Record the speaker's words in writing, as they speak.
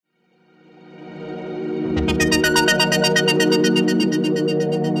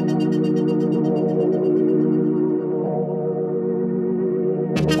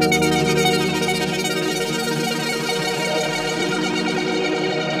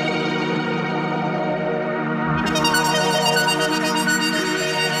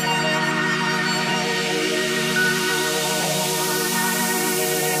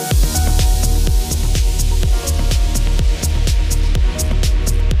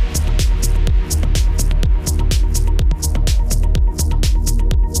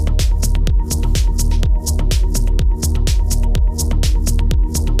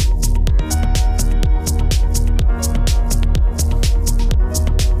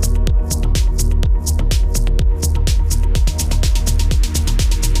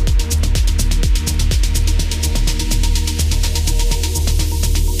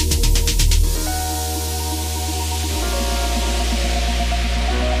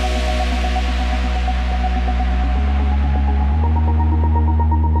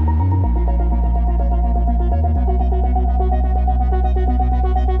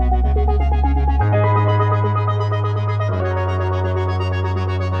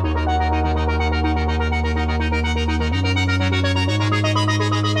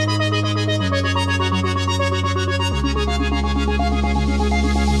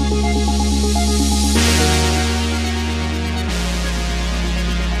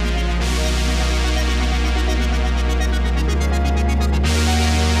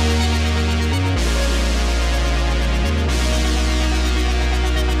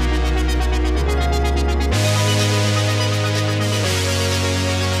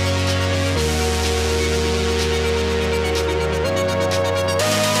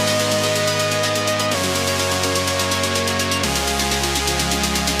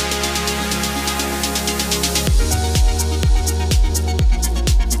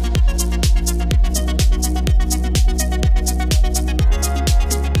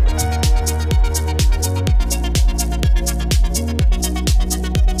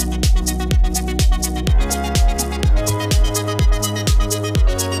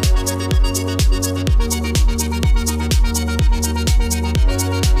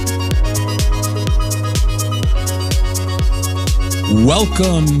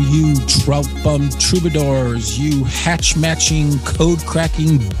Welcome, you trout bum troubadours, you hatch-matching,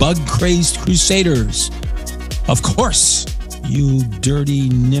 code-cracking, bug-crazed crusaders. Of course, you dirty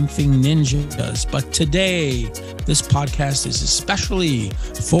nymphing ninjas. But today, this podcast is especially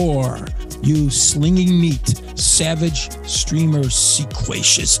for you slinging meat, savage, streamer,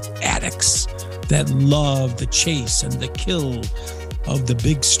 sequacious addicts that love the chase and the kill of the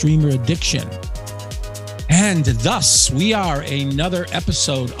big streamer addiction. And thus, we are another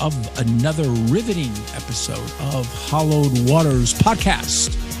episode of another riveting episode of Hollowed Waters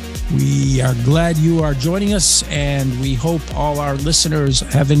Podcast. We are glad you are joining us, and we hope all our listeners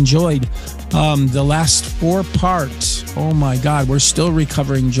have enjoyed the last 4 parts. Oh my God, we're still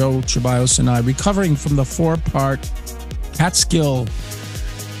recovering, Joe Trebios and I, recovering from the 4-part Catskill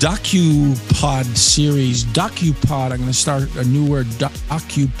Docu-pod series. Docu-pod, I'm going to start a new word,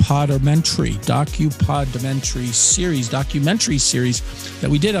 documentary series that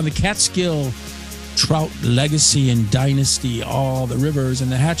we did on the Catskill Trout Legacy and Dynasty, all the rivers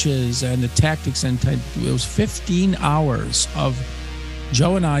and the hatches and the tactics. And it was 15 hours of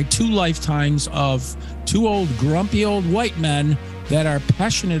Joe and I, 2 lifetimes of 2 old grumpy old white men that are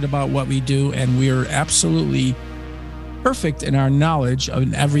passionate about what we do, and we're absolutely perfect in our knowledge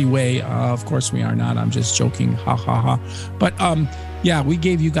in every way. Of course we are not. I'm just joking. Ha ha ha. But yeah, we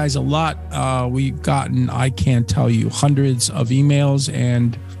gave you guys a lot. We've gotten, I can't tell you, hundreds of emails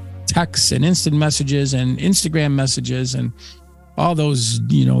and texts and instant messages and Instagram messages and all those,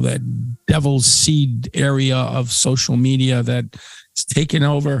 that devil's seed area of social media that is taken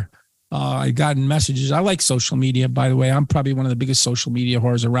over. I've gotten messages. I like social media, by the way. I'm probably one of the biggest social media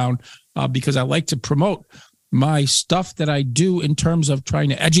whores around because I like to promote my stuff that I do in terms of trying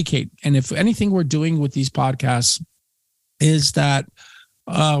to educate. And if anything we're doing with these podcasts is that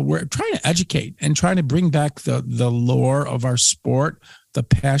we're trying to educate and trying to bring back the lore of our sport, the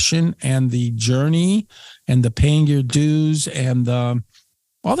passion and the journey and the paying your dues and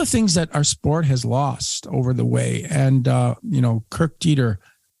all the things that our sport has lost over the way. And, Kirk Dieter,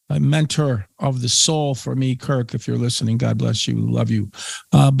 a mentor of the soul for me, Kirk, if you're listening, God bless you, love you.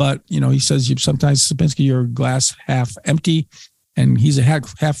 But, he says sometimes, Sapinski, you're glass half empty, and he's a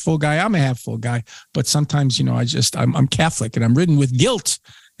half full guy. I'm a half full guy. But sometimes, I'm Catholic, and I'm ridden with guilt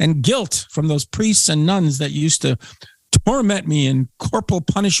from those priests and nuns that used to torment me in corporal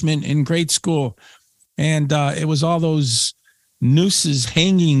punishment in grade school. And it was all those nooses,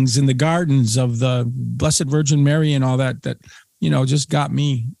 hangings in the gardens of the Blessed Virgin Mary and all that just got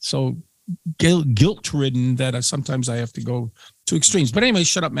me so guilt-ridden that sometimes I have to go to extremes. But anyway,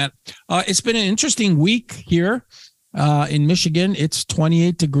 shut up, Matt. It's been an interesting week here in Michigan. It's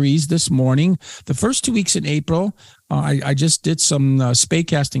 28 degrees this morning. The first 2 weeks in April, I just did some spay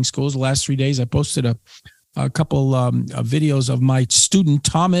casting schools. The last 3 days, I posted a couple of videos of my student,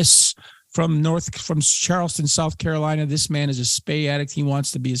 Thomas, from Charleston, South Carolina. This man is a spay addict. He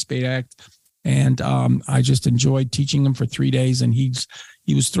wants to be a spay addict. And I just enjoyed teaching him for 3 days. And he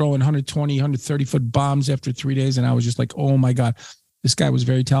was throwing 120, 130-foot bombs after 3 days. And I was just like, oh, my God, this guy was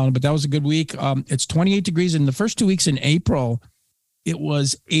very talented. But that was a good week. It's 28 degrees. In the first 2 weeks in April, it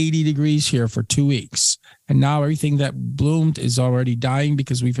was 80 degrees here for 2 weeks. And now everything that bloomed is already dying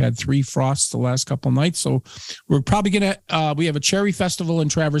because we've had 3 frosts the last couple of nights. So we're probably going to we have a cherry festival in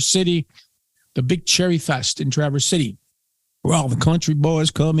Traverse City, the big cherry fest in Traverse City. Where all the country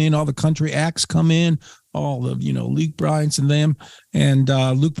boys come in, all the country acts come in, all the, Luke Bryant's and them. And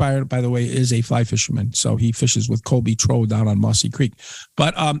Luke Bryant, by the way, is a fly fisherman. So he fishes with Colby Trow down on Mossy Creek.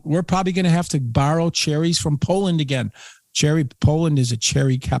 But we're probably going to have to borrow cherries from Poland again. Poland is a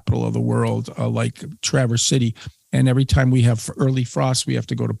cherry capital of the world, like Traverse City. And every time we have early frost, we have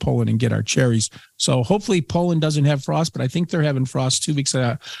to go to Poland and get our cherries. So hopefully Poland doesn't have frost, but I think they're having frost 2 weeks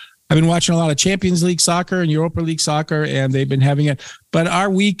I've been watching a lot of Champions League soccer and Europa League soccer, and they've been having it. But our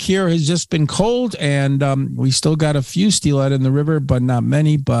week here has just been cold, and we still got a few steelhead in the river, but not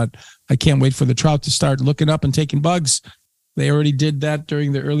many. But I can't wait for the trout to start looking up and taking bugs. They already did that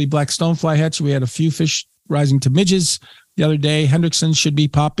during the early black stonefly hatch. We had a few fish rising to midges the other day. Hendrickson should be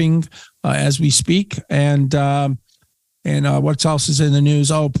popping as we speak. And what else is in the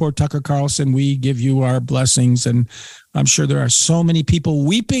news? Oh, poor Tucker Carlson. We give you our blessings. And I'm sure there are so many people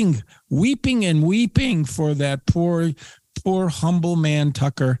weeping for that poor, humble man,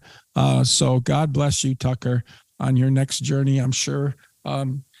 Tucker. So God bless you, Tucker, on your next journey. I'm sure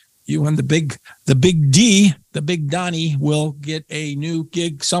you and the big D, the big Donnie, will get a new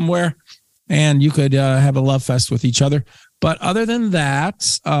gig somewhere, and you could have a love fest with each other. But other than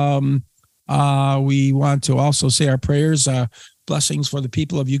that, we want to also say our prayers, blessings for the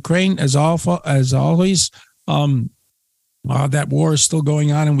people of Ukraine, as always. that war is still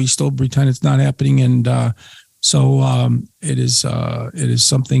going on, and we still pretend it's not happening. And so it is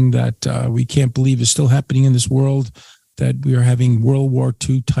something that we can't believe is still happening in this world, that we are having World War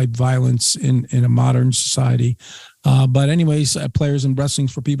II type violence in a modern society. But anyways, players in wrestling,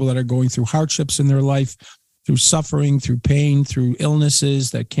 for people that are going through hardships in their life, through suffering, through pain, through illnesses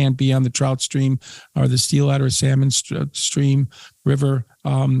that can't be on the trout stream or the steelhead or salmon stream river,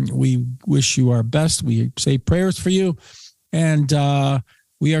 we wish you our best. We say prayers for you. And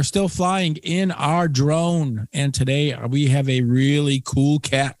we are still flying in our drone. And today we have a really cool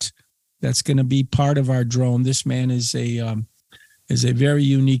cat that's going to be part of our drone. This man is a very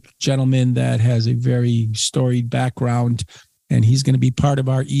unique gentleman that has a very storied background, and he's going to be part of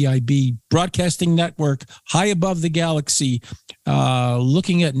our EIB broadcasting network, high above the galaxy,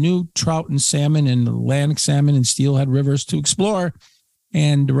 looking at new trout and salmon and Atlantic salmon and steelhead rivers to explore.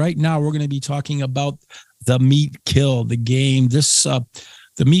 And right now we're going to be talking about the meat kill, the game.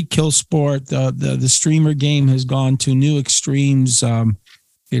 The meat kill sport, the streamer game has gone to new extremes.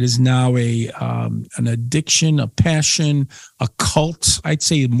 It is now an addiction, a passion, a cult. I'd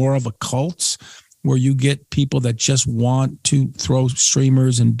say more of a cult, where you get people that just want to throw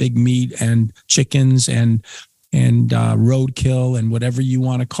streamers and big meat and chickens and roadkill and whatever you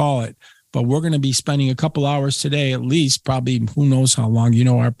want to call it. But we're going to be spending a couple hours today, at least, probably who knows how long.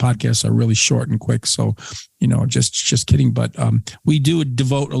 Our podcasts are really short and quick. So, just kidding. But we do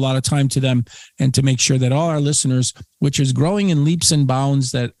devote a lot of time to them, and to make sure that all our listeners, which is growing in leaps and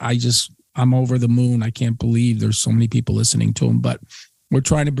bounds, that I'm over the moon. I can't believe there's so many people listening to them. But we're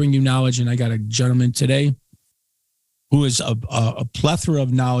trying to bring you knowledge. And I got a gentleman today who is a plethora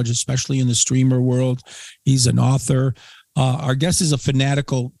of knowledge, especially in the streamer world. He's an author. Our guest is a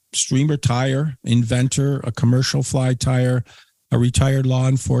fanatical streamer tire inventor, a commercial fly tire, a retired law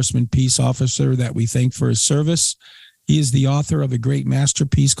enforcement peace officer that we thank for his service. He is the author of a great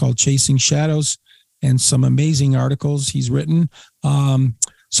masterpiece called Chasing Shadows, and some amazing articles he's written.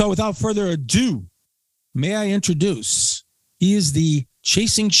 So without further ado, may I introduce, he is the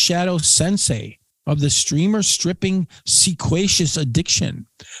Chasing Shadow sensei of the streamer stripping sequacious addiction,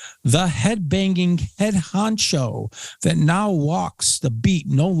 the head-banging head honcho that now walks the beat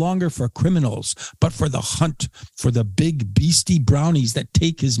no longer for criminals, but for the hunt for the big beastie brownies that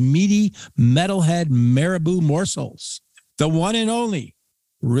take his meaty metalhead marabou morsels. The one and only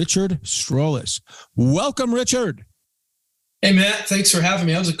Richard Strolis. Welcome, Richard. Hey, Matt. Thanks for having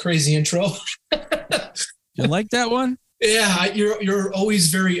me. That was a crazy intro. You like that one? Yeah, you're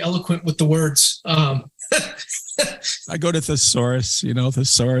always very eloquent with the words. I go to thesaurus,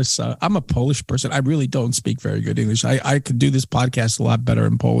 thesaurus. I'm a Polish person. I really don't speak very good English. I could do this podcast a lot better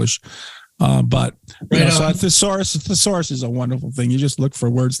in Polish. But so thesaurus is a wonderful thing. You just look for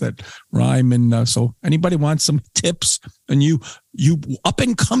words that rhyme. And so anybody wants some tips, and you up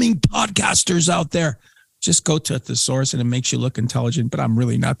and coming podcasters out there, just go to a thesaurus and it makes you look intelligent, but I'm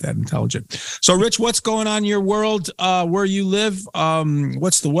really not that intelligent. So, Rich, what's going on in your world, where you live?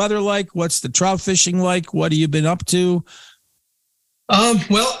 What's the weather like? What's the trout fishing like? What have you been up to?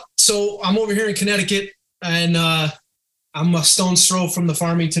 Well, so I'm over here in Connecticut, and I'm a stone's throw from the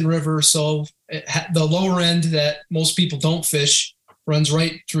Farmington River. So the lower end that most people don't fish runs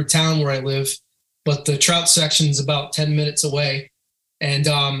right through town where I live, but the trout section is about 10 minutes away. And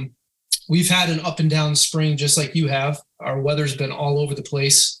we've had an up and down spring, just like you have. Our weather's been all over the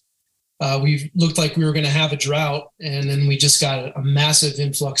place. We looked like we were going to have a drought, and then we just got a massive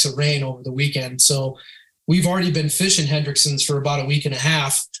influx of rain over the weekend. So we've already been fishing Hendrickson's for about a week and a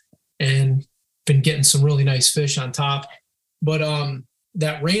half, and been getting some really nice fish on top. But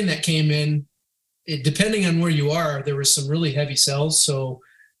that rain that came in, depending on where you are, there was some really heavy cells. So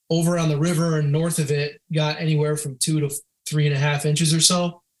over on the river and north of it, got anywhere from 2 to 3.5 inches or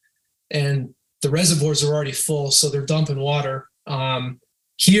so. And the reservoirs are already full, so they're dumping water.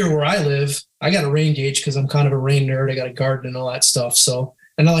 Here where I live, I got a rain gauge because I'm kind of a rain nerd. I got a garden and all that stuff. So,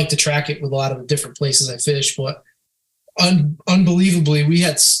 and I like to track it with a lot of the different places I fish. But unbelievably, we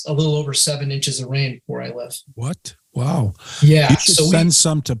had a little over 7 inches of rain where I live. What? Wow. Yeah. You should send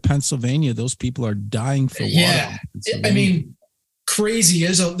some to Pennsylvania. Those people are dying for water. Yeah. I mean, crazy.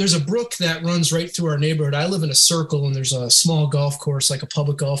 There's a brook that runs right through our neighborhood. I live in a circle, and there's a small golf course, like a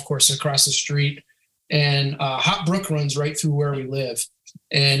public golf course across the street. And Hot Brook runs right through where we live.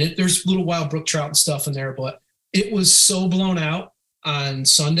 And there's little wild brook trout and stuff in there, but it was so blown out on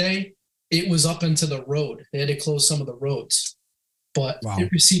Sunday. It was up into the road. They had to close some of the roads, but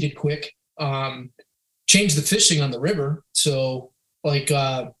It receded quick. Changed the fishing on the river. So like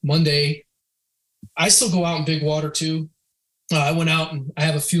Monday, I still go out in big water too. I went out, and I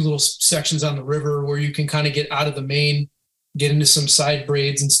have a few little sections on the river where you can kind of get out of the main get into some side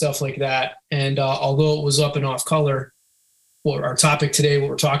braids and stuff like that. And although it was up and off color, what our topic today, what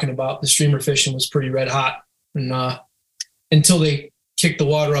we're talking about, the streamer fishing was pretty red hot, and until they kicked the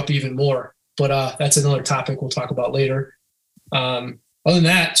water up even more. But that's another topic we'll talk about later. Other than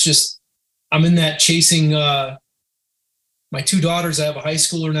that, it's just I'm in that chasing my two daughters. I have a high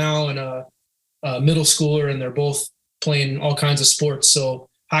schooler now and a middle schooler, and they're both playing all kinds of sports. So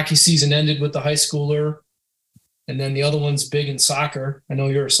hockey season ended with the high schooler, and then the other one's big in soccer. I know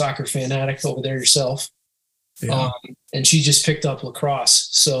you're a soccer fanatic over there yourself. Yeah. And she just picked up lacrosse.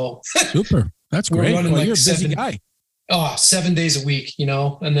 So super. That's great. Well, like you're a busy guy. 7 days a week,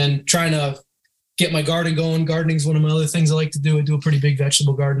 and then trying to get my garden going. Gardening is one of my other things I like to do. I do a pretty big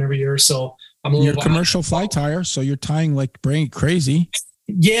vegetable garden every year. So I'm a little commercial fly tire. So you're tying like brain crazy.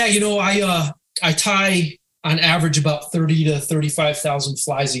 Yeah. I tie on average about 30 to 35,000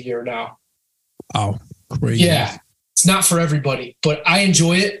 flies a year now. Oh, crazy. Yeah. It's not for everybody, but I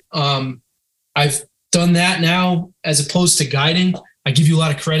enjoy it. I've done that now as opposed to guiding. I give you a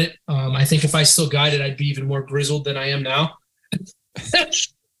lot of credit. I think if I still guided, I'd be even more grizzled than I am now.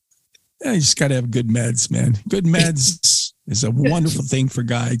 Yeah, you just got to have good meds, man. Good meds is a wonderful thing for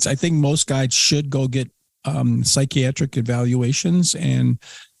guides. I think most guides should go get psychiatric evaluations, and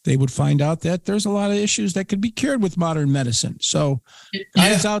they would find out that there's a lot of issues that could be cured with modern medicine. So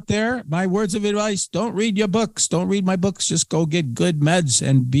guys out there, my words of advice, don't read your books. Don't read my books. Just go get good meds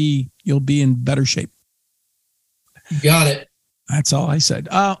and you'll be in better shape. Got it. That's all I said.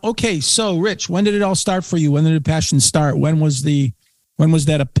 Okay. So Rich, when did it all start for you? When did the passion start? When was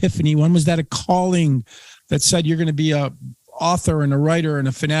that epiphany? When was that a calling that said you're going to be a author and a writer and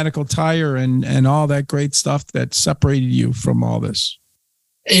a fanatical tyer and all that great stuff that separated you from all this?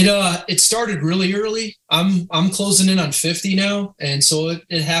 It started really early. I'm closing in on 50 now. And so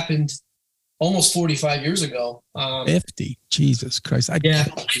it happened almost 45 years ago. 50, Jesus Christ. Yeah.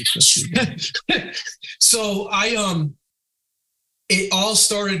 So it all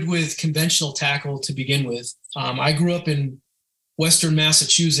started with conventional tackle to begin with. I grew up in Western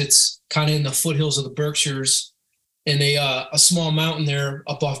Massachusetts, kind of in the foothills of the Berkshires, in a small mountain there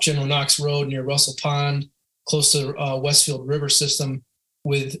up off General Knox Road near Russell Pond, close to Westfield River system,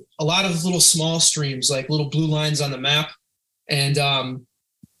 with a lot of little small streams, like little blue lines on the map. And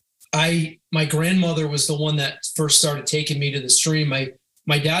my grandmother was the one that first started taking me to the stream.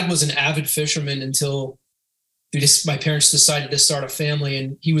 My dad was an avid fisherman until my parents decided to start a family,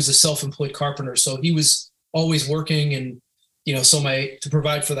 and he was a self-employed carpenter. So he was always working and, to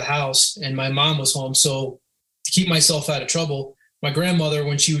provide for the house, and my mom was home. So to keep myself out of trouble, my grandmother,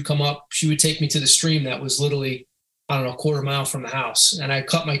 when she would come up, she would take me to the stream that was literally, I don't know, a quarter mile from the house. And I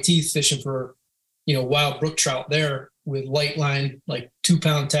cut my teeth fishing for, wild brook trout there with light line, like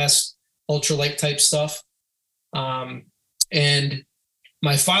 2-pound test, ultralight type stuff. And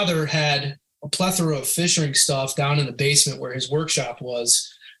my father had a plethora of fishing stuff down in the basement where his workshop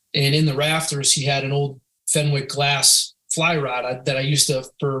was. And in the rafters, he had an old Fenwick glass fly rod that I used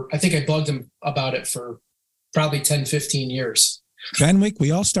to, I think I bugged him about it for probably 10, 15 years. Fenwick,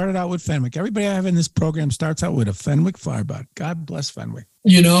 we all started out with Fenwick. Everybody I have in this program starts out with a Fenwick fly rod. God bless Fenwick.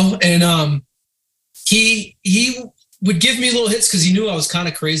 And he would give me little hits because he knew I was kind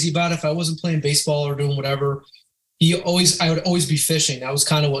of crazy about it. If I wasn't playing baseball or doing whatever, I would always be fishing. That was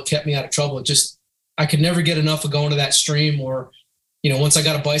kind of what kept me out of trouble. I could never get enough of going to that stream, or, once I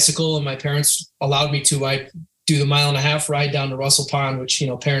got a bicycle and my parents allowed me to, I'd do the 1.5-mile ride down to Russell Pond, which,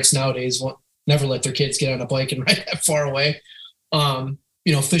 parents nowadays never let their kids get on a bike and ride that far away.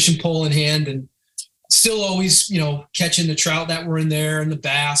 Fishing pole in hand, and still always, catching the trout that were in there and the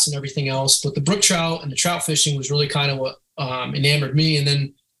bass and everything else. But the brook trout and the trout fishing was really kind of what enamored me. And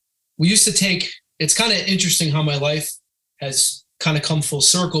then we used to it's kind of interesting how my life has kind of come full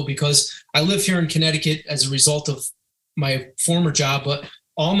circle, because I live here in Connecticut as a result of my former job, but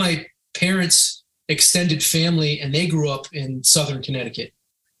all my parents' extended family, and they grew up in Southern Connecticut.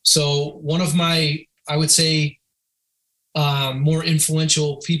 So one of my, I would say, more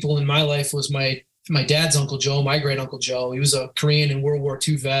influential people in my life was my dad's Uncle Joe, my great Uncle Joe. He was a Korean and World War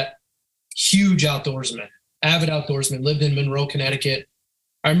II vet, huge outdoorsman, avid outdoorsman, lived in Monroe, Connecticut.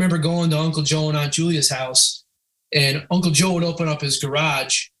 I remember going to Uncle Joe and Aunt Julia's house, and Uncle Joe would open up his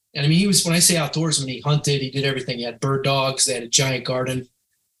garage. And I mean, when I say outdoorsman, he hunted, he did everything. He had bird dogs, they had a giant garden.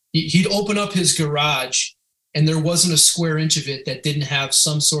 He'd open up his garage, and there wasn't a square inch of it that didn't have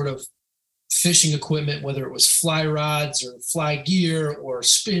some sort of fishing equipment, whether it was fly rods or fly gear or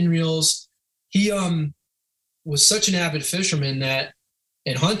spin reels. He was such an avid fisherman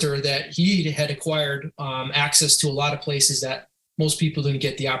and hunter that he had acquired access to a lot of places that most people didn't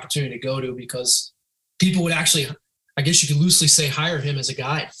get the opportunity to go to, because people would actually I guess you could loosely say, hire him as a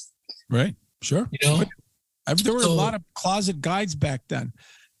guide. Right. Sure. You know, there were a lot of closet guides back then.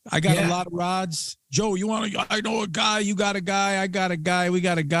 I got a lot of rods. Joe, I know a guy, you got a guy, I got a guy, we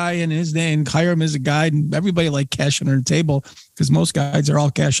got a guy, and his name, hire him as a guide. And everybody like cash under the table, because most guides are all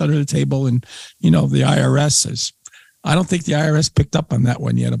cash under the table. And, the IRS is, I don't think the IRS picked up on that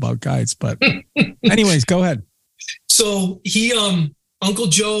one yet about guides, but anyways, go ahead. So Uncle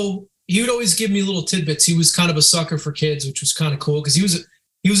Joe, he would always give me little tidbits. He was kind of a sucker for kids, which was kind of cool, because he was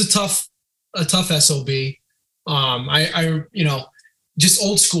a tough SOB. Just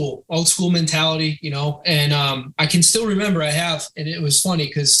old school mentality, and I can still remember and it was funny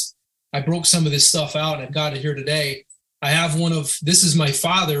because I broke some of this stuff out and I've got it here today. I have this is my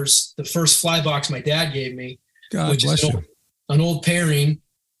father's, the first fly box my dad gave me, God bless you. An old pairing,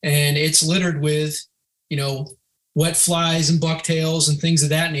 and it's littered with, wet flies and bucktails and things of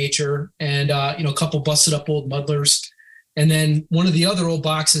that nature. And, a couple busted up old muddlers. And then one of the other old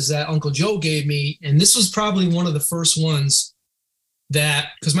boxes that Uncle Joe gave me, and this was probably one of the first ones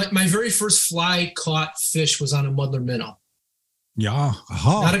because my very first fly caught fish was on a muddler minnow. Yeah.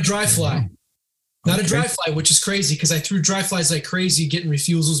 Not a dry fly. Not Okay. a dry fly, which is crazy because I threw dry flies like crazy, getting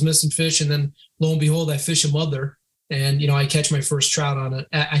refusals, missing fish. And then lo and behold, I fish a muddler and, I catch my first trout on it.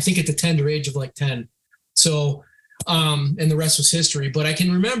 I think at the tender age of like 10. So, and the rest was history. But I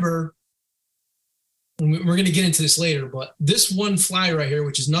can remember, we're going to get into this later, but this one fly right here,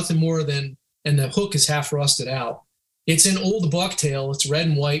 which is nothing more than, and the hook is half rusted out. It's an old bucktail. It's red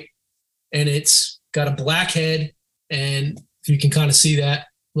and white, and it's got a black head. And if you can kind of see that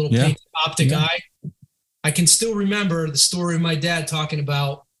little pink optic eye, I can still remember the story of my dad talking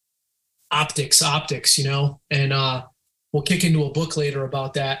about optics, and we'll kick into a book later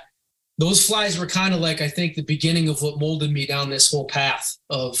about that. Those flies were kind of like, I think, the beginning of what molded me down this whole path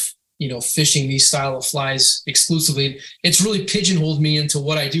of, fishing these style of flies exclusively. It's really pigeonholed me into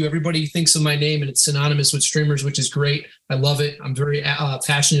what I do. Everybody thinks of my name and it's synonymous with streamers, which is great. I love it. I'm very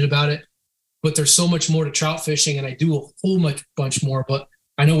passionate about it, but there's so much more to trout fishing, and I do a whole bunch more, but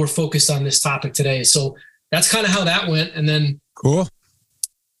I know we're focused on this topic today. So that's kind of how that went. And then, cool.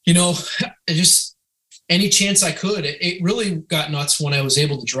 Just any chance I could, it really got nuts when I was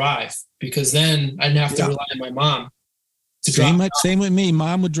able to drive, because then I didn't have to rely on my mom. Same with me.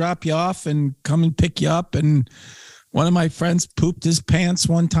 Mom would drop you off and come and pick you up. And one of my friends pooped his pants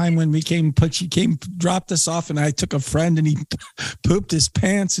one time when dropped us off, and I took a friend and he pooped his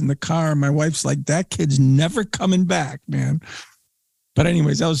pants in the car. And my wife's like, that kid's never coming back, man. But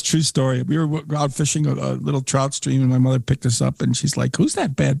anyways, that was a true story. We were out fishing a little trout stream, and my mother picked us up, and she's like, who's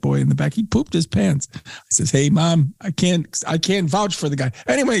that bad boy in the back? He pooped his pants. I says, hey, Mom, I can't vouch for the guy.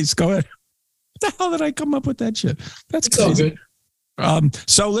 Anyways, go ahead. What the hell did I come up with that shit? That's crazy. All good.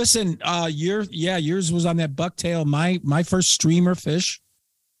 So listen, yours was on that bucktail. My first streamer fish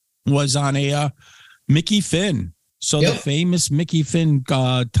was on a Mickey Finn. So the famous Mickey Finn,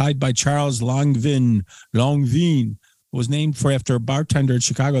 tied by Charles Longvin, was named after a bartender in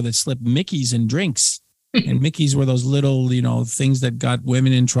Chicago that slipped Mickeys in drinks. And Mickeys were those little, things that got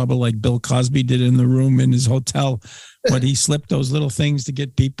women in trouble, like Bill Cosby did in the room in his hotel when he slipped those little things to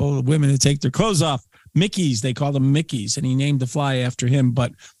get women to take their clothes off. Mickeys, they called them Mickeys, and he named the fly after him.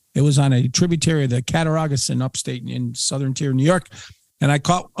 But it was on a tributary of the Cattaraugus in upstate in southern tier, New York. And I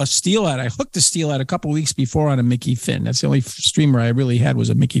caught a steelhead. I hooked a steelhead a couple of weeks before on a Mickey Finn. That's the only streamer I really had, was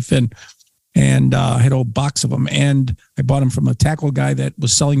a Mickey Finn. And I had a whole box of them. And I bought them from a tackle guy that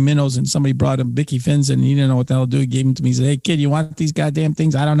was selling minnows, and somebody brought him Mickey Fins, and he didn't know what the hell to do. He gave them to me. He said, hey, kid, you want these goddamn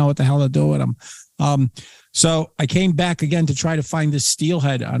things? I don't know what the hell to do with them. So I came back again to try to find this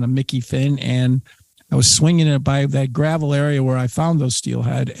steelhead on a Mickey Fin, and I was swinging it by that gravel area where I found those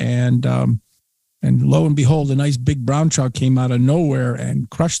steelhead. And lo and behold, a nice big brown trout came out of nowhere and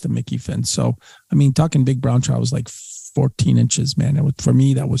crushed the Mickey Fin. So, talking big brown trout was like 14 inches, man. For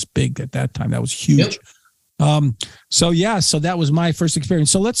me, that was big at that time. That was huge. Yep. So that was my first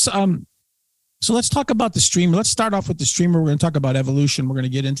experience. So let's talk about the streamer. Let's start off with the streamer. We're going to talk about evolution. We're going to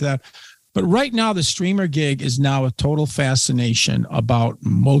get into that. But right now, the streamer gig is now a total fascination about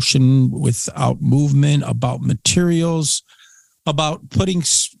motion without movement, about materials, about putting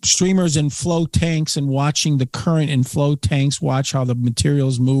streamers in flow tanks and watching the current in flow tanks, watch how the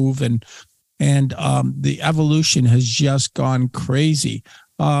materials move, and the evolution has just gone crazy.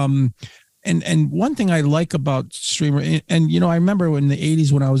 And one thing I like about streamer, and I remember in the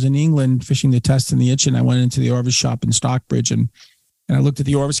 80s when I was in England fishing the Test and the Itch, and I went into the Orvis shop in Stockbridge, and I looked at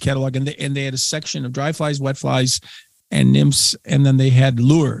the Orvis catalog, and they had a section of dry flies, wet flies, and nymphs, and then they had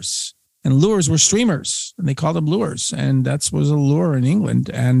lures. And lures were streamers, and they called them lures, and that was a lure in England.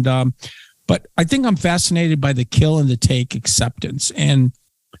 And But I think I'm fascinated by the kill and the take acceptance. And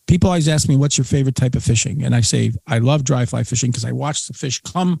people always ask me, what's your favorite type of fishing? And I say, I love dry fly fishing because I watch the fish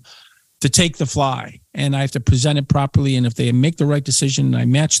come to take the fly, and I have to present it properly. And if they make the right decision, and I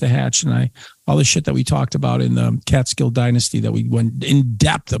match the hatch, and all the shit that we talked about in the Catskill Dynasty that we went in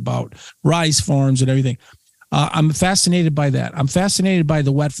depth about, rise forms and everything. I'm fascinated by that. I'm fascinated by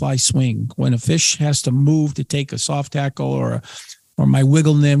the wet fly swing when a fish has to move to take a soft tackle or my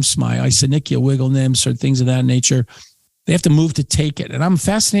wiggle nymphs, my Isonychia wiggle nymphs or things of that nature. They have to move to take it. And I'm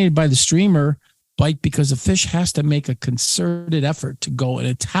fascinated by the streamer bite because the fish has to make a concerted effort to go and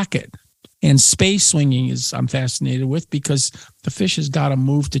attack it. And space swinging I'm fascinated with because the fish has got to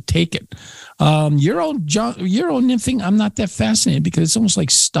move to take it. Euro nymphing, I'm not that fascinated because it's almost like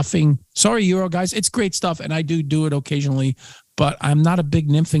stuffing. Sorry, Euro guys, it's great stuff, and I do it occasionally, but I'm not a big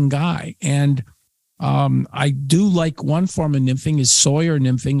nymphing guy. And I do like one form of nymphing is Sawyer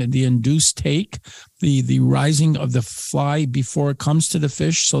nymphing, the induced take, the rising of the fly before it comes to the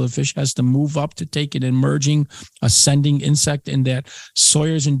fish. So the fish has to move up to take an emerging, ascending insect in that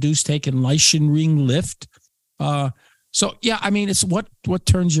Sawyer's induced take and Lycian ring lift. So yeah, I mean, it's what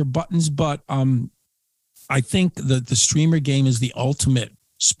turns your buttons, but I think the streamer game is the ultimate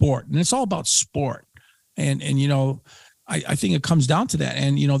sport, and it's all about sport. And you know, I think it comes down to that.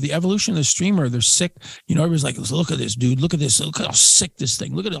 And, you know, the evolution of the streamer, they're sick. You know, everybody's like, look at this, dude. Look at this. Look at how sick this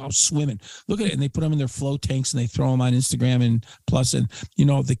thing. Look at how swimming. Look at it. And they put them in their flow tanks and they throw them on Instagram and plus. And, you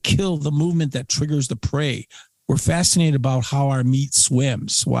know, the movement that triggers the prey. We're fascinated about how our meat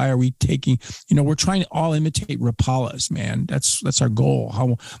swims. Why are we taking, you know, we're trying to all imitate Rapalas, man. That's our goal.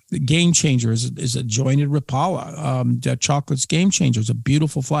 How the Game Changer is a jointed Rapala. That Chocolate's Game Changer is a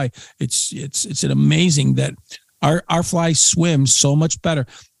beautiful fly. It's an amazing that our fly swims so much better.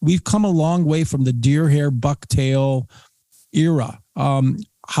 We've come a long way from the deer hair bucktail era.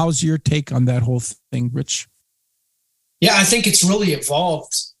 How's your take on that whole thing, Rich? Yeah, I think it's really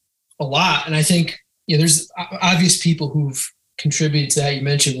evolved a lot. And I think, you know, there's obvious people who've contributed to that. You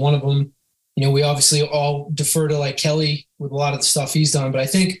mentioned one of them. You know, we obviously all defer to like Kelly with a lot of the stuff he's done. But I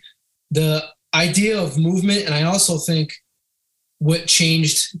think the idea of movement, and I also think what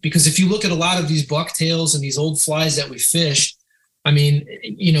changed, because if you look at a lot of these bucktails and these old flies that we fished, I mean,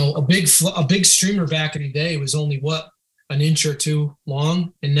 you know, a big streamer back in the day was only an inch or two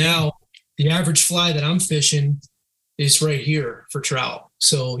long. And now the average fly that I'm fishing is right here for trout.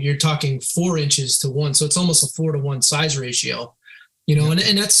 So you're talking 4 inches to 1. So it's almost a 4-to-1 size ratio, you know, and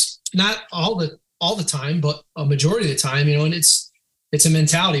that's not all the time, but a majority of the time, you know, and it's a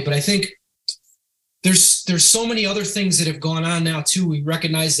mentality. But I think there's so many other things that have gone on now too. We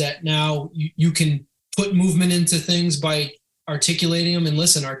recognize that now you can put movement into things by articulating them. And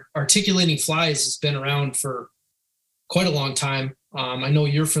listen, articulating flies has been around for quite a long time. I know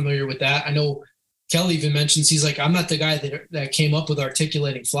you're familiar with that. I know Kelly even mentions, he's like, I'm not the guy that came up with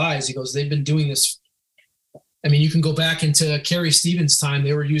articulating flies. He goes, they've been doing this. I mean, you can go back into Carrie Stevens' time.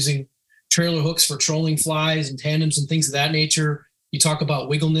 They were using trailer hooks for trolling flies and tandems and things of that nature. You talk about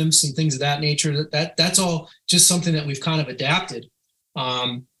wiggle nymphs and things of that nature. That's all just something that we've kind of adapted.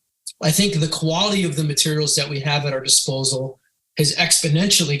 I think the quality of the materials that we have at our disposal has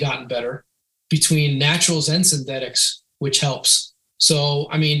exponentially gotten better between naturals and synthetics, which helps. So,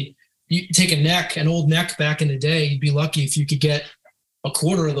 I mean, you take an old neck back in the day, you'd be lucky if you could get a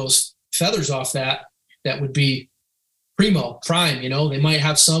quarter of those feathers off that would be prime, you know. They might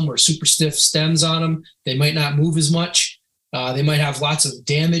have some where super stiff stems on them. They might not move as much. They might have lots of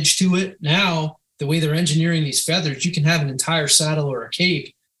damage to it. Now, the way they're engineering these feathers, you can have an entire saddle or a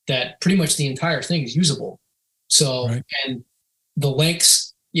cape that pretty much the entire thing is usable. So, right. And the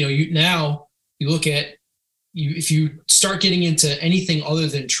lengths, you know, you look at, if you start getting into anything other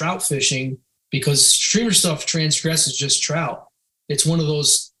than trout fishing, because streamer stuff transgresses just trout. It's one of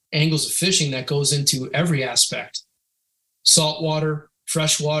those angles of fishing that goes into every aspect. Saltwater,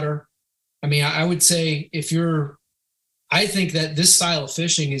 freshwater. I mean, I would say I think that this style of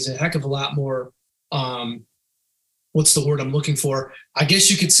fishing is a heck of a lot more, what's the word I'm looking for? I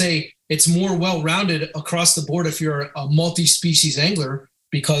guess you could say it's more well-rounded across the board if you're a multi-species angler,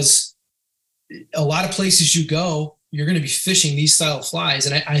 because a lot of places you go, you're going to be fishing these style of flies.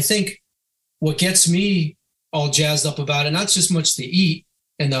 And I think what gets me all jazzed up about it, not just much to eat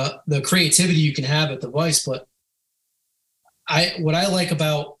and the creativity you can have at the vise, but what I like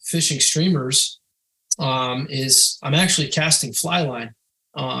about fishing streamers is I'm actually casting fly line.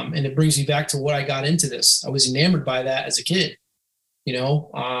 And it brings me back to what I got into this. I was enamored by that as a kid. You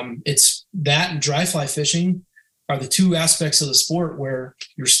know, it's that and dry fly fishing are the two aspects of the sport where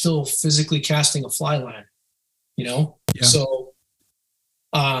you're still physically casting a fly line, you know? Yeah. So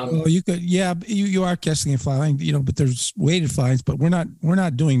Oh, you could, yeah, you are casting a fly line, but there's weighted flies, but we're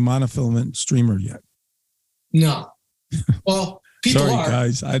not doing monofilament streamer yet. No. Well, people Sorry, are.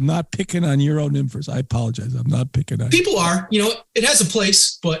 guys. I'm not picking on Euro nymphers. I apologize. I'm not picking on people are. It has a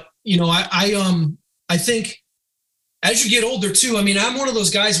place, but I think as you get older too. I mean, I'm one of those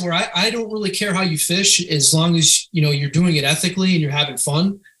guys where I don't really care how you fish as long as you're doing it ethically and you're having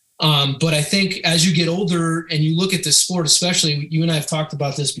fun. But I think as you get older and you look at this sport, especially you and I have talked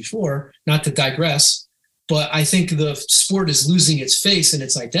about this before, not to digress, but I think the sport is losing its face and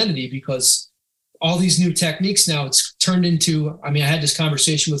its identity because all these new techniques now, it's turned into, I had this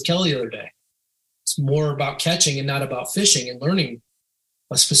conversation with Kelly the other day. It's more about catching and not about fishing and learning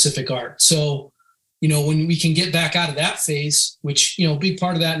a specific art. So, when we can get back out of that phase, which, a big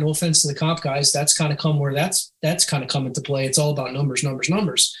part of that, no offense to the comp guys, that's kind of come where that's kind of come into play. It's all about numbers,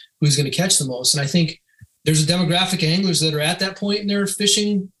 who's going to catch the most. And I think there's a demographic of anglers that are at that point in their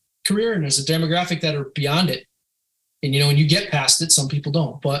fishing career, and there's a demographic that are beyond it. And, when you get past it, some people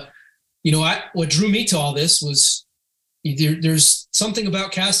don't. But, what drew me to all this was there's something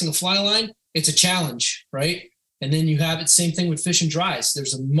about casting a fly line. It's a challenge, right? And then you have it, same thing with fish and dries.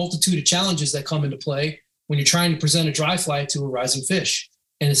 There's a multitude of challenges that come into play when you're trying to present a dry fly to a rising fish.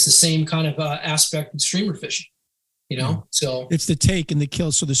 And it's the same kind of aspect with streamer fishing, So it's the take and the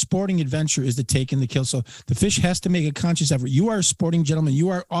kill. So the sporting adventure is the take and the kill. So the fish has to make a conscious effort. You are a sporting gentleman. You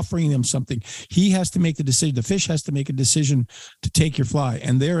are offering them something. He has to make the decision. The fish has to make a decision to take your fly.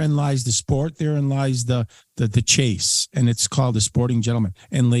 And therein lies the sport. Therein lies the chase. And it's called the sporting gentleman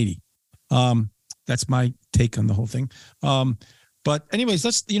and lady. That's my take on the whole thing. But anyways,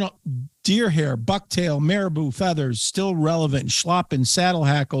 let's, deer hair, bucktail, marabou feathers, still relevant, schloppen, saddle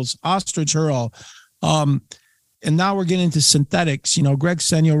hackles, ostrich hurl. And now we're getting into synthetics. Greg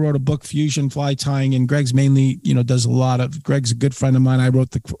Senio wrote a book, Fusion Fly Tying, and Greg's mainly, does Greg's a good friend of mine. I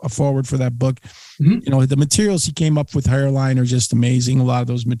wrote a foreword for that book. Mm-hmm. The materials he came up with hairline are just amazing. A lot of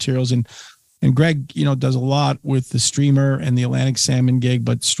those materials. And Greg, does a lot with the streamer and the Atlantic salmon gig,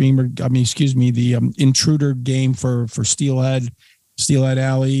 but the intruder game for steelhead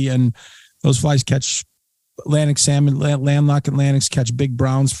alley. And those flies catch Atlantic salmon, landlocked Atlantics catch big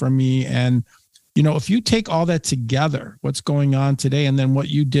browns from me. And, if you take all that together, what's going on today, and then what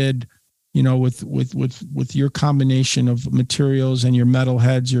you did, with your combination of materials and your metal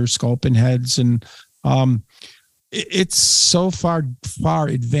heads, your sculpin heads, and, it's so far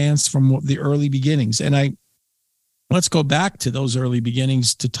advanced from the early beginnings. And let's go back to those early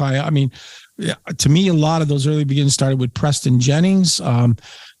beginnings to tie. To me, a lot of those early beginnings started with Preston Jennings.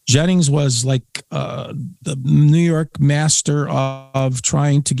 Jennings was like the New York master of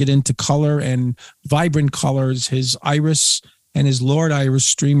trying to get into color and vibrant colors. His Iris and his Lord Iris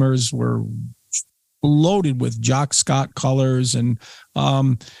streamers were loaded with Jock Scott colors, and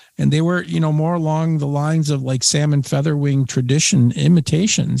they were, more along the lines of like salmon featherwing tradition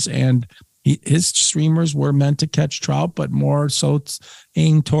imitations. And his streamers were meant to catch trout, but more so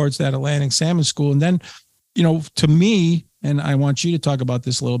aimed towards that Atlantic salmon school. And then, to me, and I want you to talk about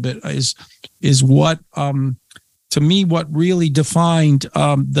this a little bit, is what, to me, what really defined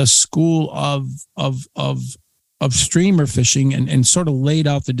the school of streamer fishing and sort of laid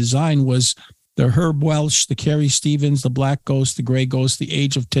out the design was the Herb Welsh, the Carrie Stevens, the Black Ghost, the Gray Ghost, the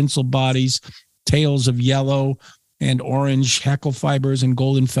Age of Tinsel Bodies, Tales of Yellow and Orange, Hackle Fibers and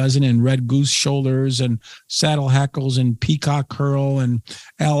Golden Pheasant and Red Goose Shoulders and Saddle Hackles and Peacock Curl and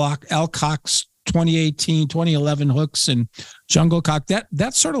Alcock's 2018, 2011 hooks and Jungle Cock.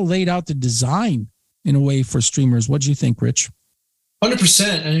 That sort of laid out the design in a way for streamers. What do you think, Rich?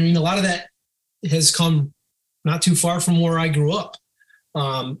 100%. A lot of that has come not too far from where I grew up.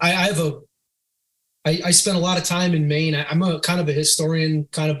 I spent a lot of time in Maine. I'm a kind of a historian,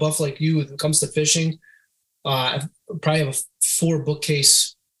 kind of buff like you when it comes to fishing. I probably have four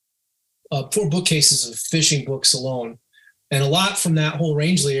bookcases of fishing books alone. And a lot from that whole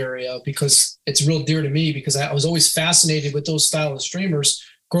Rangeley area, because it's real dear to me, because I was always fascinated with those style of streamers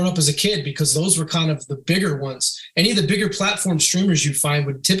growing up as a kid, because those were kind of the bigger ones. Any of the bigger platform streamers you find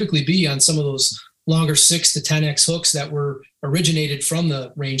would typically be on some of those longer 6 to 10x hooks that were originated from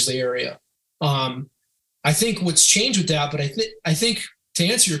the Rangeley area. I think what's changed with that, but I think to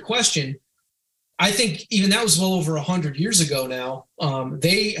answer your question, I think even that was well over 100 years ago now.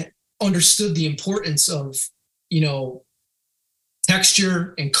 They understood the importance of,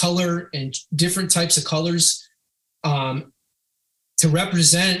 texture and color and different types of colors to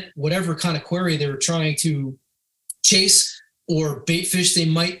represent whatever kind of quarry they were trying to chase or bait fish they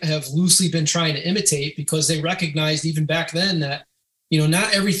might have loosely been trying to imitate, because they recognized even back then that,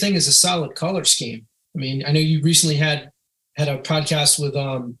 not everything is a solid color scheme. I know you recently had had a podcast with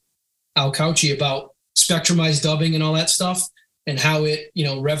Al Cauchy about spectrumized dubbing and all that stuff, and how it,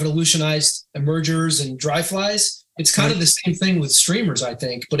 revolutionized emergers and dry flies. It's kind of the same thing with streamers, I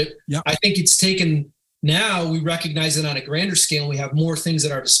think, but I think it's taken, now we recognize it on a grander scale, and we have more things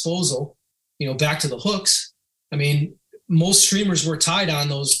at our disposal, back to the hooks. I mean, most streamers were tied on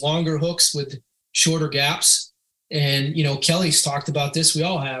those longer hooks with shorter gaps. And, Kelly's talked about this. We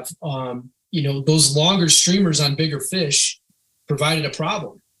all have, those longer streamers on bigger fish provided a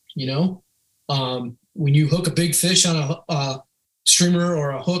problem, when you hook a big fish on a streamer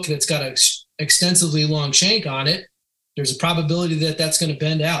or a hook that's got an extensively long shank on it, there's a probability that that's going to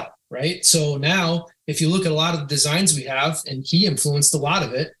bend out, right? So now, if you look at a lot of the designs we have, and he influenced a lot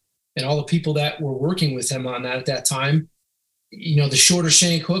of it, and all the people that were working with him on that at that time, the shorter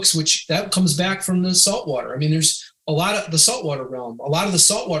shank hooks, which that comes back from the saltwater. I mean, there's a lot of the saltwater realm. A lot of the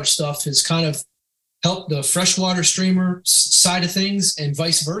saltwater stuff has kind of helped the freshwater streamer side of things, and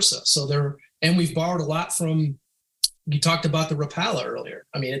vice versa. And we've borrowed a lot from, you talked about the Rapala earlier.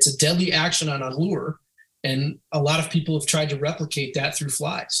 I mean, it's a deadly action on a lure, and a lot of people have tried to replicate that through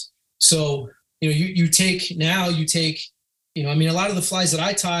flies. So, you take, I mean, a lot of the flies that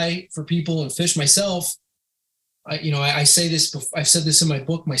I tie for people and fish myself, I say this, I've said this in my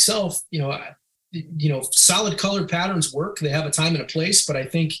book myself, solid colored patterns work. They have a time and a place, but I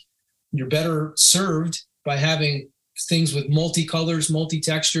think you're better served by having things with multi-colors,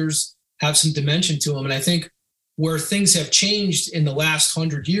 multi-textures, have some dimension to them. And I think where things have changed in the last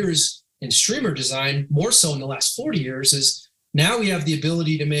 100 years in streamer design, more so in the last 40 years, is now we have the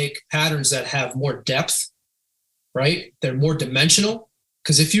ability to make patterns that have more depth, right? They're more dimensional.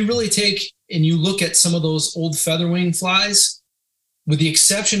 Because if you really take and you look at some of those old featherwing flies, with the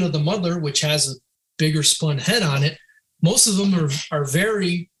exception of the muddler, which has a bigger spun head on it, most of them are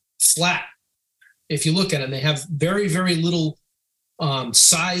very flat. If you look at them, they have very, very little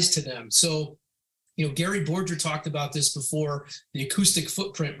size to them. So, Gary Borger talked about this before, the acoustic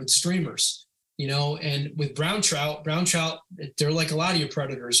footprint with streamers, and with brown trout, they're like a lot of your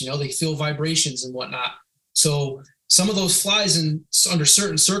predators, they feel vibrations and whatnot. So some of those flies under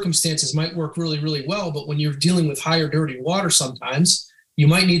certain circumstances might work really, really well. But when you're dealing with higher dirty water, sometimes you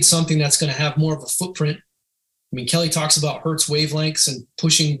might need something that's going to have more of a footprint. I mean, Kelly talks about Hertz wavelengths and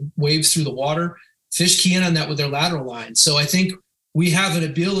pushing waves through the water. Fish key in on that with their lateral line. So I think we have an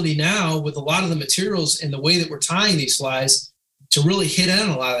ability now with a lot of the materials and the way that we're tying these flies to really hit in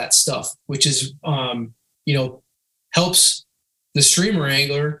a lot of that stuff, which is, helps the streamer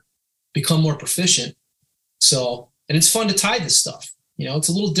angler become more proficient. So, and it's fun to tie this stuff. It's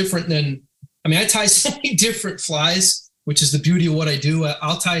a little different than, I tie so many different flies, which is the beauty of what I do.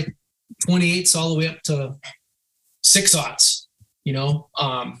 I'll tie 28s all the way up to 6/0,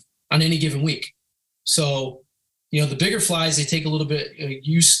 on any given week. So, the bigger flies, they take a little bit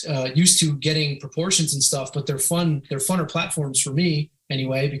used to getting proportions and stuff, but they're fun. They're funner platforms for me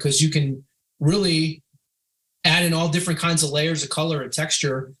anyway, because you can really add in all different kinds of layers of color and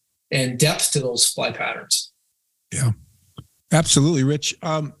texture and depth to those fly patterns. Yeah, absolutely, Rich.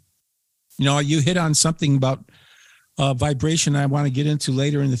 You hit on something about vibration I want to get into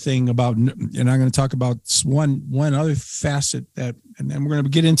later in the thing about, and I'm going to talk about one other facet and then we're going to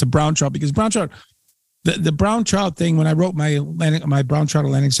get into brown trout, because brown trout, the brown trout thing, when I wrote my brown trout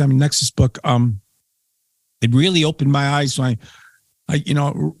Atlantic Salmon Nexus book, it really opened my eyes. So I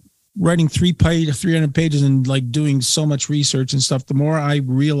writing 300 pages and like doing so much research and stuff, the more I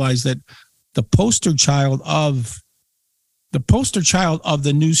realized that the poster child of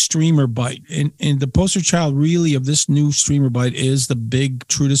the new streamer bite, and the poster child really of this new streamer bite is the big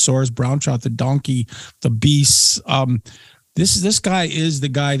Trudosaurus brown trout, the donkey, the beasts. This guy is the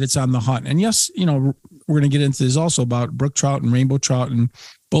guy that's on the hunt. And yes, we're going to get into this also about brook trout and rainbow trout and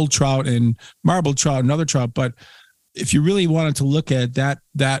bull trout and marble trout and other trout. But if you really wanted to look at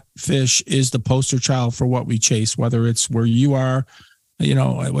that fish is the poster child for what we chase, whether it's where you are,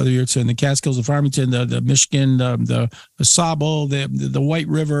 whether it's in the Catskills, the Farmington, the Michigan, the Sable, the White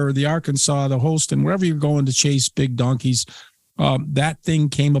River, the Arkansas, the Holston, wherever you're going to chase big donkeys, that thing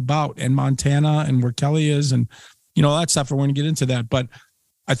came about in Montana and where Kelly is, and that stuff. We're going to get into that, but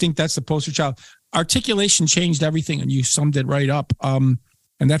I think that's the poster child. Articulation changed everything, and you summed it right up. And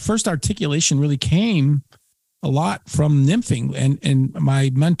that first articulation really came a lot from nymphing, and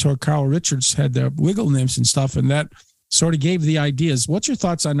my mentor Carl Richards had the wiggle nymphs and stuff, and that sort of gave the ideas. What's your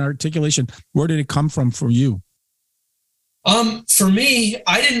thoughts on articulation? Where did it come from for you? For me,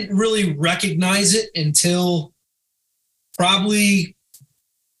 I didn't really recognize it until probably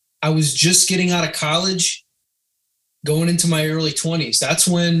I was just getting out of college, going into my early 20s. That's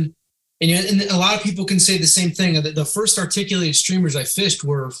when And a lot of people can say the same thing. The first articulated streamers I fished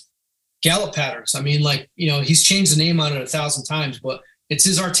were Gallop patterns. I mean, like, he's changed the name on it 1,000 times, but it's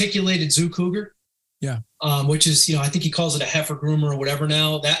his articulated Zoo Cougar. Yeah. Which is, I think he calls it a heifer groomer or whatever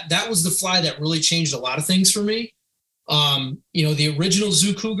now. That was the fly that really changed a lot of things for me. The original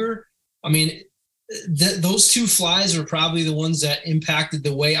Zoo Cougar, I mean, those two flies are probably the ones that impacted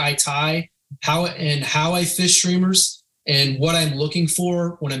the way I tie, how I fish streamers, and what I'm looking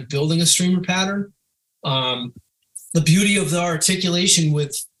for when I'm building a streamer pattern. The beauty of the articulation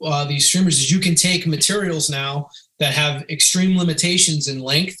with these streamers is you can take materials now that have extreme limitations in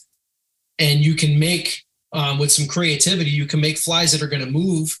length, and you can make, with some creativity, you can make flies that are going to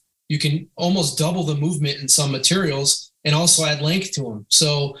move. You can almost double the movement in some materials and also add length to them.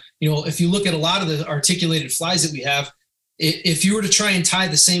 So, if you look at a lot of the articulated flies that we have, if you were to try and tie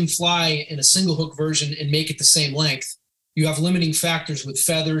the same fly in a single hook version and make it the same length, you have limiting factors with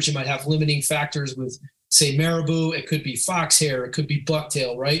feathers. You might have limiting factors with, say, marabou. It could be foxhair. It could be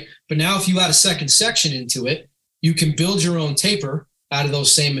bucktail, right? But now if you add a second section into it, you can build your own taper out of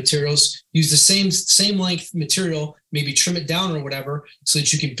those same materials, use the same length material, maybe trim it down or whatever, so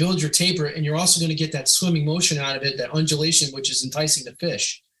that you can build your taper. And you're also going to get that swimming motion out of it, that undulation, which is enticing to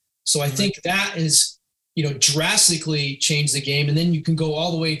fish. So I think that is, drastically changed the game. And then you can go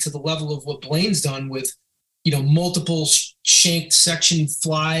all the way to the level of what Blaine's done with, multiple shanked section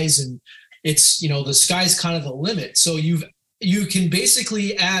flies. And it's, the sky's kind of the limit. So you can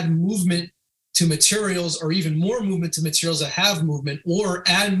basically add movement to materials, or even more movement to materials that have movement, or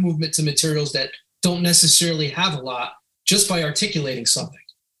add movement to materials that don't necessarily have a lot, just by articulating something.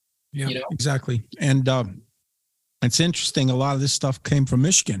 Yeah, exactly. And it's interesting. A lot of this stuff came from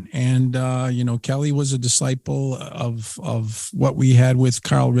Michigan, and Kelly was a disciple of what we had with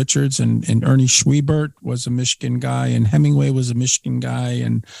Carl Richards, and Ernie Schwiebert was a Michigan guy, and Hemingway was a Michigan guy,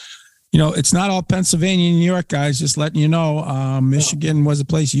 and it's not all Pennsylvania and New York, guys, just letting you know. Michigan was a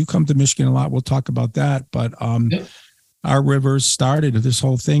place. You come to Michigan a lot. We'll talk about that. But our rivers started this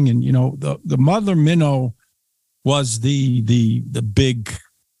whole thing. And, the mother minnow was the big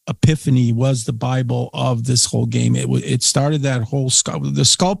epiphany, was the Bible of this whole game. It started that whole the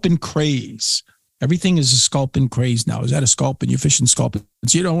sculpin craze. Everything is a sculpin craze now. Is that a sculpin? You're fishing sculpins.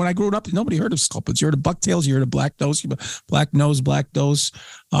 When I grew up, nobody heard of sculpins. You heard of bucktails. You heard of black nose, black dose,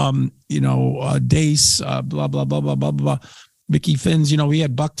 dace, blah, blah, blah, blah, blah, blah. Mickey fins, we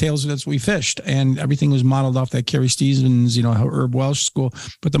had bucktails. That's what we fished. And everything was modeled off that Kerry Stevens, Herb Welsh school.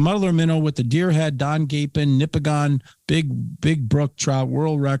 But the muddler minnow with the deer head, Don Gapin, Nipigon, big brook trout,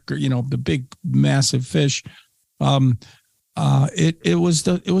 world record, the big, massive fish. It was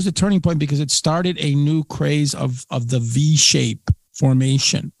a turning point, because it started a new craze of the V-shape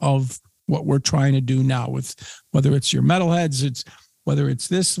formation of what we're trying to do now, with whether it's your metalheads, whether it's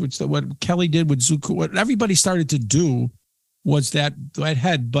this, what Kelly did with Zuku, what everybody started to do was that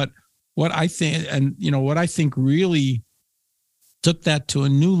head. But what I think really took that to a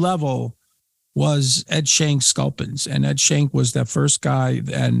new level was Ed Shank's sculpins. And Ed Shank was that first guy,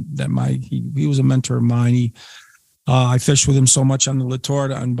 and he was a mentor of mine. I fished with him so much on the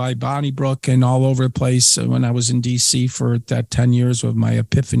Latorda and by Bonnie Brook and all over the place when I was in DC for that 10 years of my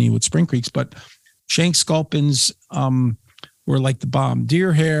epiphany with Spring Creeks. But Shank sculpins were like the bomb.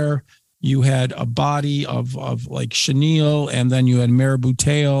 Deer hair, you had a body of like chenille, and then you had marabou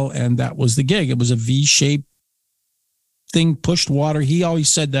tail, and that was the gig. It was a V-shaped thing, pushed water. He always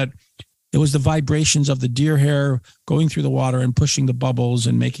said that it was the vibrations of the deer hair going through the water and pushing the bubbles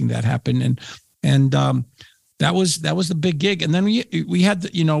and making that happen. And that was the big gig. And then we had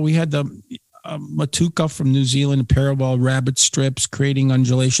the Matuka from New Zealand, parallel rabbit strips, creating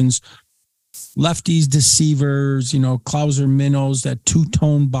undulations, lefties, deceivers, Clouser minnows, that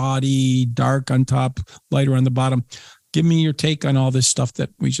two-tone body, dark on top, lighter on the bottom. Give me your take on all this stuff that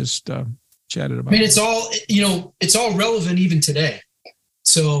we just chatted about. I mean, it's all relevant even today.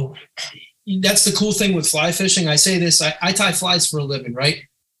 So that's the cool thing with fly fishing. I say this, I tie flies for a living, right?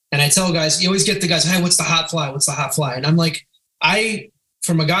 And I tell guys, you always get the guys, hey, what's the hot fly? What's the hot fly? And I'm like,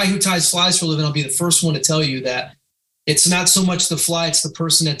 from a guy who ties flies for a living, I'll be the first one to tell you that it's not so much the fly, it's the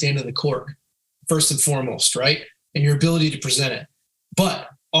person at the end of the cork, first and foremost, right? And your ability to present it. But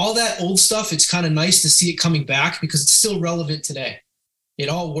all that old stuff, it's kind of nice to see it coming back, because it's still relevant today. It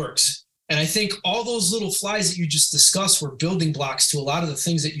all works. And I think all those little flies that you just discussed were building blocks to a lot of the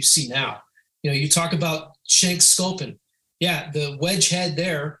things that you see now. You talk about shank sculpin. Yeah, the wedge head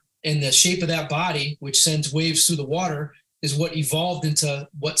there and the shape of that body, which sends waves through the water, is what evolved into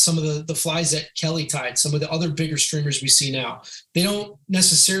what some of the flies that Kelly tied, some of the other bigger streamers we see now. They don't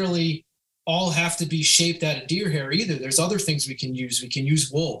necessarily all have to be shaped out of deer hair either. There's other things we can use. We can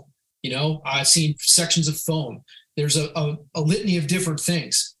use wool. I've seen sections of foam. There's a litany of different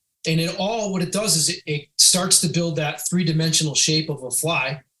things. And what it does is it starts to build that three-dimensional shape of a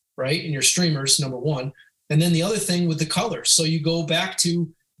fly, right? In your streamers, number one. And then the other thing with the colors. So you go back to,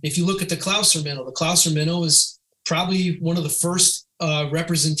 if you look at the Clouser minnow is probably one of the first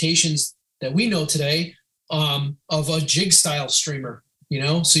representations that we know today of a jig style streamer,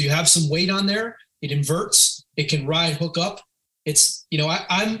 so you have some weight on there, it inverts, it can ride hook up. It's,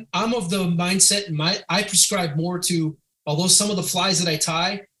 I'm of the mindset, and I prescribe more to, although some of the flies that I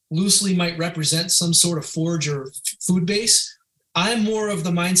tie loosely might represent some sort of forage or food base, I'm more of the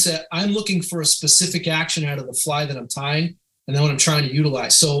mindset, I'm looking for a specific action out of the fly that I'm tying and then what I'm trying to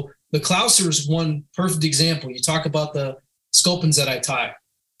utilize. So the Clouser is one perfect example. You talk about the sculpins that I tie.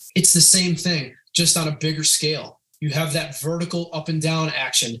 It's the same thing, just on a bigger scale. You have that vertical up and down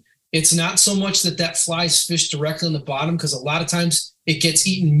action. It's not so much that flies fish directly on the bottom, because a lot of times it gets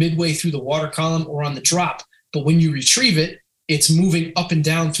eaten midway through the water column or on the drop. But when you retrieve it, it's moving up and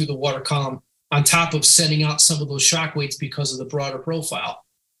down through the water column on top of sending out some of those shock weights because of the broader profile.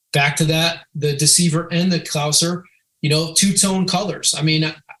 Back to that, the Deceiver and the Clouser, two-tone colors. I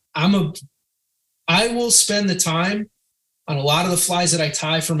mean, I will spend the time on a lot of the flies that I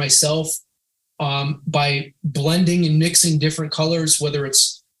tie for myself by blending and mixing different colors, whether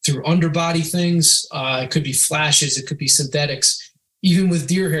it's through underbody things, it could be flashes, it could be synthetics, even with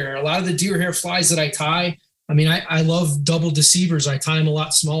deer hair. A lot of the deer hair flies that I tie, I mean, I love double deceivers. I tie them a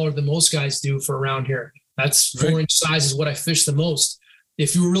lot smaller than most guys do for around here. That's 4-inch size is what I fish the most.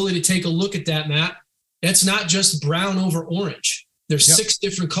 If you were really to take a look at that, Matt, that's not just brown over orange. There's 6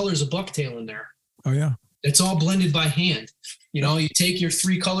 different colors of bucktail in there. Oh, yeah. It's all blended by hand. You take your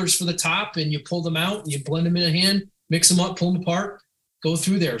 3 colors for the top and you pull them out and you blend them in a hand, mix them up, pull them apart, go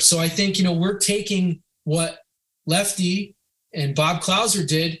through there. So I think, we're taking what Lefty and Bob Clouser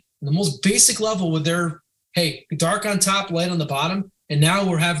did on the most basic level with their, hey, dark on top, light on the bottom. And now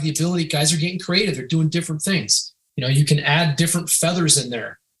we're having the ability, guys are getting creative. They're doing different things. You can add different feathers in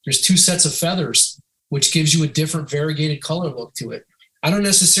there. There's 2 sets of feathers, which gives you a different variegated color look to it. I don't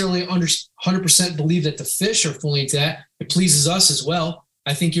necessarily 100% believe that the fish are fully into that. It pleases us as well.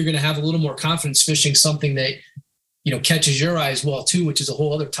 I think you're going to have a little more confidence fishing something that, catches your eye as well too, which is a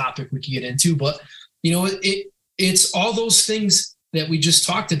whole other topic we can get into. But, it's all those things that we just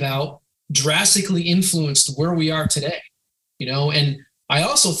talked about drastically influenced where we are today, and I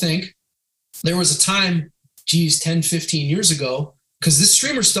also think there was a time, 10, 15 years ago, because this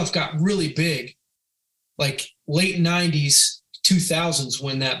streamer stuff got really big, like late 90s, 2000s,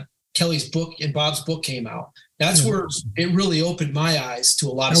 when that Kelly's book and Bob's book came out. That's where it really opened my eyes to a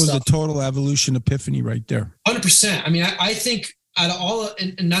lot of stuff. That was a total evolution epiphany right there. 100%. I mean, I think out of all,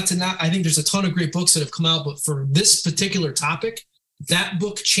 and I think there's a ton of great books that have come out, but for this particular topic, that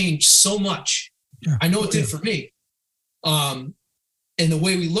book changed so much. Yeah. I know it did for me. And the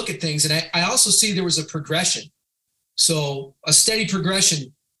way we look at things. And I also see there was a progression. So a steady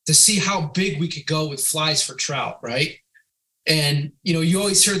progression to see how big we could go with flies for trout, right? And, you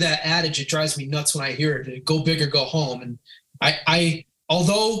always hear that adage. It drives me nuts when I hear it, go big or go home. And I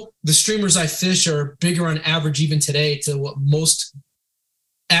although the streamers I fish are bigger on average even today to what most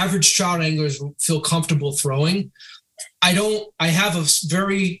average trout anglers feel comfortable throwing, I have a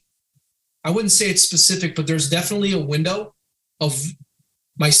very, I wouldn't say it's specific, but there's definitely a window of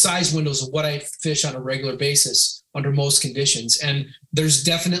my size windows of what I fish on a regular basis under most conditions. And there's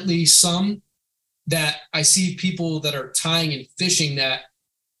definitely some that I see people that are tying and fishing that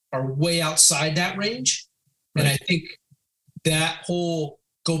are way outside that range. Right. And I think that whole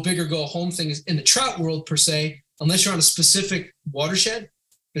go big or go home thing is in the trout world per se, unless you're on a specific watershed,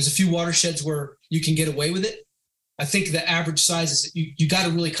 there's a few watersheds where you can get away with it. I think the average size is you got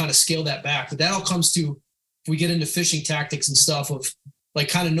to really kind of scale that back. But that all comes to, if we get into fishing tactics and stuff of like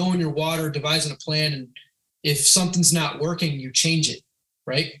kind of knowing your water, devising a plan. And if something's not working, you change it.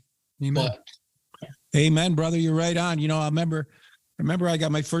 Right. Amen. Amen, brother. You're right on. I remember I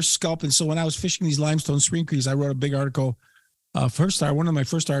got my first scalp. And so when I was fishing these limestone spring creeks, I wrote a big article. One of my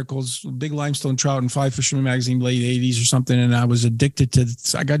first articles, Big Limestone Trout in Fly Fisherman Magazine, late 80s or something. And I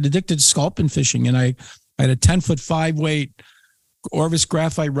got addicted to sculpin fishing. And I had a 10-foot 5-weight Orvis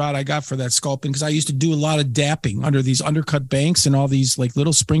graphite rod I got for that sculpin, because I used to do a lot of dapping under these undercut banks, and all these like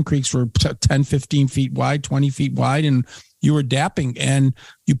little spring creeks were 10, 15 feet wide, 20 feet wide. And you were dapping and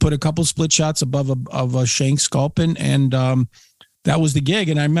you put a couple split shots above a shank sculpin. And that was the gig.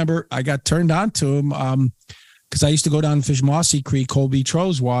 And I remember I got turned on to him because I used to go down and fish Mossy Creek, Colby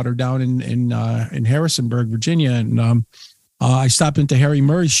Tro's water down in Harrisonburg, Virginia. And I stopped into Harry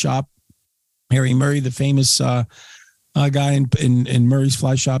Murray's shop. Harry Murray, the famous a guy in Murray's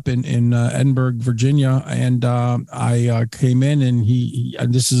Fly Shop in Edinburgh, Virginia, and I came in, and he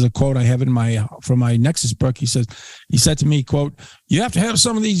and this is a quote I have from my Nexus book. He said to me, quote, "You have to have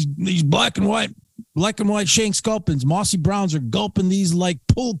some of these black and white shank sculpins. Mossy Browns are gulping these like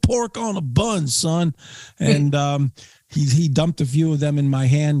pulled pork on a bun, son." And he dumped a few of them in my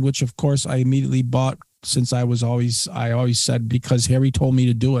hand, which of course I immediately bought, since I always said, because Harry told me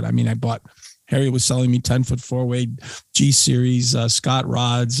to do it. I mean, Harry was selling me 10-foot 4-weight G series Scott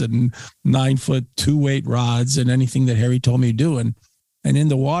rods and 9-foot 2-weight rods and anything that Harry told me to do. And in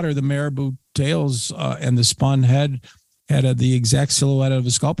the water, the marabou tails and the spun head had the exact silhouette of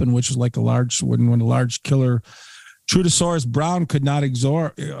a sculpin, which was like a large killer Trudosaurus brown could not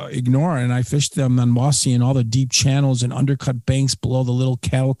ignore. And I fished them on mossy and all the deep channels and undercut banks below the little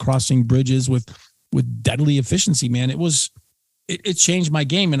cattle crossing bridges with deadly efficiency, man. It changed my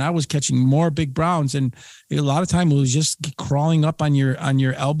game, and I was catching more big browns. And a lot of time it was just crawling up on your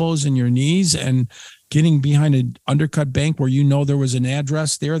elbows and your knees and getting behind an undercut bank where there was an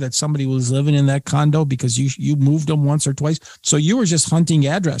address there that somebody was living in that condo because you moved them once or twice. So you were just hunting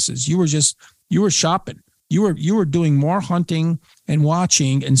addresses. You were shopping. You were doing more hunting and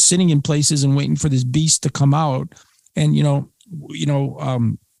watching and sitting in places and waiting for this beast to come out. And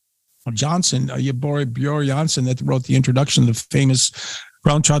Johnson, Björn Johnson, that wrote the introduction, the famous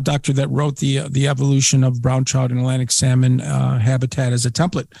brown trout doctor that wrote the evolution of brown trout and Atlantic salmon habitat as a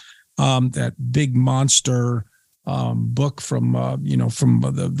template. That big monster book from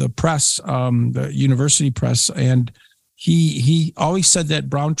the press, the university press, and he always said that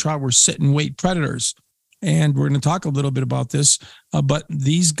brown trout were sit and wait predators. And we're going to talk a little bit about this, but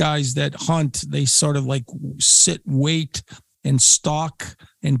these guys that hunt, they sort of like sit, wait, and stalk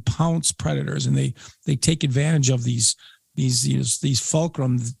and pounce predators, and they take advantage of these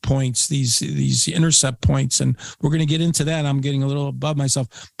fulcrum points, these intercept points, and we're going to get into that. I'm getting a little above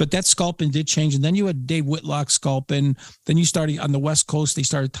myself, but that sculpin did change. And then you had Dave Whitlock sculpin. Then you started on the West Coast, they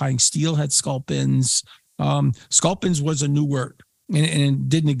started tying steelhead sculpins. Sculpins was a new word, and it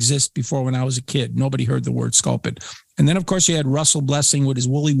didn't exist before when I was a kid. Nobody heard the word sculpin. And then of course you had Russell Blessing with his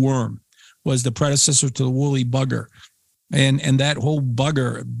woolly worm, was the predecessor to the woolly bugger. And that whole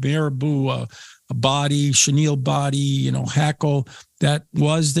bugger, marabou, a body, chenille body, hackle, that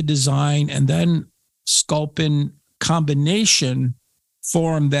was the design. And then sculpin combination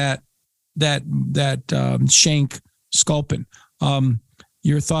formed that shank sculpin.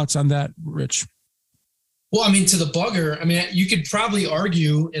 Your thoughts on that, Rich? Well, I mean, to the bugger, you could probably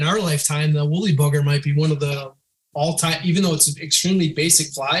argue in our lifetime, the woolly bugger might be one of the all-time, even though it's an extremely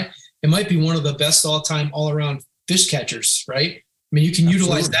basic fly, it might be one of the best all-time, all-around fish catchers, right? I mean, you can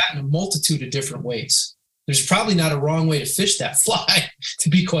utilize that in a multitude of different ways. There's probably not a wrong way to fish that fly, to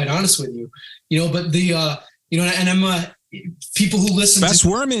be quite honest with you. But and I'm people who listen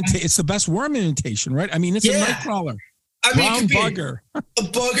it's the best worm imitation, right? I mean, it's a night crawler. Brown bugger. A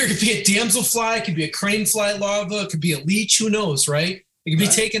bugger could be a damselfly, it could be a crane fly larva, it could be a leech, who knows, right? It could be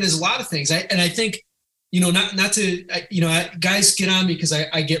taken as a lot of things. I think, not to, guys get on me because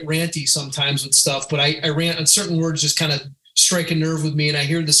I get ranty sometimes with stuff, but I rant on certain words, just kind of strike a nerve with me. And I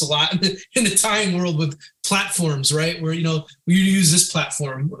hear this a lot in the tying world with platforms, right? Where, we use this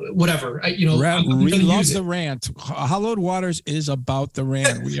platform, whatever. We love the rant. Hollowed Waters is about the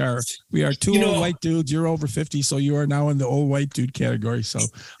rant. We are two old white dudes. You're over 50, so you are now in the old white dude category. So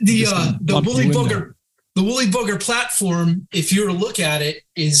the woolly bugger platform, if you were to look at it,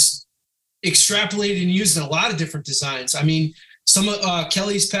 is extrapolated and used in a lot of different designs. I mean, some of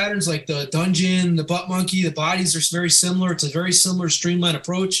Kelly's patterns, like the dungeon, the butt monkey, the bodies are very similar. It's a very similar streamline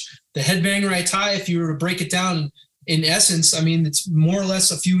approach. The headbanger I tie, if you were to break it down in essence, it's more or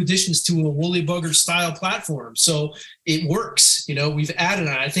less a few additions to a woolly bugger style platform. So it works. We've added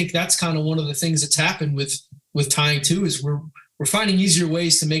on. I think that's kind of one of the things that's happened with tying too, is we're finding easier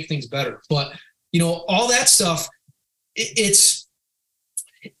ways to make things better. But all that stuff, it's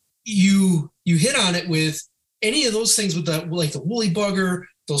you hit on it with any of those things with the woolly bugger,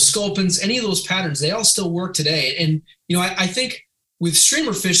 those sculpins, any of those patterns, they all still work today. And, I think with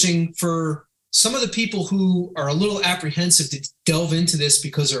streamer fishing, for some of the people who are a little apprehensive to delve into this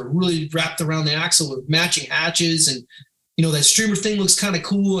because they're really wrapped around the axle with matching hatches and, that streamer thing looks kind of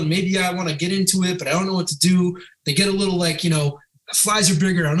cool and maybe I want to get into it, but I don't know what to do. They get a little flies are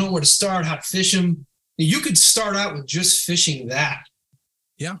bigger. I don't know where to start, how to fish them. You could start out with just fishing that.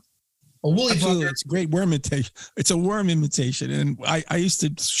 Yeah. A woolly bugger. It's a great worm imitation. It's a worm imitation. And I used to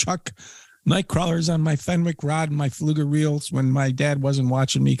chuck night crawlers on my Fenwick rod and my Fluger reels when my dad wasn't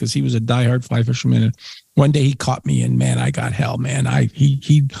watching me because he was a diehard fly fisherman. And one day he caught me, and man, I got hell, man.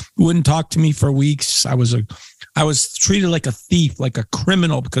 He wouldn't talk to me for weeks. I was treated like a thief, like a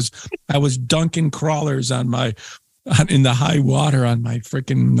criminal, because I was dunking crawlers in the high water on my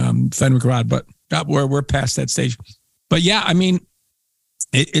freaking Fenwick rod. But we're past that stage. But yeah, I mean,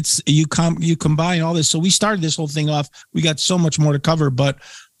 it's you combine all this. So we started this whole thing off. We got so much more to cover, but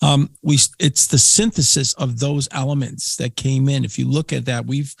it's the synthesis of those elements that came in. If you look at that,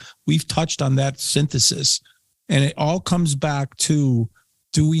 we've touched on that synthesis, and it all comes back to,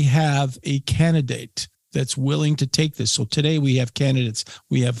 do we have a candidate that's willing to take this? So today we have candidates.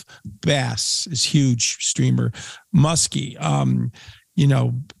 We have bass is huge streamer, muskie,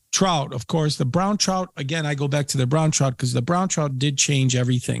 trout, of course, the brown trout. Again, I go back to the brown trout because the brown trout did change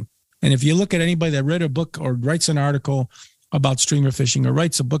everything. And if you look at anybody that read a book or writes an article about streamer fishing or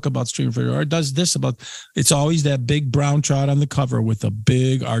writes a book about streamer fishing or does this it's always that big brown trout on the cover with a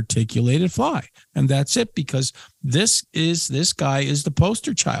big articulated fly. And that's it, because this guy is the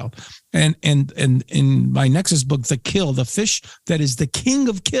poster child. And in my Nexus book, the fish that is the king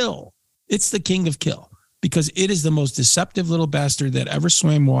of kill, it's the king of kill, because it is the most deceptive little bastard that ever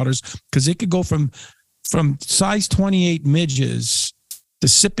swam waters, because it could go from size 28 midges to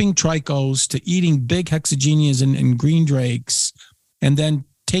sipping trichos to eating big hexagenias and green drakes, and then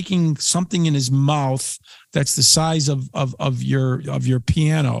taking something in his mouth that's the size of your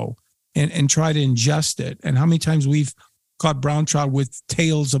piano and try to ingest it. And how many times we've caught brown trout with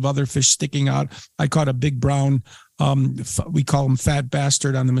tails of other fish sticking out. I caught a big brown, we call him fat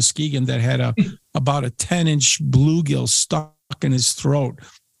bastard, on the Muskegon that had about a 10-inch bluegill stuck in his throat,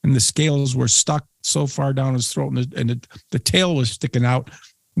 and the scales were stuck so far down his throat, and the tail was sticking out,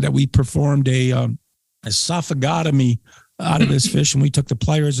 that we performed a esophagotomy out of this fish, and we took the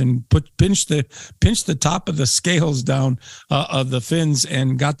pliers and pinched the top of the scales down of the fins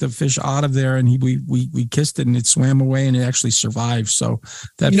and got the fish out of there, and we kissed it, and it swam away, and it actually survived. So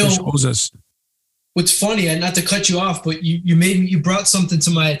that fish owes us. What's funny, and not to cut you off, but you brought something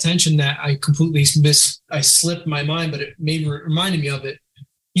to my attention that I completely missed. I slipped my mind, but it reminded me of it.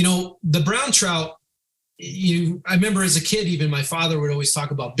 The brown trout, I remember as a kid, even my father would always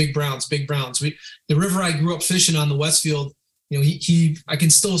talk about big browns. The river I grew up fishing on, the Westfield, I can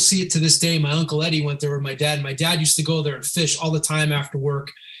still see it to this day. My Uncle Eddie went there with my dad. My dad used to go there and fish all the time after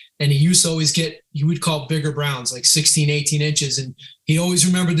work. And he used to always he would call bigger browns, like 16, 18 inches. And he always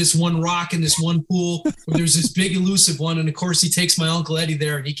remembered this one rock in this one pool where there's this big elusive one. And of course, he takes my Uncle Eddie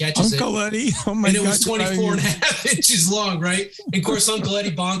there and he catches Uncle Eddie. Oh my God. And it was 24 and a half inches long, right? And of course, Uncle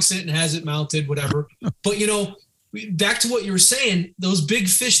Eddie bonks it and has it mounted, whatever. But, back to what you were saying, those big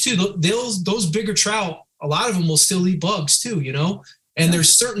fish too, those bigger trout, a lot of them will still eat bugs too, And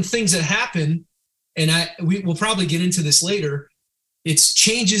there's certain things that happen, and we'll probably get into this later. It's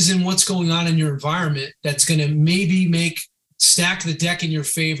changes in what's going on in your environment that's going to maybe stack the deck in your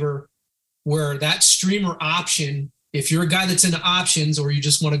favor, where that streamer option, if you're a guy that's into options or you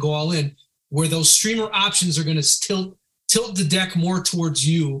just want to go all in, where those streamer options are going to tilt the deck more towards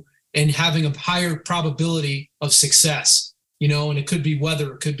you and having a higher probability of success, and it could be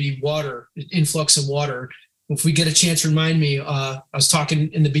weather, it could be water, influx of water. If we get a chance, remind me, I was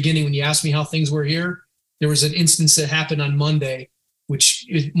talking in the beginning when you asked me how things were here, there was an instance that happened on Monday, which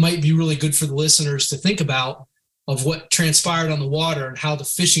it might be really good for the listeners to think about, of what transpired on the water and how the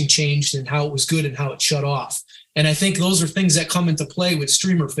fishing changed and how it was good and how it shut off. And I think those are things that come into play with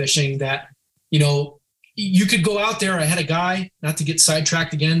streamer fishing that, you could go out there. I had a guy, not to get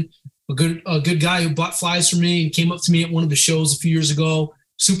sidetracked again, a good guy who bought flies from me and came up to me at one of the shows a few years ago.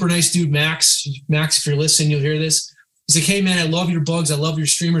 Super nice dude, Max. Max, if you're listening, you'll hear this. He's like, "Hey man, I love your bugs. I love your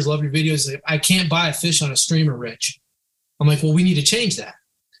streamers. I love your videos. Like, I can't buy a fish on a streamer, Rich." I'm like, "Well, we need to change that."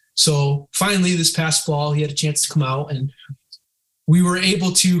 So finally, this past fall, he had a chance to come out, and we were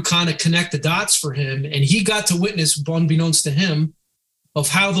able to kind of connect the dots for him. And he got to witness, unbeknownst to him, of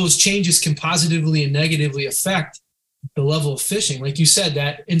how those changes can positively and negatively affect the level of fishing. Like you said,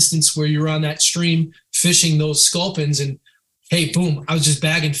 that instance where you're on that stream fishing those sculpins, and hey, boom, I was just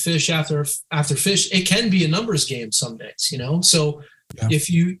bagging fish after fish. It can be a numbers game some days, So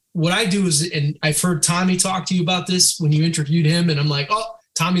yeah. What I do is, and I've heard Tommy talk to you about this when you interviewed him, and I'm like, oh,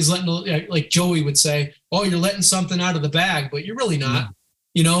 Tommy's letting, like Joey would say, oh, you're letting something out of the bag, but you're really not.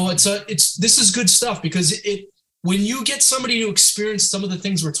 Yeah. This is good stuff, because when you get somebody to experience some of the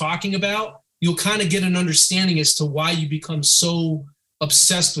things we're talking about, you'll kind of get an understanding as to why you become so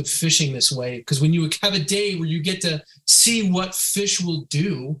obsessed with fishing this way. Because when you have a day where you get to see what fish will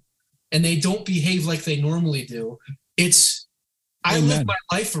do and they don't behave like they normally do, it's I live my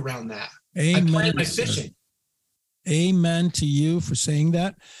life around that. Amen. I plan my fishing. Amen to you for saying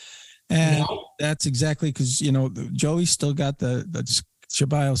that. And that's exactly because, Joey still got the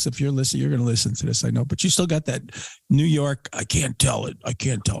Shabios, if you're listening, you're going to listen to this, I know, but you still got that New York, I can't tell.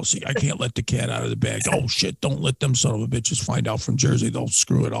 See, I can't let the cat out of the bag. Oh, shit, don't let them son of a bitches find out from Jersey. They'll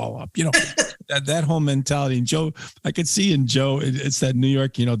screw it all up. That whole mentality. And Joe, I could see in Joe, it's that New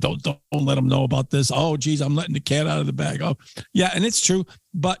York, don't let them know about this. Oh, geez, I'm letting the cat out of the bag. Oh, yeah, and it's true.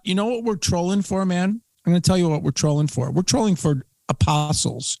 But you know what we're trolling for, man? I'm going to tell you what we're trolling for. We're trolling for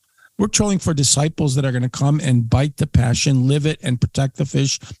apostles. We're trolling for disciples that are going to come and bite the passion, live it, and protect the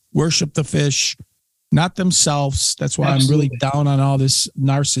fish, worship the fish, not themselves. That's why I'm really down on all this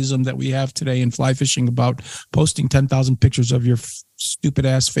narcissism that we have today in fly fishing about posting 10,000 pictures of your stupid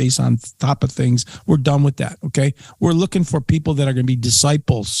ass face on top of things. We're done with that, okay? We're looking for people that are going to be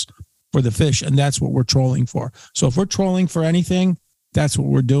disciples for the fish, and that's what we're trolling for. So if we're trolling for anything, that's what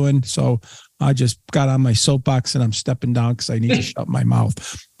we're doing. So I just got on my soapbox and I'm stepping down because I need to shut my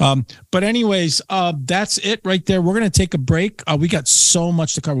mouth. But anyways, that's it right there. We're going to take a break. We got so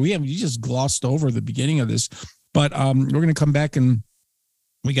much to cover. You just glossed over the beginning of this, but we're going to come back and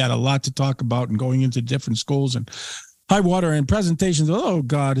we got a lot to talk about and going into different schools and high water and presentations. Oh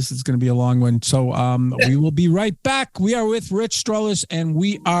God, this is going to be a long one. So we will be right back. We are with Rich Strolis and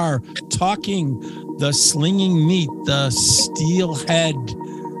we are talking the slinging meat, the steelhead.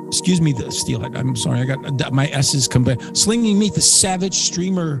 Excuse me, the steelhead. I'm sorry, I got my S's combined. Slinging meat, the savage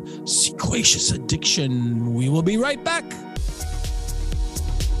streamer, sequacious addiction. We will be right back.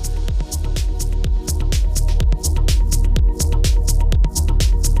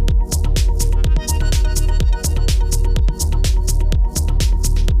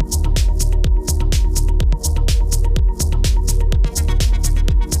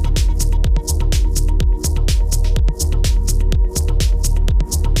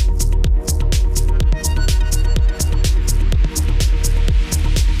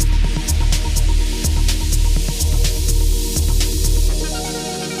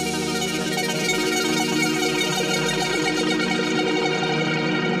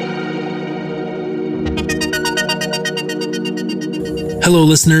 Hello,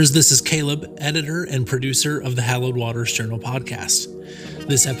 listeners. This is Caleb, editor and producer of the Hallowed Waters Journal podcast.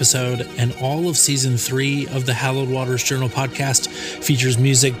 This episode and all of season 3 of the Hallowed Waters Journal podcast features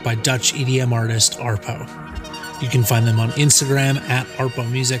music by Dutch EDM artist Arpo. You can find them on Instagram at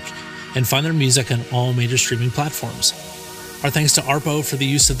Arpo Music and find their music on all major streaming platforms. Our thanks to Arpo for the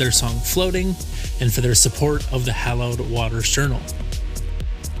use of their song Floating and for their support of the Hallowed Waters Journal.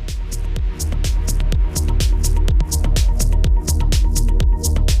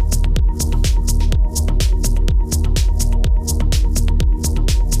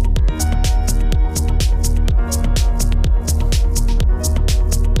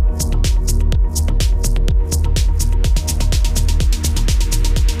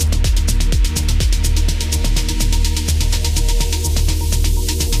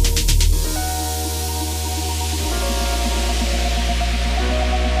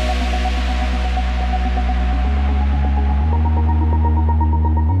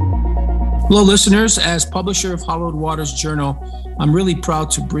 Hello, listeners. As publisher of Hallowed Waters Journal, I'm really proud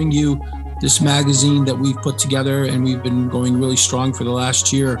to bring you this magazine that we've put together, and we've been going really strong for the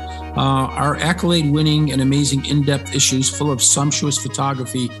last year. Our accolade-winning and amazing in-depth issues full of sumptuous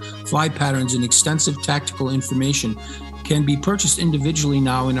photography, fly patterns, and extensive tactical information can be purchased individually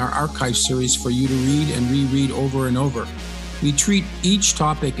now in our archive series for you to read and reread over and over. We treat each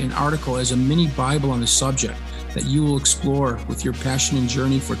topic and article as a mini Bible on the subject that you will explore with your passion and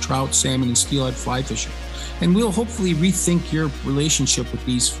journey for trout, salmon, and steelhead fly fishing. And we'll hopefully rethink your relationship with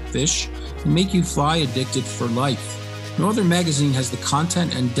these fish and make you fly addicted for life. No other magazine has the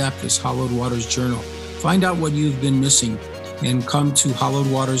content and depth as Hallowed Waters Journal. Find out what you've been missing and come to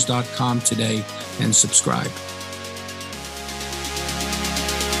hallowedwaters.com today and subscribe.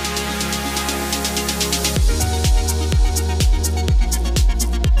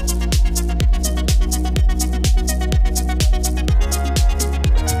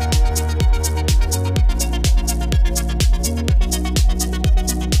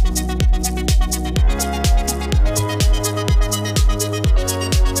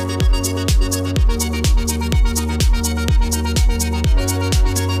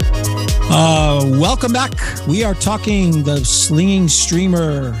 Welcome back. We are talking the slinging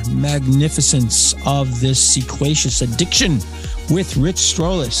streamer magnificence of this sequacious addiction with Rich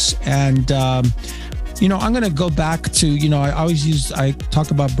Strolis. And, I'm going to go back to, I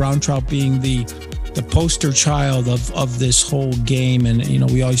talk about brown trout being the poster child of this whole game.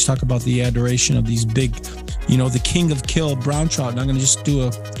 And, we always talk about the adoration of these big the king of kill, brown trout. And I'm going to just do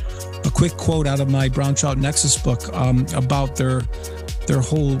a quick quote out of my Brown Trout Nexus book about their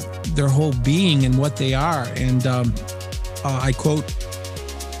whole being and what they are. And I quote,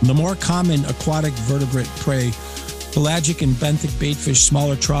 "The more common aquatic vertebrate prey, pelagic and benthic baitfish,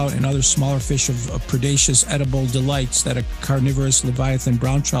 smaller trout, and other smaller fish of predaceous edible delights that a carnivorous leviathan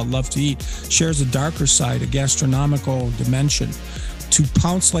brown trout love to eat, shares a darker side, a gastronomical dimension. To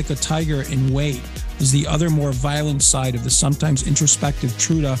pounce like a tiger in weight is the other more violent side of the sometimes introspective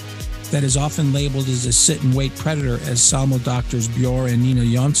Truda that is often labeled as a sit-and-wait predator, as Salmo doctors Bjor and Nina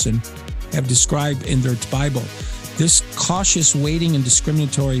Jonsson have described in their Bible. This cautious waiting and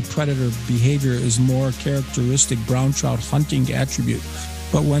discriminatory predator behavior is more characteristic brown trout hunting attribute.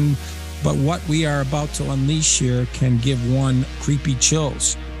 But what we are about to unleash here can give one creepy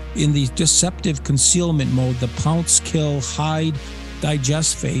chills. In the deceptive concealment mode, the pounce, kill, hide,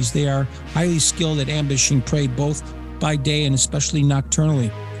 digest phase, they are highly skilled at ambushing prey both by day and especially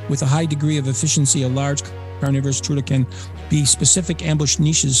nocturnally. With a high degree of efficiency, a large carnivorous Truda can be specific ambush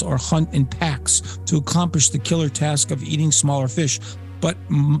niches or hunt in packs to accomplish the killer task of eating smaller fish. But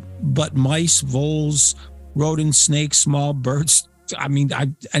mice, voles, rodents, snakes, small birds,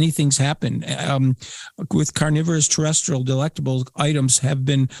 anything's happened. With carnivorous terrestrial delectable items have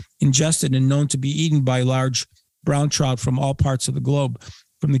been ingested and known to be eaten by large brown trout from all parts of the globe,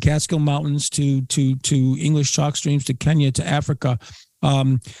 from the Catskill Mountains to English chalk streams to Kenya to Africa.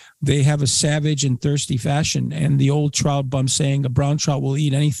 They have a savage and thirsty fashion, and the old trout bum saying a brown trout will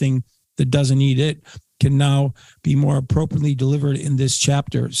eat anything that doesn't eat it can now be more appropriately delivered in this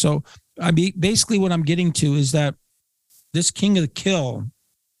chapter. So basically what I'm getting to is that this king of the kill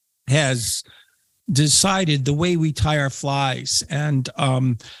has decided the way we tie our flies, and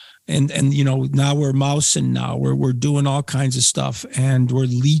now we're mousing, now we're doing all kinds of stuff, and we're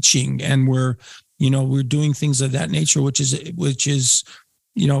leeching, and we're doing things of that nature, which is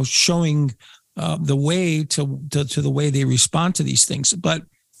showing the way to the way they respond to these things. But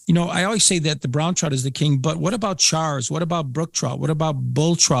I always say that the brown trout is the king, but what about chars? What about brook trout? What about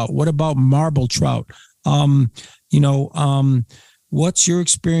bull trout? What about marble trout? What's your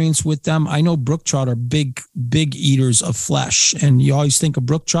experience with them? I know brook trout are big eaters of flesh, and you always think of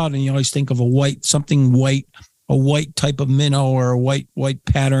brook trout and you always think of a white type of minnow or a white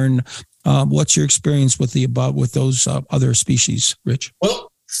pattern. What's your experience with those other species, Rich?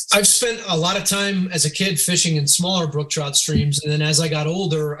 Well, I've spent a lot of time as a kid fishing in smaller brook trout streams. And then as I got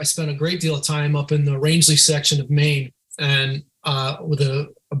older, I spent a great deal of time up in the Rangeley section of Maine, and with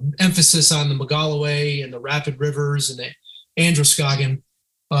an emphasis on the Magalloway and the Rapid Rivers and the Androscoggin.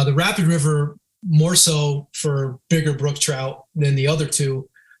 The Rapid River more so for bigger brook trout than the other two.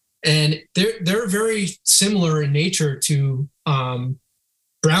 And they're very similar in nature to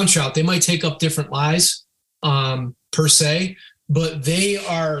brown trout. They might take up different lies per se, but they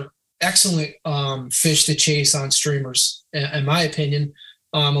are excellent fish to chase on streamers, in my opinion.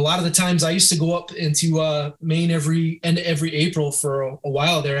 A lot of the times I used to go up into Maine every April for a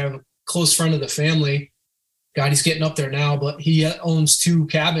while there. I have a close friend of the family. God, he's getting up there now, but he owns 2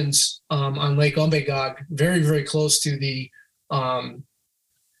 cabins on Lake Umbagog, very, very close to the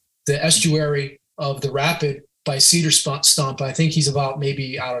estuary of the Rapid by Cedar Stump. I think he's about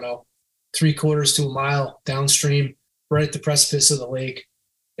maybe, 3/4 to a mile downstream, right at the precipice of the lake.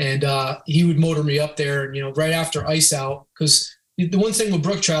 And he would motor me up there, right after ice out, because the one thing with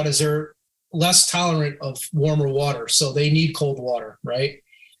brook trout is they're less tolerant of warmer water. So they need cold water, right?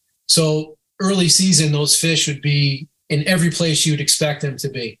 So early season, those fish would be in every place you'd expect them to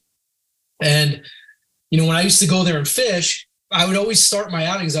be. And, when I used to go there and fish, I would always start my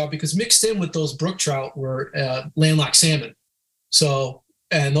outings out, because mixed in with those brook trout were landlocked salmon. So,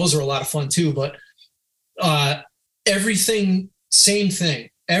 and those are a lot of fun too, but everything, same thing.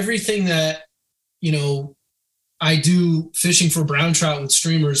 Everything that, I do fishing for brown trout with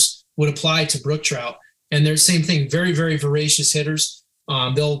streamers would apply to brook trout. And they're the same thing, very, very voracious hitters.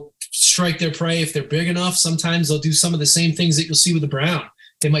 They'll strike their prey if they're big enough. Sometimes they'll do some of the same things that you'll see with the brown.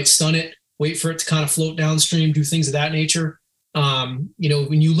 They might stun it, wait for it to kind of float downstream, do things of that nature.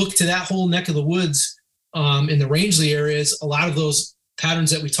 When you look to that whole neck of the woods in the Rangeley areas, a lot of those patterns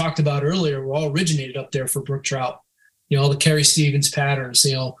that we talked about earlier were all originated up there for brook trout. All the Kerry Stevens patterns,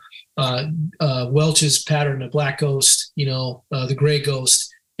 Welch's pattern, the black ghost, the gray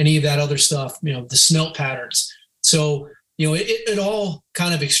ghost, any of that other stuff, the smelt patterns. So, it all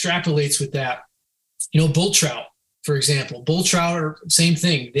kind of extrapolates with that. Bull trout, for example. Bull trout are same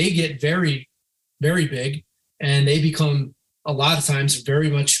thing. They get very, very big, and they become a lot of times very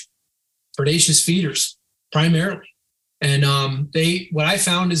much predaceous feeders primarily. And what I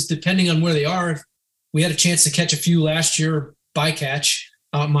found is, depending on where they are, we had a chance to catch a few last year bycatch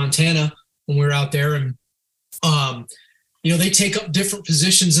out in Montana when we were out there. And, they take up different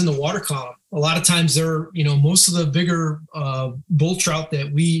positions in the water column. A lot of times they're, most of the bigger bull trout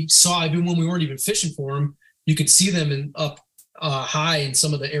that we saw, even when we weren't even fishing for them, you could see them up high in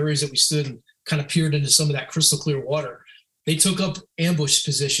some of the areas that we stood and kind of peered into some of that crystal clear water. They took up ambush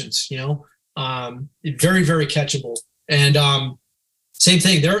positions, very, very catchable. And same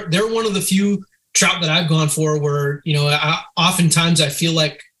thing. They're one of the few trout that I've gone for where, oftentimes I feel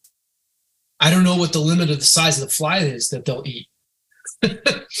like I don't know what the limit of the size of the fly is that they'll eat.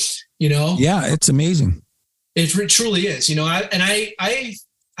 Yeah, it's amazing. It truly is, I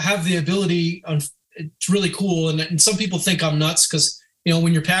have the ability. It's really cool. And some people think I'm nuts because,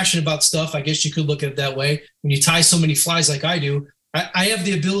 when you're passionate about stuff, I guess you could look at it that way. When you tie so many flies like I do, I have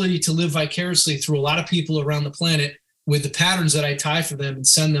the ability to live vicariously through a lot of people around the planet with the patterns that I tie for them and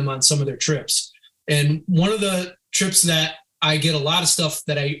send them on some of their trips. And one of the trips that I get a lot of stuff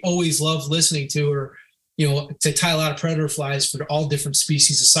that I always love listening to, or, to tie a lot of predator flies for all different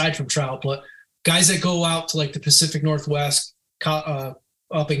species aside from trout, but guys that go out to like the Pacific Northwest, up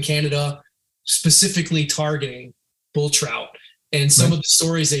in Canada, specifically targeting bull trout. And some of the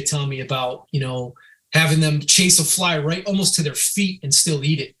stories they tell me about, having them chase a fly right almost to their feet and still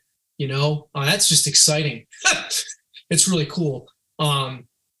eat it, that's just exciting. It's really cool.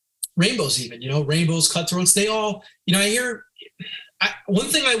 Rainbows even, rainbows, cutthroats, they all, I hear one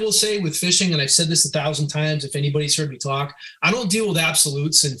thing I will say with fishing, and I've said this 1,000 times, if anybody's heard me talk, I don't deal with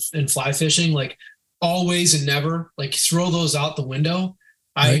absolutes in fly fishing, like always and never, like throw those out the window.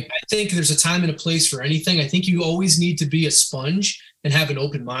 Right. I think there's a time and a place for anything. I think you always need to be a sponge and have an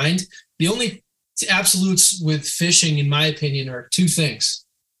open mind. The only absolutes with fishing, in my opinion, are two things.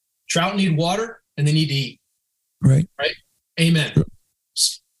 Trout need water and they need to eat. Right. Amen.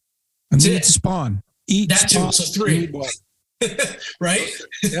 And they need to spawn. Eat that spawn, too. So 3. Right?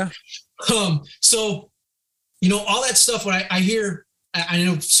 Yeah. So, all that stuff, when I hear, I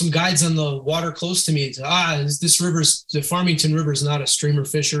know some guides on the water close to me, the Farmington River is not a streamer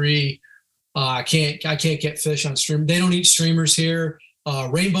fishery. I can't get fish on stream. They don't eat streamers here.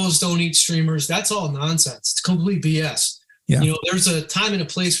 Rainbows don't eat streamers. That's all nonsense. It's complete BS. Yeah. There's a time and a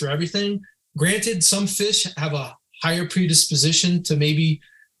place for everything. Granted, some fish have a higher predisposition to maybe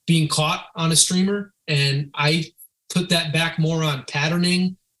being caught on a streamer. And I put that back more on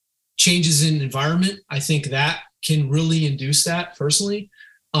patterning, changes in environment. I think that can really induce that personally.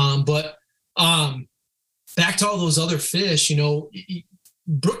 But back to all those other fish,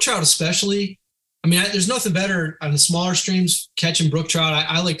 brook trout especially. I mean, there's nothing better on the smaller streams catching brook trout.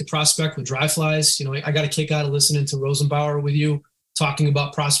 I like to prospect with dry flies. I got a kick out of listening to Rosenbauer with you talking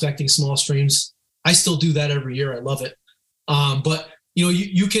about prospecting small streams. I still do that every year. I love it. But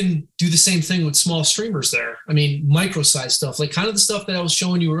you can do the same thing with small streamers there. I mean, micro-sized stuff, like kind of the stuff that I was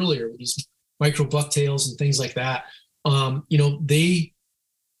showing you earlier, these micro bucktails and things like that.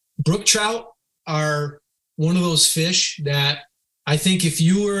 Brook trout are one of those fish that I think if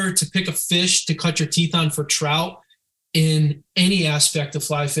you were to pick a fish to cut your teeth on for trout in any aspect of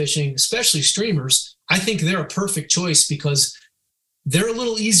fly fishing, especially streamers, I think they're a perfect choice because they're a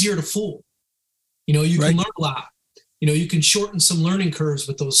little easier to fool. You can learn a lot. You can shorten some learning curves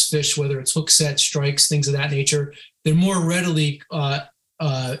with those fish, whether it's hook sets, strikes, things of that nature. They're more readily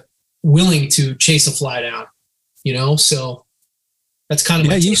willing to chase a fly down, so that's kind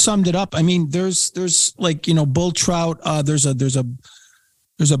of you summed it up. I mean, there's like, bull trout. There's a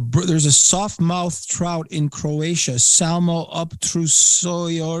soft mouth trout in Croatia, Salmo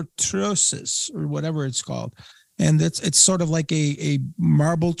obtrusoiortrosis or whatever it's called. And it's sort of like a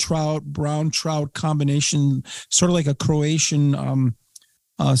marble trout, brown trout combination, sort of like a Croatian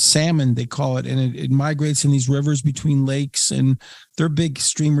salmon, they call it. And it migrates in these rivers between lakes, and they're big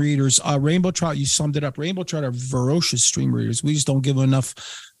streamer eaters. Rainbow trout, you summed it up. Rainbow trout are ferocious streamer eaters. We just don't give them enough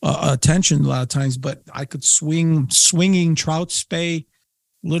attention a lot of times, but I could swinging trout spay,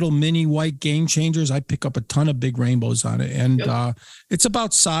 little mini white game changers. I pick up a ton of big rainbows on it. And it's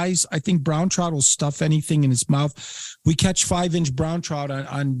about size. I think brown trout will stuff anything in its mouth. We catch 5-inch brown trout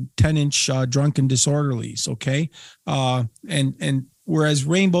on 10-inch drunken disorderlies. Okay. And whereas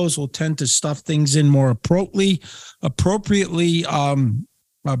rainbows will tend to stuff things in more appropriately,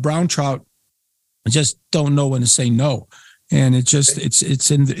 brown trout just don't know when to say no. And it just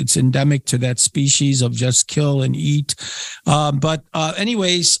it's endemic to that species of just kill and eat. But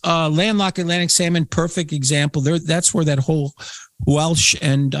anyways, landlocked Atlantic salmon, perfect example. That's where that whole Welsh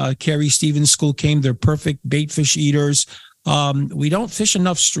and Carrie Stevens school came. They're perfect bait fish eaters. We don't fish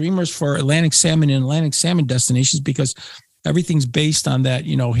enough streamers for Atlantic salmon in Atlantic salmon destinations because everything's based on that,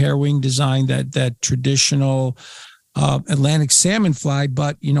 hair wing design, that traditional Atlantic salmon fly.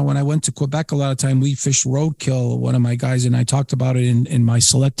 But, when I went to Quebec, a lot of time we fished roadkill. One of my guys and I talked about it in my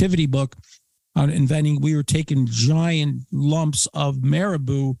selectivity book on inventing. We were taking giant lumps of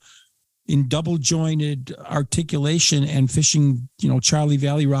marabou in double jointed articulation and fishing, Charlie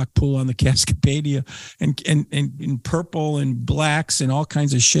Valley Rock Pool on the Cascapedia and in purple and blacks and all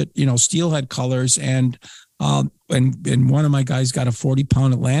kinds of shit, steelhead colors. And one of my guys got a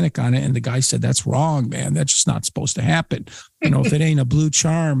 40-pound Atlantic on it. And the guy said, "That's wrong, man. That's just not supposed to happen. If it ain't a blue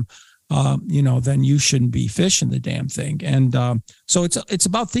charm, then you shouldn't be fishing the damn thing." And so it's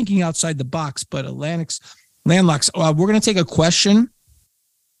about thinking outside the box. But landlocks, we're going to take a question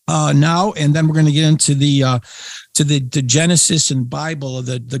now, and then we're going to get into the Genesis and Bible of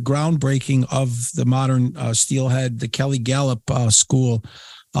the groundbreaking of the modern steelhead, the Kelly Gallup school.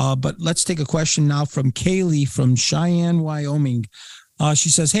 But let's take a question now from Kaylee from Cheyenne, Wyoming. She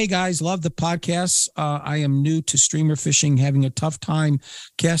says, "Hey guys, love the podcast. I am new to streamer fishing, having a tough time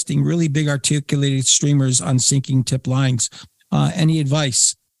casting really big articulated streamers on sinking tip lines. Any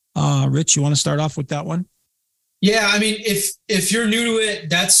advice?" Rich, you want to start off with that one? Yeah, I mean, if you're new to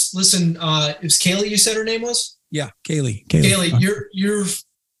it, listen. It was Kaylee. You said her name was? Yeah, Kaylee.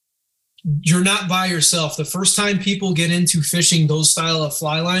 You're not by yourself. The first time people get into fishing those style of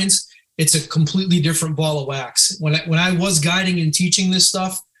fly lines, it's a completely different ball of wax. When I was guiding and teaching this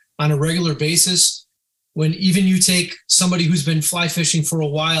stuff on a regular basis, when even you take somebody who's been fly fishing for a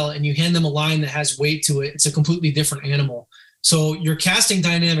while and you hand them a line that has weight to it, it's a completely different animal. So your casting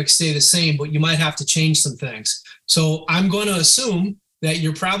dynamics stay the same, but you might have to change some things. So I'm going to assume that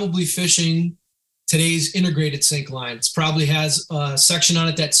you're probably fishing today's integrated sink line. It probably has a section on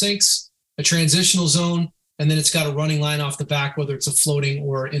it that sinks, a transitional zone, and then it's got a running line off the back, whether it's a floating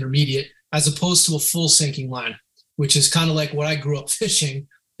or intermediate, as opposed to a full sinking line, which is kind of like what I grew up fishing.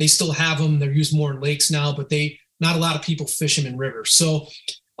 They still have them. They're used more in lakes now, but not a lot of people fish them in rivers. So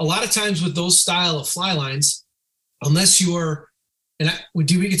a lot of times with those style of fly lines, unless you're, we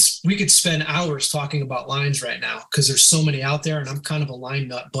could spend hours talking about lines right now because there's so many out there, and I'm kind of a line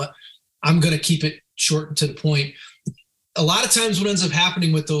nut, but I'm going to keep it short and to the point. A lot of times what ends up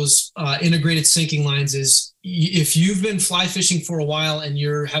happening with those integrated sinking lines is if you've been fly fishing for a while and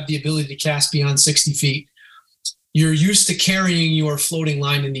you have the ability to cast beyond 60 feet, you're used to carrying your floating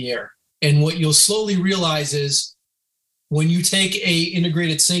line in the air. And what you'll slowly realize is when you take a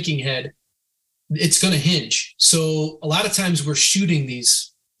integrated sinking head, it's going to hinge. So a lot of times we're shooting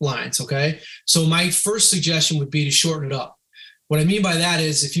these lines. Okay. So my first suggestion would be to shorten it up. What I mean by that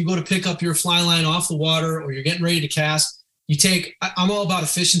is if you go to pick up your fly line off the water or you're getting ready to cast, I'm all about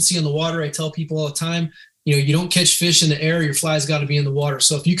efficiency in the water. I tell people all the time, you don't catch fish in the air, your fly's got to be in the water.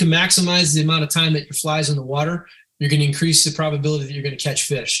 So if you can maximize the amount of time that your fly's in the water, you're going to increase the probability that you're going to catch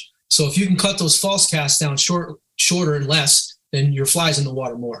fish. So if you can cut those false casts down shorter and less, then your fly's in the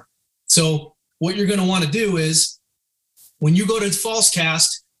water more. So what you're going to want to do is when you go to false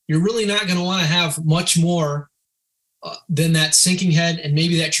cast, you're really not going to want to have much more than that sinking head and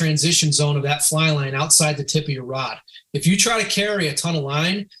maybe that transition zone of that fly line outside the tip of your rod. If you try to carry a ton of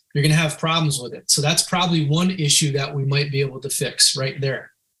line, you're going to have problems with it. So that's probably one issue that we might be able to fix right there.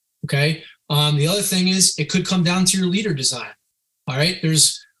 Okay. The other thing is it could come down to your leader design. All right.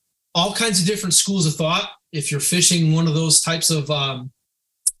 There's all kinds of different schools of thought. If you're fishing one of those types of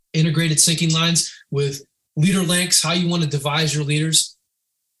integrated sinking lines with leader lengths, how you want to devise your leaders.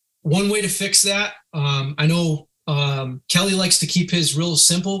 One way to fix that, I know Kelly likes to keep his real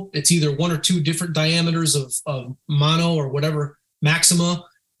simple. It's either one or two different diameters of mono or whatever maxima.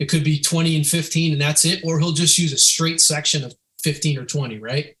 It could be 20 and 15 and that's it. Or he'll just use a straight section of 15 or 20,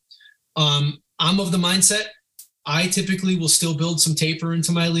 right? I'm of the mindset, I typically will still build some taper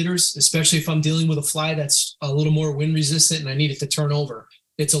into my leaders, especially if I'm dealing with a fly that's a little more wind resistant and I need it to turn over.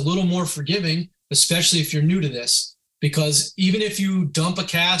 It's a little more forgiving, especially if you're new to this, because even if you dump a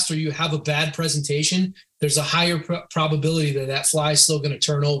cast or you have a bad presentation, there's a higher probability that that fly is still going to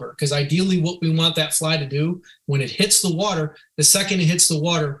turn over. Because ideally what we want that fly to do when it hits the water, the second it hits the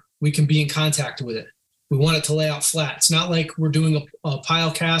water, we can be in contact with it. We want it to lay out flat. It's not like we're doing a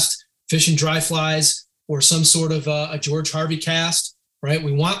pile cast, fishing dry flies, or some sort of a George Harvey cast, right?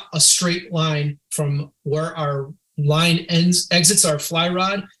 We want a straight line from where our line exits our fly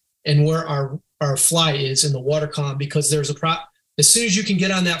rod and where our fly is in the water column, because there's as soon as you can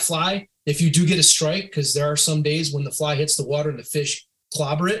get on that fly, if you do get a strike, because there are some days when the fly hits the water and the fish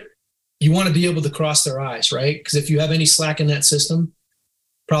clobber it, you want to be able to cross their eyes, right? Because if you have any slack in that system,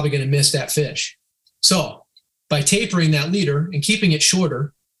 probably going to miss that fish. So by tapering that leader and keeping it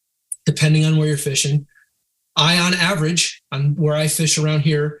shorter, depending on where you're fishing, on average, on where I fish around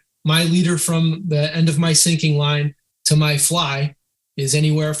here, my leader from the end of my sinking line to my fly is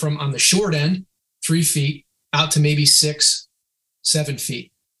anywhere from, on the short end, 3 feet out to maybe 6, 7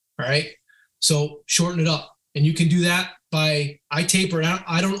 feet. All right. So shorten it up. And you can do that by, I taper it out.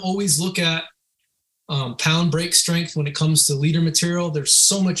 I don't always look at pound break strength when it comes to leader material. There's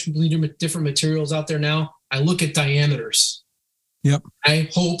so much different materials out there now. I look at diameters. Yep. I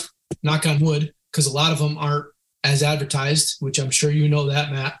hope, knock on wood, because a lot of them aren't as advertised, which I'm sure you know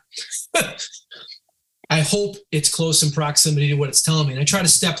that, Matt. I hope it's close in proximity to what it's telling me. And I try to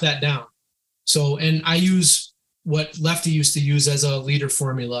step that down. So, and I use what Lefty used to use as a leader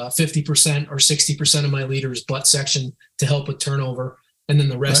formula, 50% or 60% of my leader is butt section to help with turnover. And then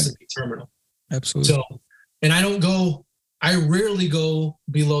the rest is terminal. Absolutely. So, and I rarely go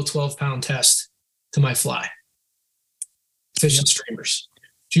below 12-pound test to my fly. Fish and streamers.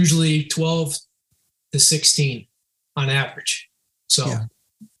 It's usually 12 to 16 on average. So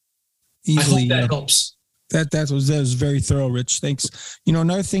easily, I hope that helps. That was very thorough, Rich. Thanks.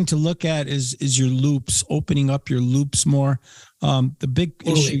 Another thing to look at is your loops, opening up your loops more. The big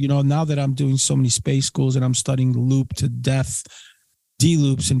issue, now that I'm doing so many space schools and I'm studying the loop to death, D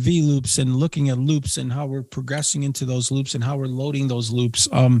loops and V loops, and looking at loops and how we're progressing into those loops and how we're loading those loops.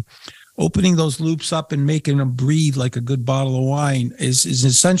 Opening those loops up and making them breathe like a good bottle of wine is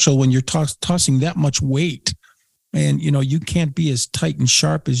essential when you're tossing that much weight. And, you can't be as tight and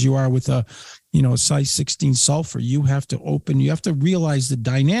sharp as you are with a size 16 sulfur. You have to realize the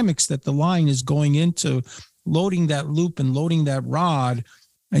dynamics that the line is going into loading that loop and loading that rod.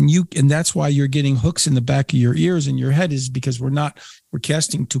 And that's why you're getting hooks in the back of your ears and your head, is because we're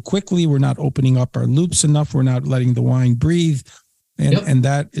casting too quickly. We're not opening up our loops enough. We're not letting the line breathe. And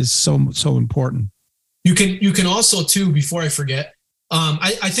that is so important. You can also too, before I forget,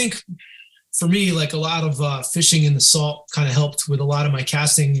 I think for me, like a lot of fishing in the salt kind of helped with a lot of my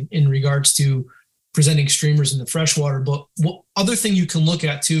casting in regards to presenting streamers in the freshwater. But what other thing you can look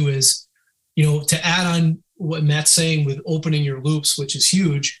at too is, to add on what Matt's saying with opening your loops, which is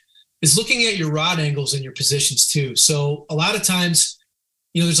huge, is looking at your rod angles and your positions too. So a lot of times,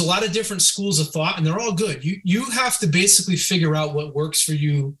 there's a lot of different schools of thought and they're all good. You have to basically figure out what works for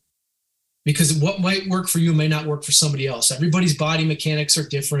you, because what might work for you may not work for somebody else. Everybody's body mechanics are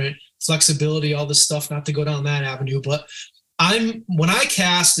different, flexibility, all this stuff, not to go down that avenue. But when I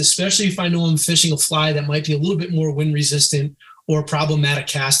cast, especially if I know I'm fishing a fly that might be a little bit more wind resistant or problematic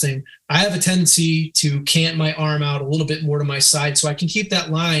casting, I have a tendency to cant my arm out a little bit more to my side so I can keep that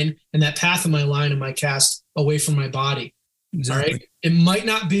line and that path of my line in my cast away from my body. Exactly. All right. It might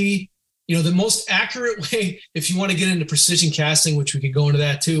not be, the most accurate way, if you want to get into precision casting, which we could go into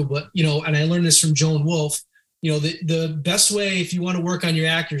that too, but, and I learned this from Joan Wolf, the best way, if you want to work on your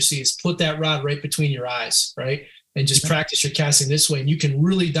accuracy, is put that rod right between your eyes, right? And just practice your casting this way. And you can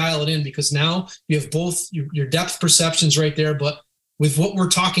really dial it in, because now you have both your depth perceptions right there, but with what we're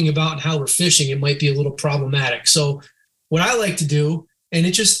talking about and how we're fishing, it might be a little problematic. So what I like to do, and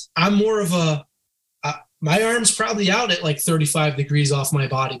I'm more of my arm's probably out at like 35 degrees off my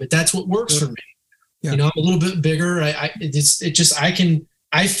body, but that's what works for me. Yeah. I'm a little bit bigger.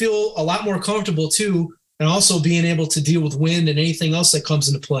 I feel a lot more comfortable too. And also being able to deal with wind and anything else that comes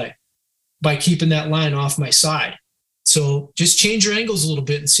into play by keeping that line off my side. So just change your angles a little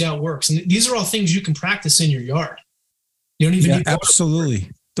bit and see how it works. And these are all things you can practice in your yard. You don't even need to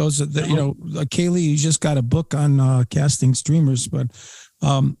absolutely. Those are Kaylee, you just got a book on casting streamers, but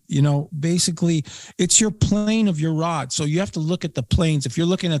basically it's your plane of your rod. So you have to look at the planes. If you're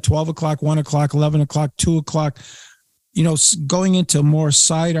looking at 12 o'clock, 1 o'clock, 11 o'clock, 2 o'clock, going into a more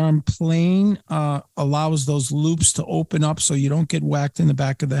sidearm plane allows those loops to open up so you don't get whacked in the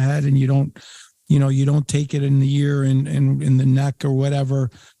back of the head and you don't take it in the ear and in the neck or whatever.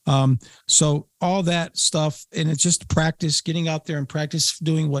 So all that stuff, and it's just practice, getting out there and practice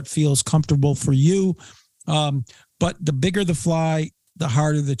doing what feels comfortable for you. But the bigger the fly, the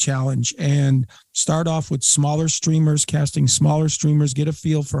harder the challenge. And start off with smaller streamers, casting smaller streamers, get a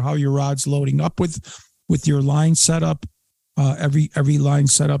feel for how your rod's loading up with your line setup. Every line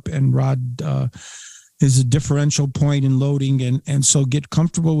setup and rod is a differential point in loading. And so get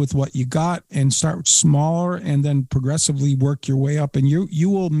comfortable with what you got and start smaller and then progressively work your way up. And you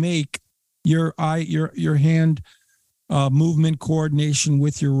will make your hand movement coordination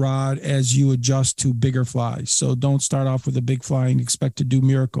with your rod as you adjust to bigger flies. So don't start off with a big fly and expect to do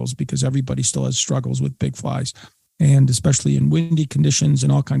miracles, because everybody still has struggles with big flies, and especially in windy conditions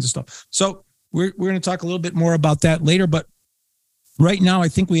and all kinds of stuff. So we're going to talk a little bit more about that later, but right now I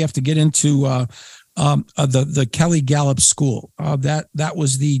think we have to get into the Kelly Gallup School. That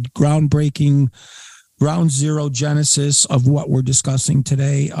was the groundbreaking ground zero genesis of what we're discussing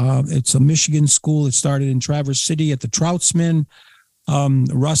today. It's a Michigan school. It started in Traverse City at the Troutsman.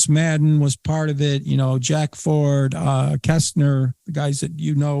 Russ Madden was part of it. Jack Ford, Kestner, the guys that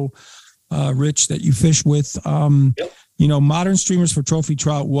Rich, that you fish with. Yep. Modern Streamers for Trophy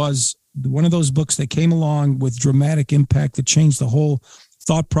Trout was one of those books that came along with dramatic impact that changed the whole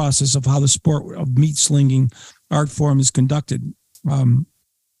thought process of how the sport of meat slinging art form is conducted.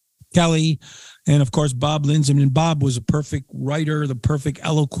 Kelly, and of course Bob Lindsman. And Bob was a perfect writer, the perfect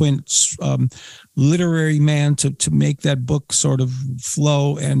eloquent literary man to make that book sort of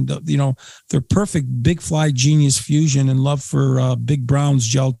flow. And their perfect big fly genius fusion and love for big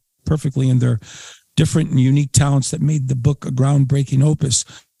browns gelled perfectly in their different and unique talents that made the book a groundbreaking opus.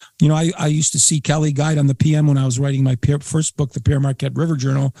 I used to see Kelly guide on the PM when I was writing my first book, the Pierre Marquette River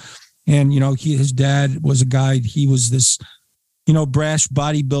Journal. And, his dad was a guide. He was this, brash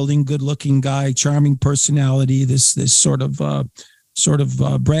bodybuilding, good looking guy, charming personality, this sort of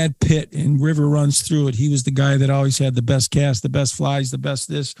Brad Pitt, and river runs through it. He was the guy that always had the best cast, the best flies, the best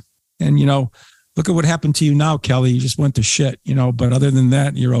this. And, look at what happened to you now, Kelly. You just went to shit, but other than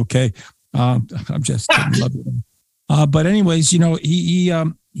that, you're okay. I'm just love you. But anyways,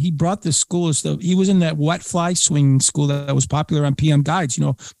 he brought this school. He was in that wet fly swinging school that was popular on PM Guides,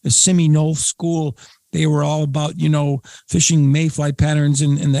 the Seminole school. They were all about, fishing mayfly patterns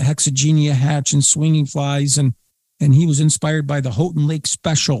and the hexagenia hatch and swinging flies. And he was inspired by the Houghton Lake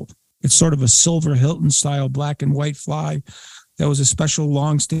Special. It's sort of a Silver Hilton style black and white fly. That was a special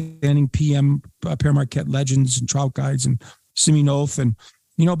long-standing PM Pierre Marquette Legends and Trout Guides and Seminole. And,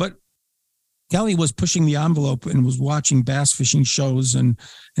 but Kelly was pushing the envelope and was watching bass fishing shows. And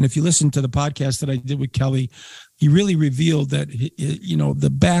if you listen to the podcast that I did with Kelly, he really revealed that, the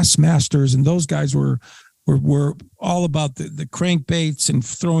bass masters and those guys were all about the crankbaits and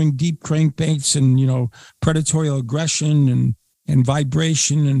throwing deep crankbaits and, predatory aggression and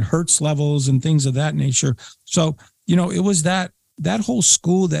vibration and hertz levels and things of that nature. So, it was that whole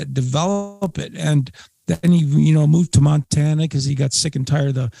school that developed it. And then he, moved to Montana because he got sick and tired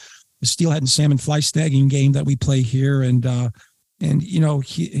of the steelhead and salmon fly snagging game that we play here. And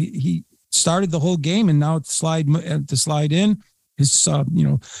he started the whole game, and now to slide in his,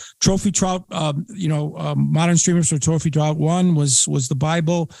 Trophy Trout, Modern Streamers for Trophy Trout 1 was the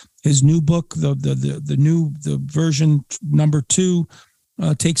Bible. His new book, the version number 2,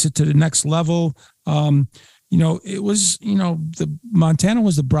 takes it to the next level. It was, the Montana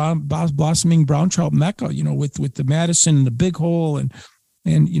was the blossoming brown trout mecca, with the Madison and the Big Hole and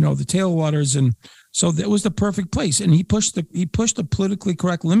the tailwaters. And so that was the perfect place. And he pushed the politically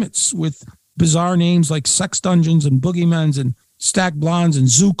correct limits with bizarre names like sex dungeons and boogeymens and stack blondes and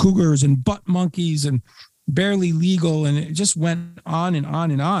zoo cougars and butt monkeys and barely legal. And it just went on and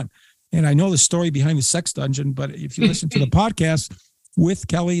on and on. And I know the story behind the sex dungeon, but if you listen to the podcast with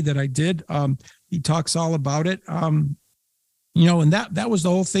Kelly that I did, he talks all about it. And that was the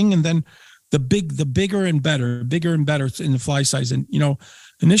whole thing. And then the bigger and better in the fly size. And,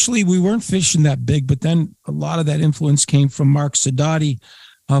 initially we weren't fishing that big, but then a lot of that influence came from Mark Sadati,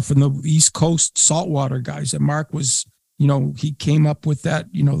 from the East Coast saltwater guys. And Mark was, he came up with that,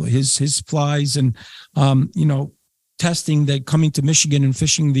 his flies and, testing that, coming to Michigan and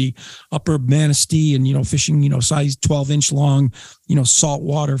fishing the upper Manistee and, fishing, size 12-inch long,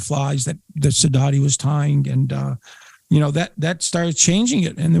 saltwater flies that Sadati was tying. And, that started changing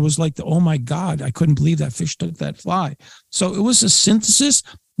it. And it was like, oh my God, I couldn't believe that fish took that fly. So it was a synthesis,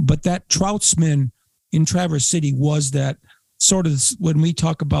 but that Troutsman in Traverse City was that sort of, when we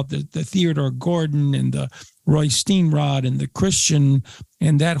talk about the Theodore Gordon and the Roy Steenrod and the Christian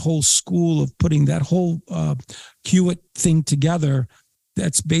and that whole school of putting that whole Hewitt thing together,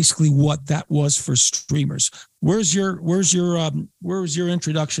 that's basically what that was for streamers. Where's your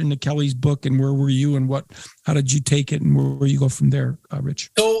introduction to Kelly's book, and where were you, and how did you take it, and where you go from there,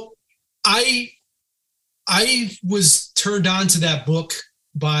 Rich? So I was turned on to that book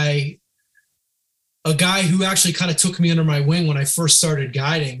by a guy who actually kind of took me under my wing when I first started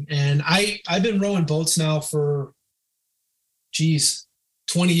guiding. And I've been rowing boats now for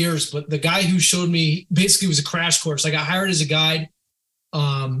 20 years, but the guy who showed me basically was a crash course. I got hired as a guide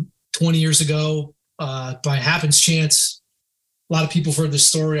 20 years ago by happenstance. A lot of people have heard this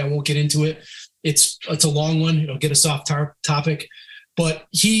story. I won't get into it. It's a long one. It'll get us off topic. But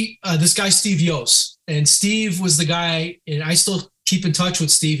this guy, Steve Yost, and Steve was the guy, and I still keep in touch with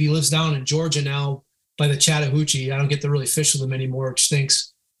Steve. He lives down in Georgia now by the Chattahoochee. I don't get to really fish with him anymore, which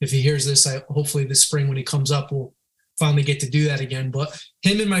stinks. If he hears this, hopefully this spring when he comes up, we'll finally get to do that again. But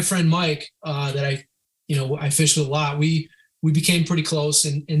him and my friend Mike, that I fish with a lot, we we became pretty close.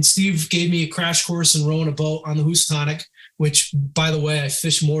 And Steve gave me a crash course in rowing a boat on the Housatonic, which, by the way, I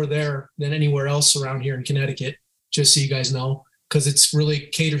fish more there than anywhere else around here in Connecticut, just so you guys know, because it's really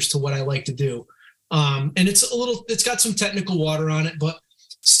caters to what I like to do. And it's got some technical water on it, but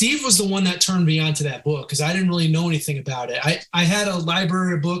Steve was the one that turned me onto that book because I didn't really know anything about it. I had a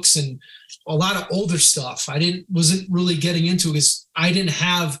library of books and a lot of older stuff. Wasn't really getting into it because I didn't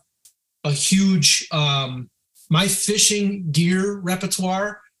have a huge, my fishing gear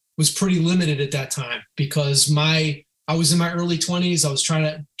repertoire was pretty limited at that time because I was in my early 20s. I was trying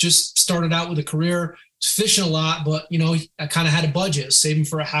to just started out with a career, fishing a lot, but I kind of had a budget, saving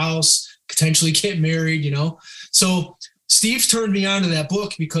for a house, potentially get married, So Steve turned me on to that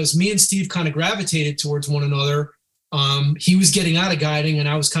book because me and Steve kind of gravitated towards one another. He was getting out of guiding and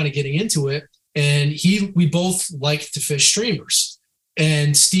I was kind of getting into it. And we both liked to fish streamers.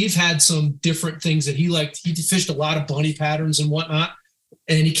 And Steve had some different things that he liked. He fished a lot of bunny patterns and whatnot.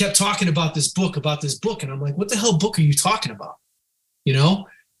 And he kept talking about this book. And I'm like, what the hell book are you talking about?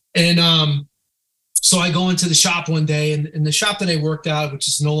 And so I go into the shop one day, and the shop that I worked at, which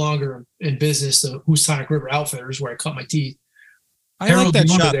is no longer in business, the Housatonic River Outfitters, where I cut my teeth. I like that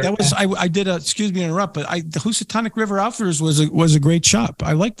shop. That was I did a, excuse me to interrupt, but the Housatonic River Outfitters was a great shop.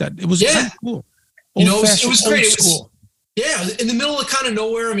 I like that. It was kind of cool. It was great. It was, in the middle of kind of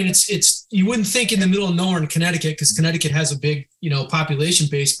nowhere. I mean, it's you wouldn't think in the middle of nowhere in Connecticut because Connecticut has a big population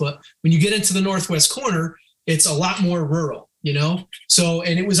base, but when you get into the northwest corner, it's a lot more rural. So,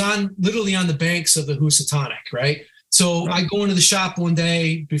 and it was literally on the banks of the Housatonic, right? So I go into the shop one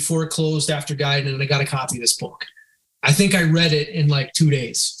day before it closed after guiding, and I got a copy of this book. I think I read it in like 2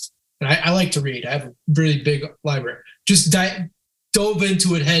 days. And I like to read. I have a really big library. Just dove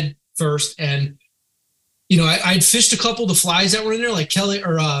into it head first. And, I'd fished a couple of the flies that were in there, like Kelly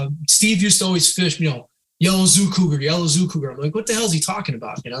or Steve used to always fish, yellow zoo cougar. I'm like, what the hell is he talking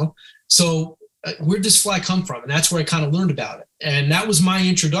about? So where'd this fly come from? And that's where I kind of learned about it. And that was my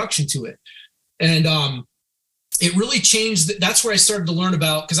introduction to it. And it really changed. That's where I started to learn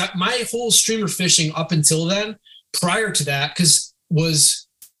about, because my whole streamer fishing up until then, prior to that, was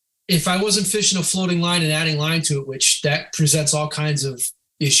if I wasn't fishing a floating line and adding line to it, which that presents all kinds of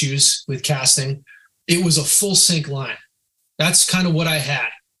issues with casting, it was a full sink line. That's kind of what I had.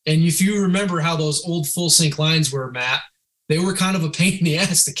 And if you remember how those old full sink lines were, Matt, they were kind of a pain in the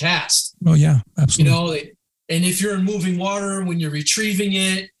ass to cast. Oh yeah, absolutely. And if you're in moving water, when you're retrieving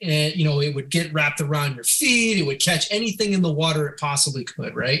it, and it would get wrapped around your feet, it would catch anything in the water it possibly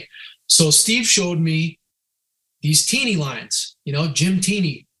could, right? So Steve showed me these teeny lines, Jim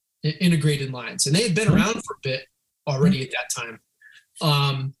Teeny integrated lines, and they had been around for a bit already at that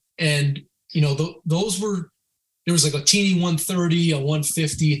time. Those were, there was like a teeny 130, a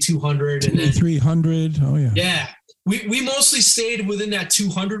 150, a 200, and then 300. Oh yeah. Yeah. We mostly stayed within that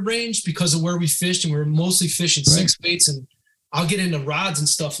 200 range because of where we fished, and we were mostly fishing six baits. And I'll get into rods and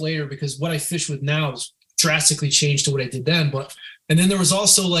stuff later because what I fish with now is drastically changed to what I did then. And then there was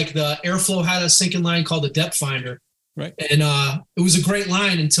also like the Airflow had a sinking line called the Depth Finder. Right. And it was a great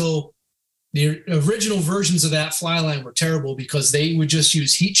line until the original versions of that fly line were terrible because they would just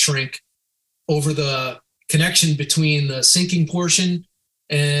use heat shrink over the connection between the sinking portion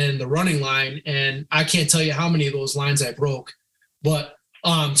and the running line. And I can't tell you how many of those lines I broke. But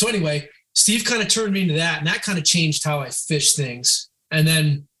so anyway, Steve kind of turned me into that, and that kind of changed how I fish things. And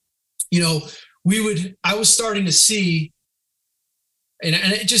then, I was starting to see, and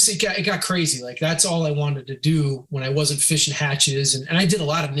it got crazy. Like that's all I wanted to do when I wasn't fishing hatches. And I did a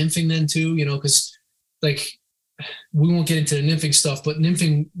lot of nymphing then too, because like we won't get into the nymphing stuff, but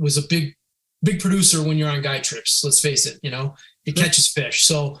nymphing was a big producer when you're on guide trips. Let's face it, it catches fish.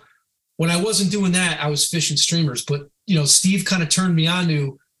 So when I wasn't doing that, I was fishing streamers. But, Steve kind of turned me on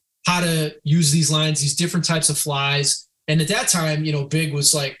to how to use these lines, these different types of flies. And at that time, big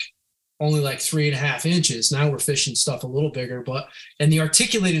was like only like 3.5 inches. Now we're fishing stuff a little bigger, and the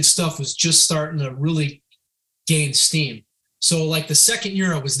articulated stuff was just starting to really gain steam. So like the second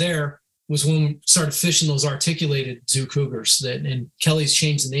year I was there was when we started fishing those articulated zoo cougars and Kelly's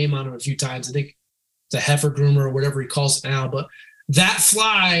changed the name on them a few times. I think it's a heifer groomer or whatever he calls it now. But that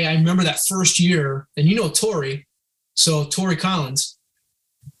fly, I remember that first year, and Tori Collins,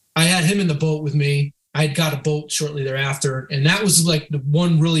 I had him in the boat with me. I had got a boat shortly thereafter. And that was like the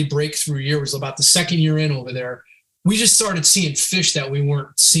one really breakthrough year, was about the second year in over there. We just started seeing fish that we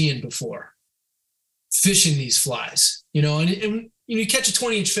weren't seeing before, fishing these flies, and you catch a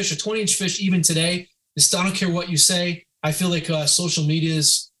 20-inch fish, even today, I don't care what you say. I feel like social media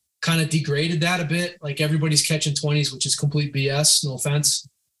has kind of degraded that a bit. Like everybody's catching 20s, which is complete BS, no offense.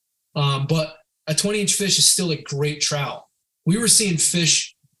 But a 20-inch fish is still a great trout. we were seeing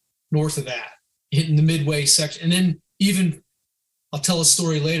fish north of that, hitting the midway section. And then even, I'll tell a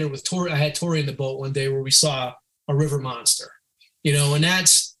story later with Tori. I had Tori in the boat one day where we saw a river monster, and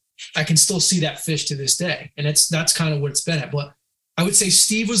I can still see that fish to this day. And that's kind of what it's been at. But I would say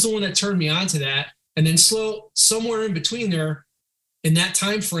Steve was the one that turned me on to that. And then somewhere in between there, in that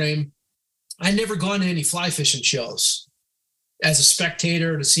time frame, I'd never gone to any fly fishing shows as a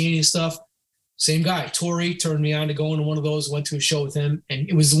spectator to see any stuff. Same guy, Tori, turned me on to going to one of those, went to a show with him. And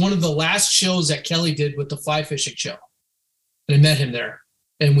it was one of the last shows that Kelly did with the fly fishing show. And I met him there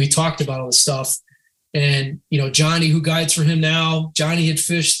and we talked about all this stuff. And, Johnny, who guides for him now, Johnny had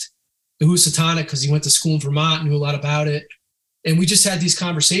fished the Housatonic because he went to school in Vermont, knew a lot about it. And we just had these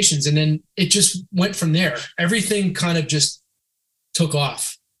conversations, and then it just went from there. Everything kind of just took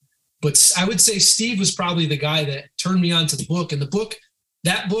off. But I would say Steve was probably the guy that turned me on to the book. And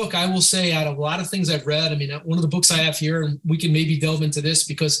that book, I will say, out of a lot of things I've read, I mean, one of the books I have here, and we can maybe delve into this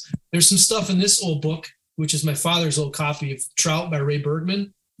because there's some stuff in this old book, which is my father's old copy of Trout by Ray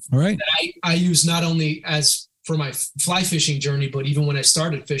Bergman. All right. That I use not only as for my fly fishing journey, but even when I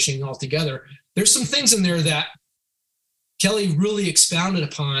started fishing altogether. There's some things in there that Kelly really expounded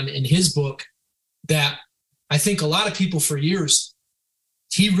upon in his book that I think a lot of people for years,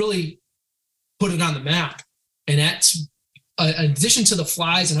 he really put it on the map. And that's, in addition to the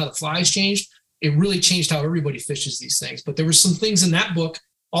flies and how the flies changed, it really changed how everybody fishes these things. But there were some things in that book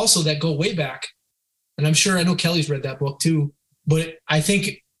also that go way back. And I know Kelly's read that book too, but I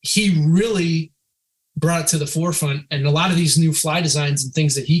think he really brought it to the forefront. And a lot of these new fly designs and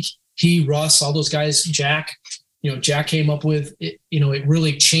things that he, Russ, all those guys, Jack came up with, it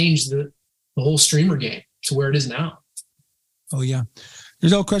really changed the whole streamer game to where it is now. Oh yeah.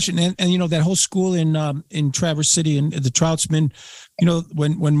 There's no question. And that whole school in Traverse City and the Troutsmen,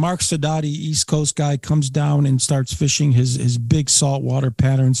 when Mark Sadati, East Coast guy, comes down and starts fishing his big saltwater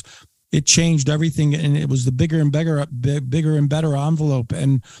patterns, it changed everything. And it was the bigger and better envelope.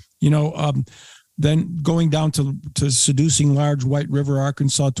 And, then going down to seducing large White River,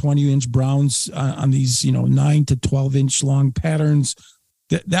 Arkansas, 20-inch browns on these, 9 to 12-inch long patterns.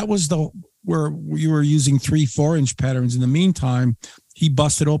 That was where we were using 3-4-inch patterns. In the meantime, he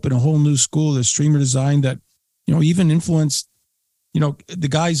busted open a whole new school of streamer design that, even influenced, the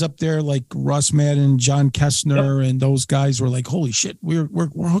guys up there like Russ Madden, John Kessner, and those guys were like, holy shit, we're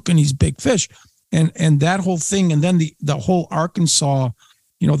hooking these big fish. And that whole thing. And then the whole Arkansas,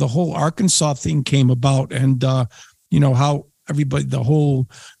 the whole Arkansas thing came about, and how everybody, the whole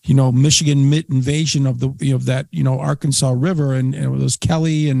Michigan invasion of that Arkansas River, and it was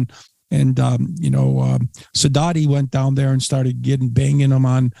Kelly and Sadati went down there and started banging them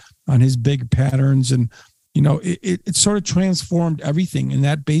on his big patterns, and it sort of transformed everything, and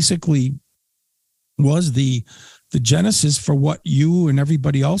that basically was the genesis for what you and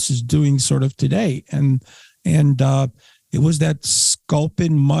everybody else is doing sort of today, and it was that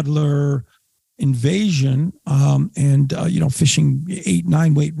sculpin muddler invasion, fishing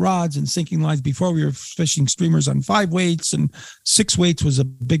 8-9 weight rods and sinking lines. Before, we were fishing streamers on 5 weights, and 6 weights was a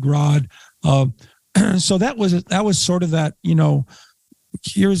big rod. So that was sort of that,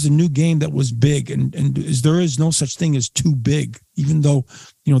 here's a new game that was big, and there is no such thing as too big, even though,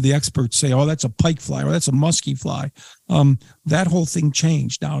 the experts say, oh, that's a pike fly, or that's a musky fly. That whole thing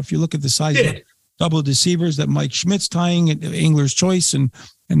changed. Now, if you look at the size of double deceivers that Mike Schmidt's tying at Angler's Choice, and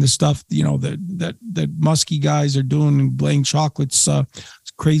the stuff, that musky guys are doing, and Blaine Chocolate's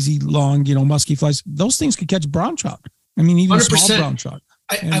crazy long, musky flies, those things could catch brown trout. I mean, even 100%. Small brown trout.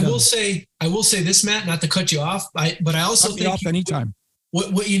 I will say this, Matt, not to cut you off, but I also think off anytime.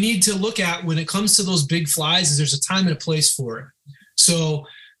 What you need to look at when it comes to those big flies is there's a time and a place for it. So,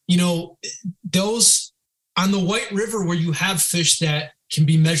 those on the White River where you have fish that can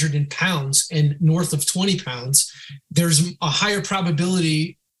be measured in pounds and north of 20 pounds, there's a higher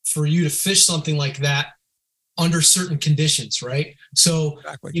probability for you to fish something like that under certain conditions, right? So,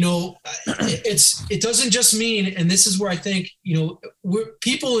 exactly. It doesn't just mean, and this is where I think,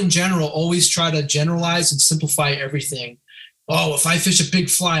 people in general always try to generalize and simplify everything. Oh, if I fish a big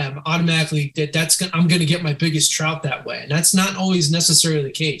fly, I'm automatically I'm going to get my biggest trout that way. And that's not always necessarily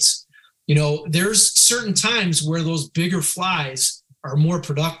the case. There's certain times where those bigger flies are more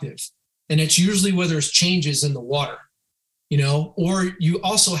productive. And it's usually where there's changes in the water, or you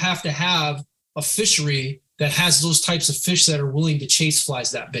also have to have a fishery that has those types of fish that are willing to chase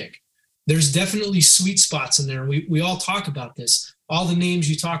flies that big. There's definitely sweet spots in there. We all talk about this, all the names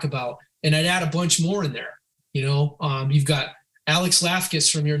you talk about, and I'd add a bunch more in there. You've got Alex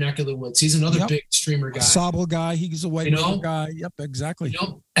Lafkus from your neck of the woods. He's another big streamer guy. Sable guy. He's a white guy. Yep, exactly.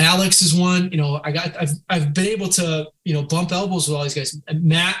 Alex is one. I've been able to bump elbows with all these guys.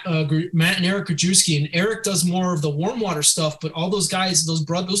 Matt and Eric Krajewski, and Eric does more of the warm water stuff. But all those guys, those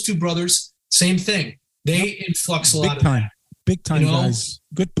two brothers, same thing. They influx a lot of that. Big time guys.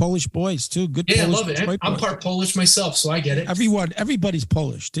 Good Polish boys too. Good. Yeah, Polish I love it. I'm part Polish myself, so I get it. Everybody's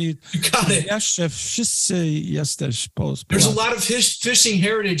Polish. You got it. There's a lot of fishing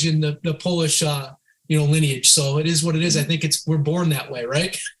heritage in the Polish lineage, so it is what it is. I think we're born that way,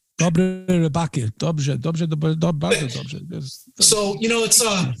 right? Dobre rybaki. Dobrze. So it's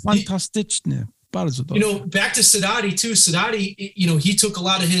fantastyczne. Back to Sadati too. Sadati, he took a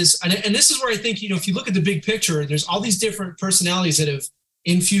lot of his, and this is where I think, if you look at the big picture, there's all these different personalities that have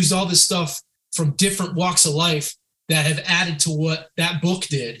infused all this stuff from different walks of life that have added to what that book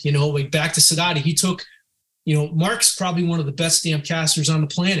did. Like back to Sadati, he took, Mark's probably one of the best damn casters on the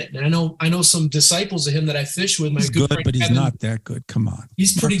planet. And I know some disciples of him that I fish with. He's good, but he's not that good. Come on.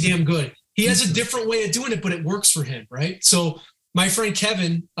 He's pretty damn good. He has a different way of doing it, but it works for him, right? So my friend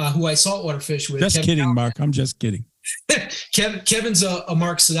Kevin, who I saltwater fish with. Just kidding, Mark. I'm just kidding. Kevin's a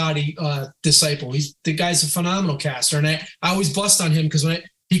Mark Sadati disciple. The guy's a phenomenal caster. And I always bust on him because when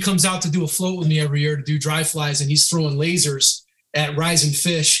he comes out to do a float with me every year to do dry flies, and he's throwing lasers at rising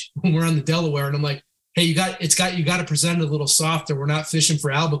fish when we're on the Delaware. And I'm like, hey, you got to present it a little softer. We're not fishing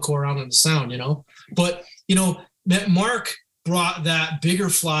for albacore out on the Sound, But, Mark brought that bigger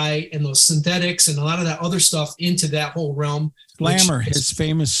fly and those synthetics and a lot of that other stuff into that whole realm. Slammer, his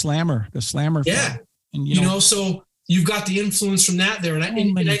famous slammer, the slammer. Yeah. And, so you've got the influence from that there. And I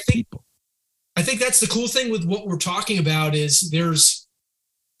think that's the cool thing with what we're talking about is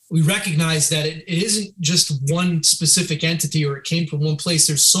we recognize that it isn't just one specific entity or it came from one place.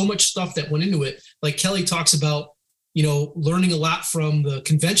 There's so much stuff that went into it. Like Kelly talks about, learning a lot from the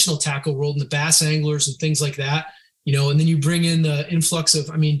conventional tackle world and the bass anglers and things like that, and then you bring in the influx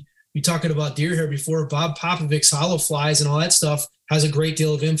of, you're talking about deer hair before. Bob Popovic's hollow flies and all that stuff has a great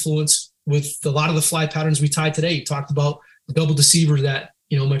deal of influence with a lot of the fly patterns we tied today. You talked about the double deceiver that,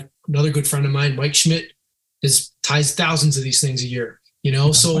 another good friend of mine, Mike Schmidt, ties thousands of these things a year.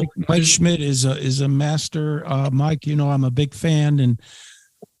 So Mike Schmidt is a master. Mike, I'm a big fan and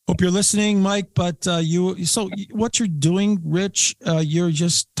hope you're listening, Mike. But so what you're doing, Rich, you're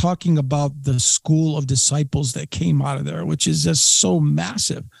just talking about the school of disciples that came out of there, which is just so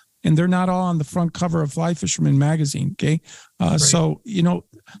massive. And they're not all on the front cover of Fly Fisherman magazine. Okay. Right. So,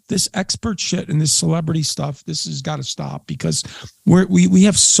 this expert shit and this celebrity stuff, this has got to stop because we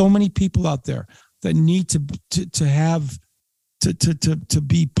have so many people out there that need to have to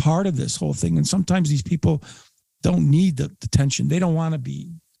be part of this whole thing. And sometimes these people don't need the attention. They don't want to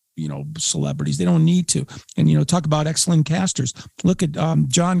be, celebrities. They don't need to. And, talk about excellent casters. Look at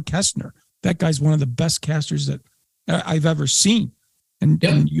John Kestner. That guy's one of the best casters that I've ever seen.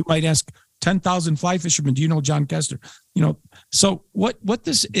 And you might ask 10,000 fly fishermen, do you know John Kestner? So what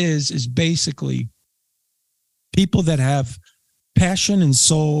this is basically people that have passion and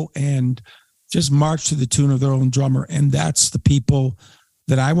soul and just march to the tune of their own drummer. And that's the people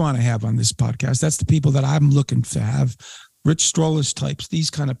that I want to have on this podcast. That's the people that I'm looking to have. Rich Strolis types,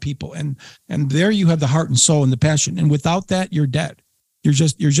 these kind of people. And there you have the heart and soul and the passion. And without that, you're dead. You're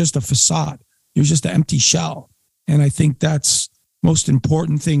just a facade. You're just an empty shell. And I think that's most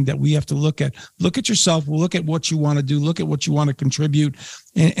important thing that we have to look at. Look at yourself. We'll look at what you want to do. Look at what you want to contribute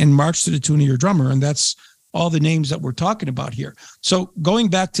and march to the tune of your drummer. And that's all the names that we're talking about here. So going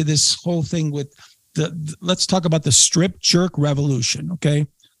back to this whole thing with let's talk about the strip jerk revolution. Okay.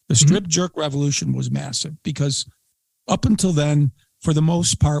 The strip jerk revolution was massive because up until then, for the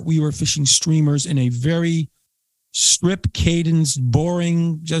most part, we were fishing streamers in a very strip cadence,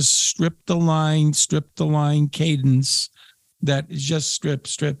 boring, just strip the line cadence that is just strip,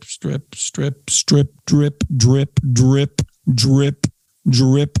 drip,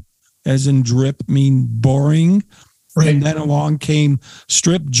 as in drip mean boring. Right. And then along came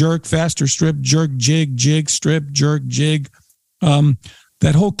strip, jerk, faster, strip, jerk, jig, strip, jerk, jig.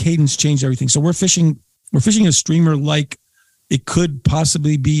 That whole cadence changed everything. So we're fishing a streamer like it could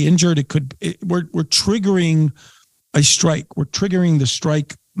possibly be injured. We're triggering a strike. We're triggering the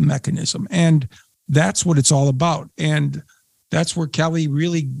strike mechanism. And that's what it's all about. And that's where Kelly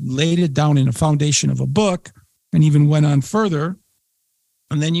really laid it down in a foundation of a book and even went on further.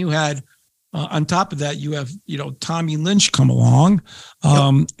 And then you had, on top of that, you have, Tommy Lynch come along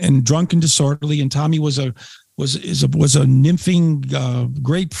and Drunk and Disorderly. And Tommy was a nymphing,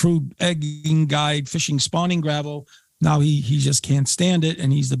 grapefruit egging guide, fishing spawning gravel. Now he just can't stand it.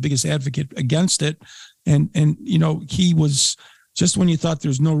 And he's the biggest advocate against it. And he was just when you thought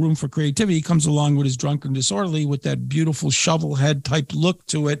there's no room for creativity, he comes along with his Drunk and Disorderly with that beautiful shovel head type look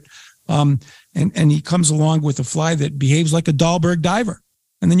to it. And he comes along with a fly that behaves like a Dahlberg diver.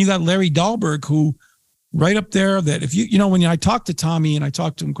 And then you got Larry Dahlberg, who right up there, that if when I talk to Tommy, and I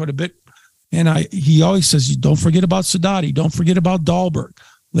talk to him quite a bit, and he always says, don't forget about Sadati, don't forget about Dahlberg,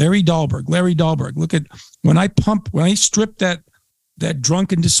 Larry Dahlberg. Look at when I strip that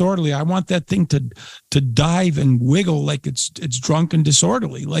Drunk and Disorderly, I want that thing to dive and wiggle like it's drunk and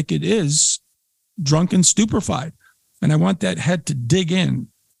disorderly, like it is drunk and stupefied. And I want that head to dig in.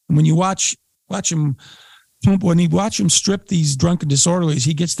 And when you watch him pump, when you watch him strip these Drunk and Disorderlies,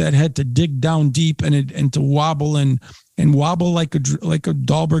 he gets that head to dig down deep and to wobble and wobble like a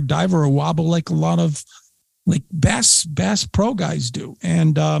Dahlberg diver, or wobble like a lot of like bass pro guys do.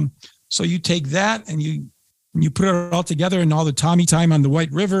 And so you take that and you put it all together, and all the Tommy time on the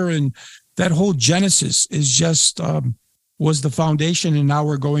White River, and that whole genesis is just was the foundation. And now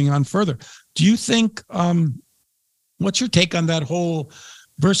we're going on further. Do you think, what's your take on that whole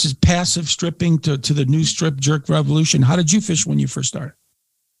versus passive stripping to the new strip jerk revolution? How did you fish when you first started?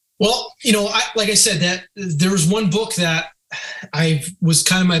 Well, like I said, that there was one book that I was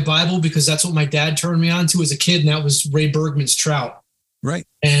kind of my Bible, because that's what my dad turned me on to as a kid, and that was Ray Bergman's Trout. Right.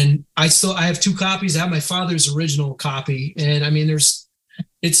 And I have 2 copies. I have my father's original copy. And I mean,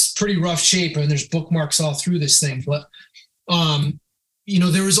 it's pretty rough shape, and there's bookmarks all through this thing. But,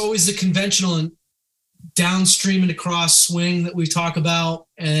 there was always the conventional and downstream and across swing that we talk about,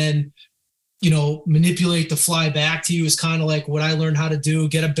 and, manipulate the fly back to you is kind of like what I learned how to do,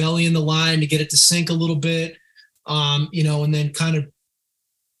 get a belly in the line to get it to sink a little bit, and then kind of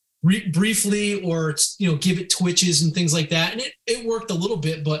briefly, or give it twitches and things like that, and it worked a little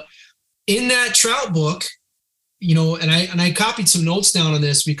bit. But in that trout book, and I copied some notes down on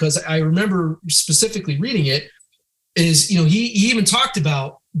this, because I remember specifically reading it, is he even talked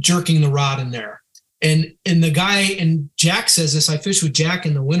about jerking the rod in there, and the guy, and Jack says this, I fished with Jack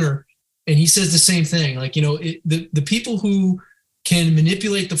in the winter, and he says the same thing, like the people who can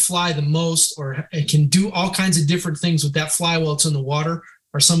manipulate the fly the most, or can do all kinds of different things with that fly while it's in the water,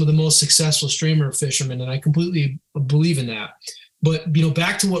 are some of the most successful streamer fishermen. And I completely believe in that. But,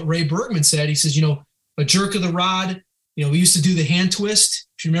 back to what Ray Bergman said, he says, a jerk of the rod, we used to do the hand twist.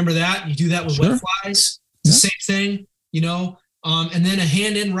 If you remember that, you do that with wet flies. It's the same thing, and then a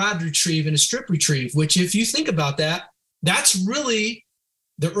hand in rod retrieve and a strip retrieve, which, if you think about that, that's really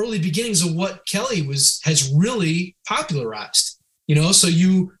the early beginnings of what Kelly has really popularized. So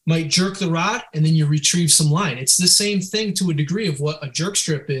you might jerk the rod and then you retrieve some line. It's the same thing to a degree of what a jerk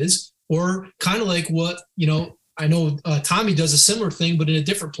strip is, or kind of like what, I know Tommy does a similar thing, but in a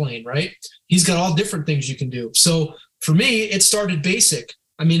different plane, right? He's got all different things you can do. So for me, it started basic.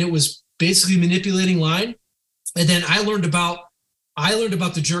 I mean, it was basically manipulating line. And then I learned about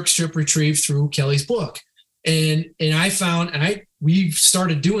the jerk strip retrieve through Kelly's book. And I found, we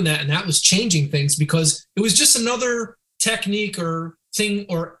started doing that, and that was changing things, because it was just another technique or thing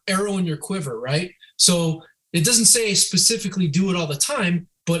or arrow in your quiver, right? So it doesn't say specifically do it all the time,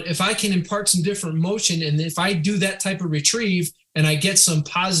 but if I can impart some different motion, and if I do that type of retrieve and I get some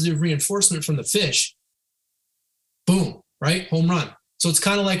positive reinforcement from the fish, boom, right? Home run. So it's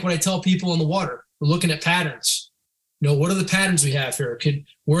kind of like what I tell people on the water. We're looking at patterns. What are the patterns we have here?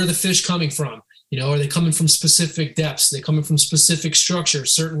 Where are the fish coming from? Are they coming from specific depths? Are they coming from specific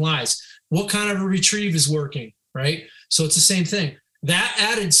structures, certain lies? What kind of a retrieve is working, right? So it's the same thing. That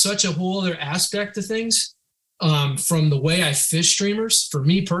added such a whole other aspect to things, from the way I fish streamers, for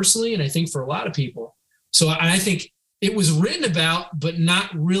me personally, and I think for a lot of people. So I think it was written about, but not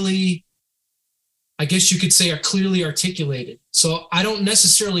really, I guess you could say, are clearly articulated. So I don't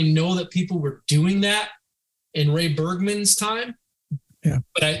necessarily know that people were doing that in Ray Bergman's time. Yeah.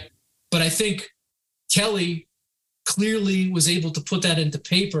 But I think Kelly clearly was able to put that into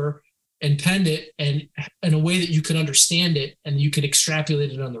paper and penned it, and in a way that you could understand it and you could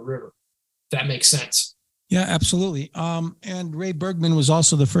extrapolate it on the river. If that makes sense. Yeah, absolutely. And Ray Bergman was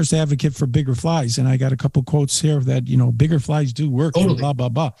also the first advocate for bigger flies. And I got a couple quotes here that, bigger flies do work, totally. Blah, blah,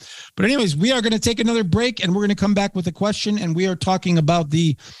 blah. But anyways, we are going to take another break, and we're going to come back with a question. And we are talking about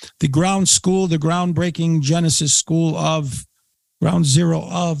the ground school, the groundbreaking Genesis school of ground zero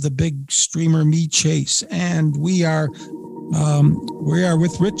of the big streamer meat chase. And we are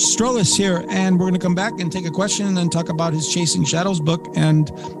with Rich Strolis here, and we're going to come back and take a question and then talk about his Chasing Shadows book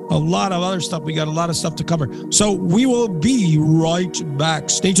and a lot of other stuff. We got a lot of stuff to cover. So we will be right back.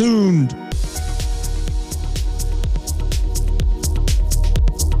 Stay tuned.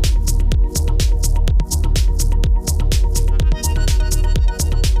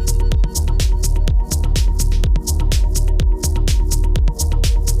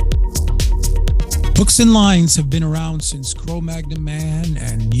 fin lines have been around since Cro-Magnon man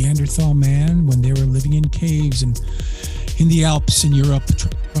and Neanderthal man, when they were living in caves and in the Alps in Europe,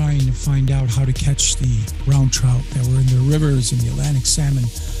 trying to find out how to catch the brown trout that were in the rivers and the Atlantic salmon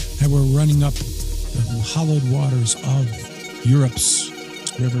that were running up the hollowed waters of Europe's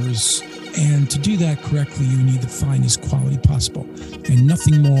rivers. And to do that correctly, you need the finest quality possible. And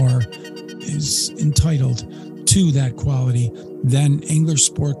nothing more is entitled to that quality than Angler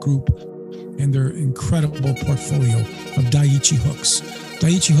Sport Group and their incredible portfolio of Daiichi hooks.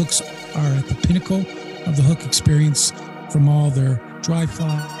 Daiichi hooks are at the pinnacle of the hook experience, from all their dry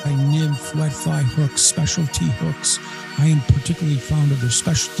fly, nymph, wet fly hooks, specialty hooks. I am particularly fond of their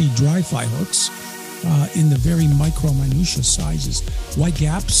specialty dry fly hooks in the very micro minutia sizes. White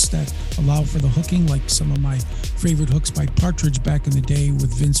gaps that allow for the hooking, like some of my favorite hooks by Partridge back in the day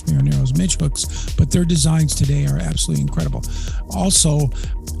with Vince Marinaro's midge hooks, but their designs today are absolutely incredible. Also,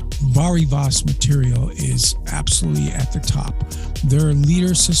 Varivas material is absolutely at the top. Their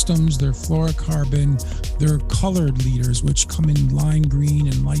leader systems, their fluorocarbon, their colored leaders, which come in lime green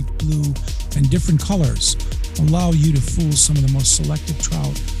and light blue and different colors, allow you to fool some of the most selective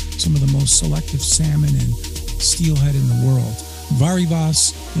trout, some of the most selective salmon and steelhead in the world.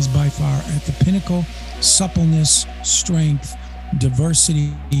 Varivas is by far at the pinnacle. Suppleness, strength,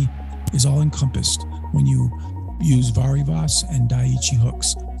 diversity is all encompassed when you use Varivas and Daiichi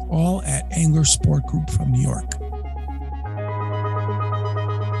hooks, all at Angler Sport Group from New York.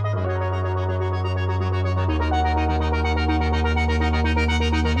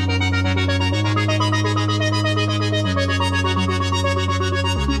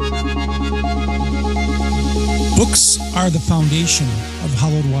 Books are the foundation of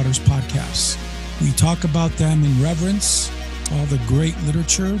Hollowed Waters podcasts. We talk about them in reverence, all the great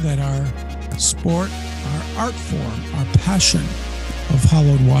literature that our sport, our art form, our passion of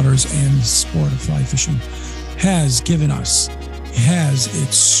Hollowed Waters and the sport of fly fishing has given us, has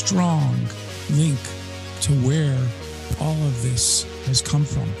its strong link to where all of this has come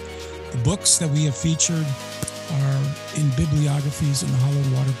from. The books that we have featured are in bibliographies in the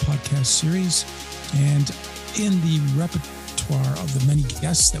Hollowed Water podcast series and in the repertoire of the many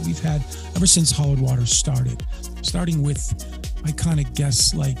guests that we've had ever since Hollowed Water started, starting with iconic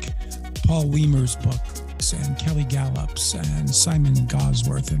guests like Paul Weimer's books and Kelly Gallup's and Simon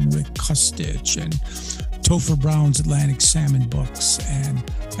Gosworth and Rick Kustich and Topher Brown's Atlantic Salmon books and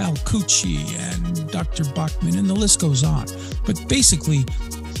Al Cucci and Dr. Bachman, and the list goes on. But basically,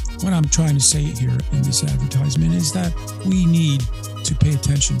 what I'm trying to say here in this advertisement is that we need to pay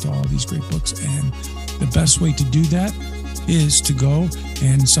attention to all these great books, and the best way to do that is to go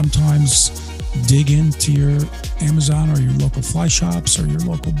and sometimes dig into your Amazon or your local fly shops or your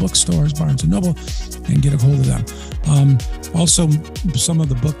local bookstores, Barnes & Noble, and get a hold of them. Also, some of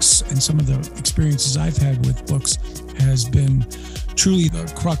the books and some of the experiences I've had with books has been truly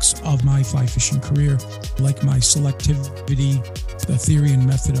the crux of my fly fishing career, like my selectivity, the theory and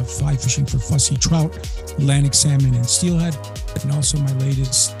method of fly fishing for fussy trout, Atlantic salmon and steelhead, and also my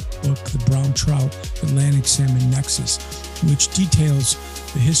latest book, The Brown Trout Atlantic Salmon Nexus, which details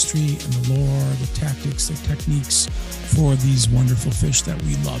the history and the lore, the tactics, the techniques for these wonderful fish that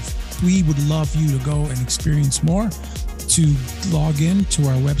we love. We would love you to go and experience more, to log in to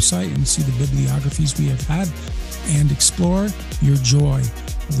our website and see the bibliographies we have had and explore your joy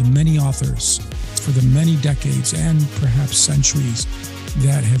of the many authors for the many decades and perhaps centuries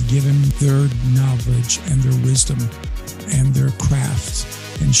that have given their knowledge and their wisdom and their craft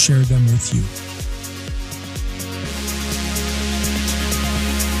and shared them with you.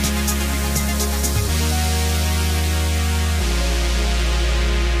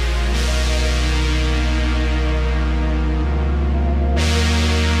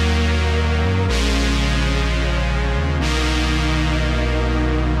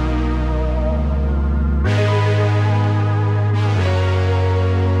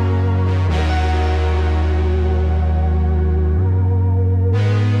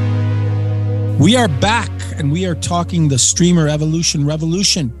 We are back, and we are talking the streamer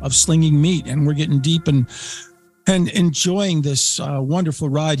revolution of slinging meat, and we're getting deep and enjoying this wonderful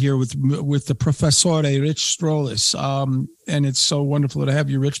ride here with the Professore Rich Strolis. And it's so wonderful to have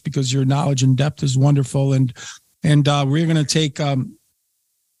you, Rich, because your knowledge and depth is wonderful. And we're going to take a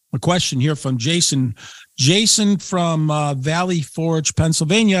question here from Jason. Jason from Valley Forge,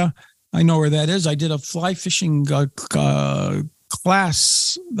 Pennsylvania. I know where that is. I did a fly fishing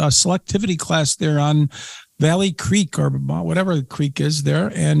class, a selectivity class there on Valley Creek or whatever the creek is there,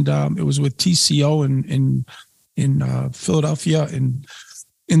 and it was with TCO in Philadelphia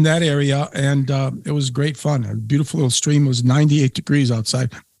in that area, and it was great fun. A beautiful little stream. It was 98 degrees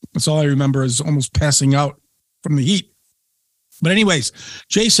outside. That's all I remember is almost passing out from the heat. But anyways,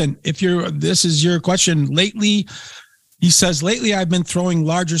 Jason, this is your question. Lately, he says, I've been throwing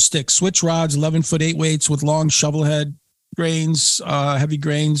larger sticks, switch rods, 11-foot 8 weights with long shovel head grains, heavy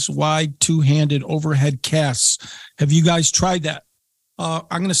grains, wide 2-handed overhead casts. Have you guys tried that? I'm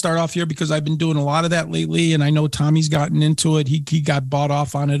going to start off here because I've been doing a lot of that lately, and I know Tommy's gotten into it. He got bought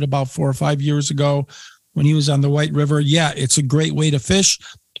off on it about 4 or 5 years ago when he was on the White River. Yeah, it's a great way to fish.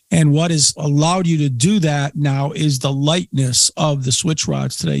 And what has allowed you to do that now is the lightness of the switch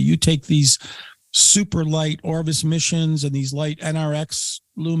rods today. You take these super light Orvis Missions and these light NRX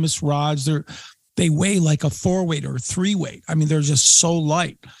Loomis rods. They weigh like a 4-weight or a 3-weight. I mean, they're just so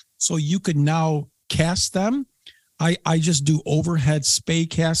light. So you could now cast them. I just do overhead spay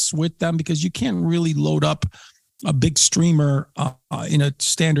casts with them because you can't really load up a big streamer in a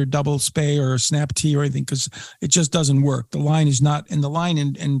standard double spay or a snap tee or anything because it just doesn't work. The line is not, and the line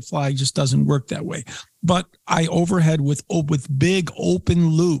and fly just doesn't work that way. But I overhead with big open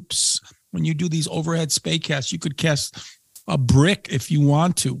loops. When you do these overhead spay casts, you could cast a brick if you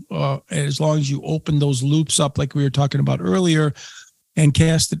want to, as long as you open those loops up like we were talking about earlier. And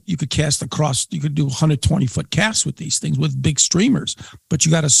cast it, you could cast across, you could do 120-foot casts with these things with big streamers, but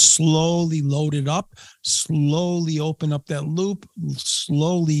you got to slowly load it up, slowly open up that loop,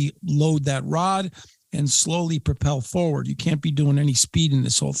 slowly load that rod, and slowly propel forward. You can't be doing any speed in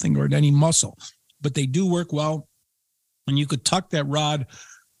this whole thing or any muscle, but they do work well. And you could tuck that rod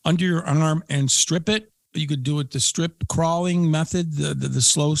under your arm and strip it. You could do it the strip crawling method,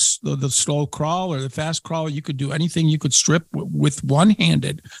 the slow crawl or the fast crawl. You could do anything you could strip with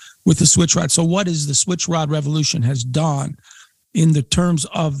one-handed with the switch rod. So what is the switch rod revolution has done in the terms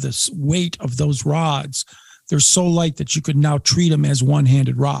of the weight of those rods? They're so light that you could now treat them as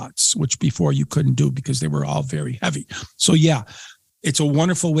one-handed rods, which before you couldn't do because they were all very heavy. So yeah, it's a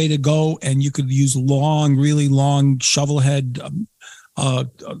wonderful way to go. And you could use really long shovel head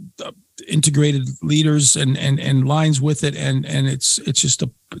integrated leaders and lines with it, and it's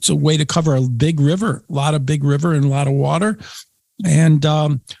a way to cover a big river, a lot of big river and a lot of water, and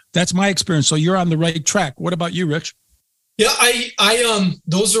that's my experience. So you're on the right track. What about you, Rich? Yeah, I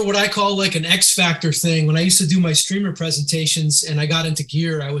those are what I call like an X factor thing. When I used to do my streamer presentations and I got into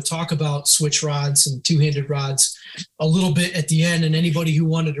gear, I would talk about switch rods and 2-handed rods a little bit at the end, and anybody who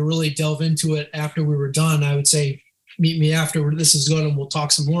wanted to really delve into it after we were done, I would say, meet me after this is done and we'll talk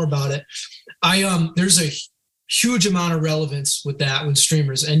some more about it. There's a huge amount of relevance with that with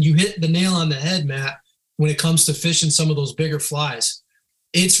streamers, and you hit the nail on the head, Matt, when it comes to fishing some of those bigger flies.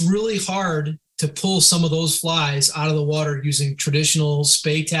 It's really hard to pull some of those flies out of the water using traditional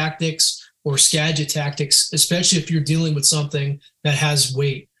spay tactics or Skagit tactics, especially if you're dealing with something that has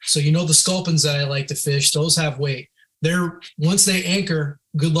weight. So the sculpins that I like to fish, those have weight. Once they anchor,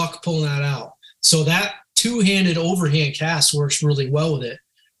 good luck pulling that out. So that 2-handed overhand cast works really well with it.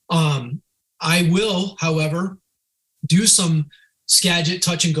 I will, however, do some Skagit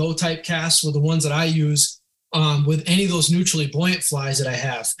touch and go type casts with the ones that I use with any of those neutrally buoyant flies that I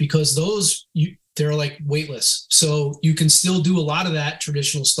have, because they're like weightless. So you can still do a lot of that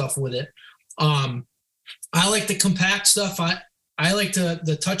traditional stuff with it. I like the compact stuff. I like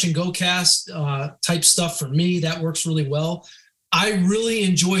the touch and go cast type stuff. For me, that works really well. I really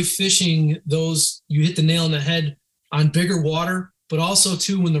enjoy fishing those. You hit the nail on the head on bigger water, but also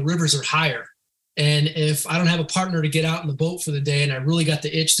too when the rivers are higher. And if I don't have a partner to get out in the boat for the day and I really got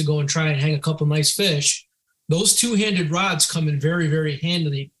the itch to go and try and hang a couple nice fish, those 2-handed rods come in very, very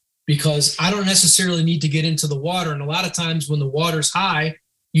handy because I don't necessarily need to get into the water. And a lot of times when the water's high,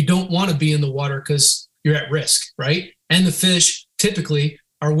 you don't want to be in the water because you're at risk, right? And the fish typically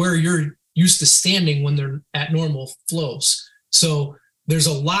are where you're used to standing when they're at normal flows. So there's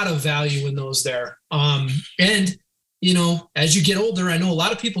a lot of value in those there. And, as you get older, I know a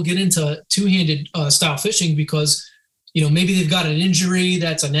lot of people get into 2-handed style fishing because, maybe they've got an injury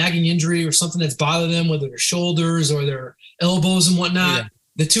that's a nagging injury or something that's bothered them, whether their shoulders or their elbows and whatnot. Yeah.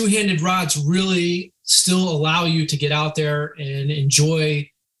 The 2-handed rods really still allow you to get out there and enjoy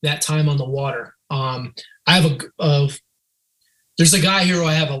that time on the water. I have there's a guy here who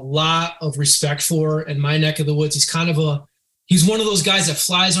I have a lot of respect for in my neck of the woods. He's one of those guys that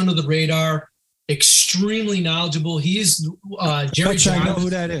flies under the radar, extremely knowledgeable. He's Jerry Johns. I know who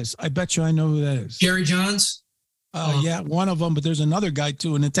that is. I bet you I know who that is. Jerry Johns? Yeah, one of them, but there's another guy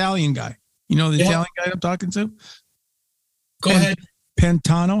too, an Italian guy. You know the Italian guy I'm talking to? Go ahead.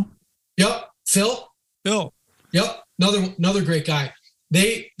 Pantano? Yep. Phil? Yep. Another great guy.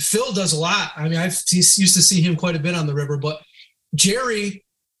 Phil does a lot. I mean, used to see him quite a bit on the river, but Jerry,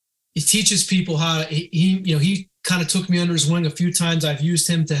 he teaches people how he kind of took me under his wing a few times. I've used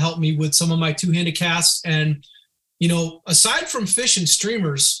him to help me with some of my two-handed casts. And, aside from fish and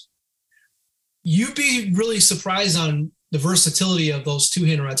streamers, you'd be really surprised on the versatility of those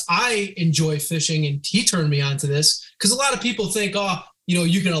two-handed rods. I enjoy fishing, and he turned me on to this because a lot of people think,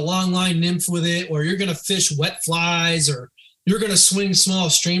 you're going to long line nymph with it, or you're going to fish wet flies, or you're going to swing small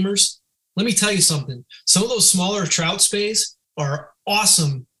streamers. Let me tell you something. Some of those smaller trout spays are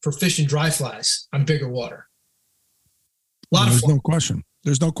awesome for fishing dry flies on bigger water. There's no question.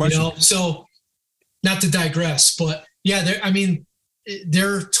 There's no question. So not to digress, but yeah,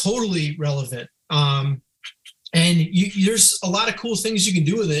 they're totally relevant. And there's a lot of cool things you can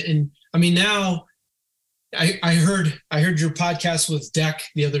do with it. And I mean, now I heard your podcast with Deck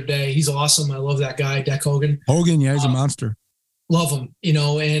the other day. He's awesome. I love that guy, Deck Hogan. Yeah, he's a monster. Love him, and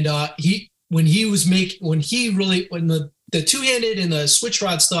when the two-handed and the switch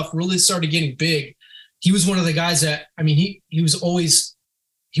rod stuff really started getting big, he was one of the guys that, he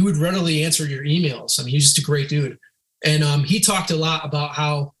would readily answer your emails. He's just a great dude. And he talked a lot about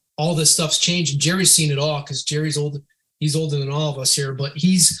how all this stuff's changed, and Jerry's seen it all because Jerry's old. He's older than all of us here, but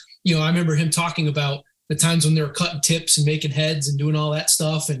he's, I remember him talking about the times when they were cutting tips and making heads and doing all that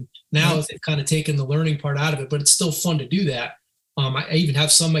stuff. And now they've kind of taken the learning part out of it, but it's still fun to do that. I even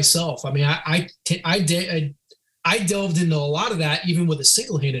have some myself. I delved into a lot of that, even with a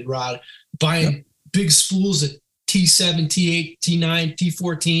single-handed rod, buying big spools at T7, T8, T9,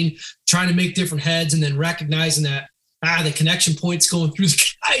 T14, trying to make different heads, and then recognizing that the connection points going through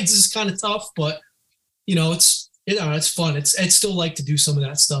the guides is kind of tough, but it's fun. I'd still like to do some of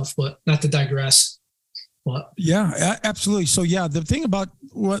that stuff, but not to digress. But yeah, absolutely. So yeah, the thing about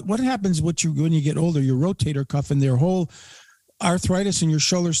what happens when you get older, your rotator cuff and their whole arthritis in your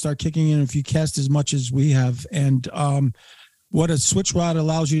shoulders start kicking in if you cast as much as we have. And what a switch rod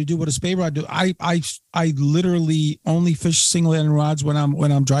allows you to do, what a spay rod do. I literally only fish single-handed rods when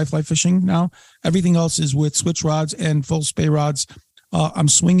I'm dry fly fishing now. Everything else is with switch rods and full spay rods. I'm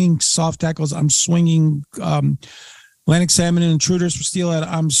swinging soft tackles. I'm swinging Atlantic salmon and intruders for steelhead.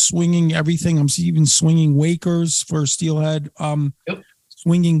 I'm swinging everything. I'm even swinging wakers for steelhead.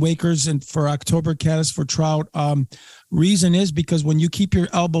 Swinging wakers and for October caddis for trout. Reason is because when you keep your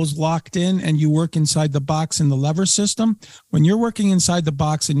elbows locked in and you work inside the box in the lever system, when you're working inside the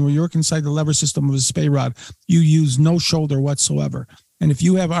box and when you work inside the lever system of a spay rod, you use no shoulder whatsoever. And if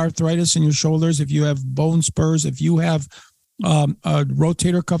you have arthritis in your shoulders, if you have bone spurs, if you have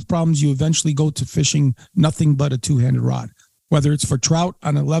rotator cuff problems, you eventually go to fishing nothing but a two-handed rod. Whether it's for trout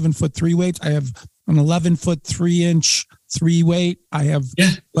on 11-foot 3 weights, I have an 11-foot 3-inch 3 weight. I have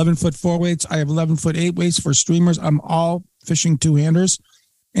 11-foot 4 weights. I have 11-foot 8 weights for streamers. I'm all fishing two-handers,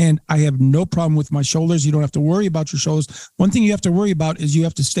 and I have no problem with my shoulders. You don't have to worry about your shoulders. One thing you have to worry about is you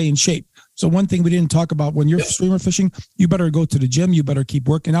have to stay in shape. So one thing we didn't talk about, when you're streamer fishing, you better go to the gym. You better keep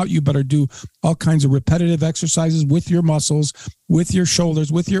working out. You better do all kinds of repetitive exercises with your muscles, with your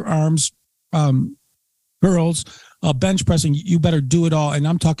shoulders, with your arms, curls, bench pressing. You better do it all. And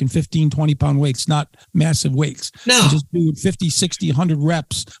I'm talking 15, 20-pound weights, not massive weights. No. You just do 50, 60, 100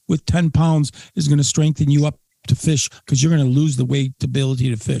 reps with 10 pounds is going to strengthen you up to fish because you're going to lose the weight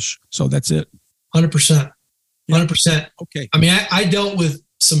ability to fish. So that's it. 100%. 100%. Okay. I dealt with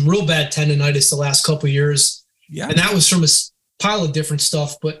some real bad tendonitis the last couple of years. Yeah. And that was from a pile of different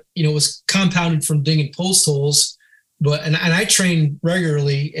stuff, but it was compounded from digging post holes. But I train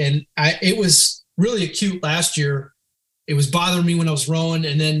regularly, and it was really acute last year. It was bothering me when I was rowing,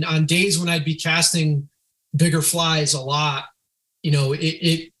 and then on days when I'd be casting bigger flies a lot,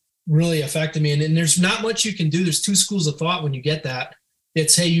 it really affected me. And there's not much you can do. There's two schools of thought when you get that.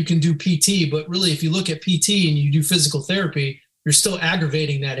 It's, hey, you can do PT, but really, if you look at PT and you do physical therapy, you're still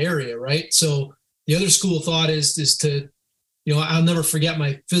aggravating that area, right? So the other school of thought is to, I'll never forget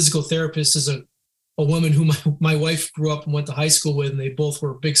my physical therapist is a woman who my wife grew up and went to high school with, and they both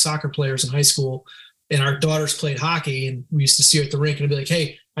were big soccer players in high school. And our daughters played hockey, and we used to see her at the rink, and I'd be like,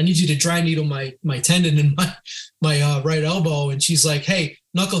 hey, I need you to dry needle my tendon in my right elbow. And she's like, hey,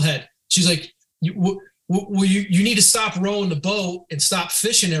 knucklehead. She's like, you need to stop rowing the boat and stop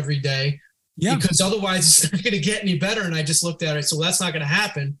fishing every day. Yeah. Because otherwise it's not going to get any better. And I just looked at her. So that's not going to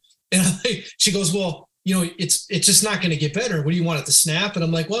happen. And she goes, well, it's just not going to get better. What do you want it to snap? And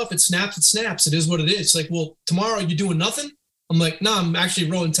I'm like, well, if it snaps, it snaps. It is what it is. It's like, well, tomorrow you're doing nothing. I'm like, no, I'm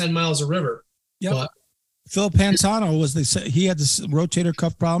actually rowing 10 miles of river. Yeah. Phil Pantano he had this rotator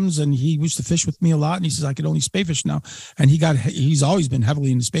cuff problems, and he used to fish with me a lot. And he says, I could only spay fish now. And he's always been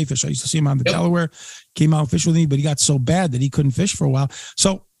heavily into spay fish. I used to see him on the Delaware, came out and fish with me, but he got so bad that he couldn't fish for a while.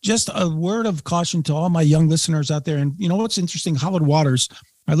 So just a word of caution to all my young listeners out there. And what's interesting, Hallowed Waters,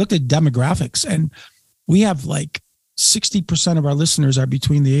 I looked at demographics, and we have like 60% of our listeners are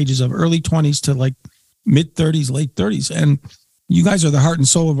between the ages of early 20s to like mid 30s, late 30s. And you guys are the heart and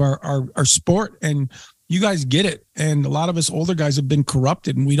soul of our sport, and you guys get it. And a lot of us older guys have been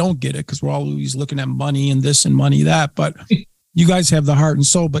corrupted, and we don't get it because we're always looking at money and this and money that. But you guys have the heart and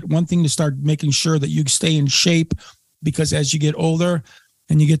soul. But one thing to start making sure that you stay in shape, because as you get older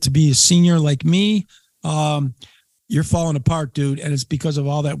and you get to be a senior like me, you're falling apart, dude. And it's because of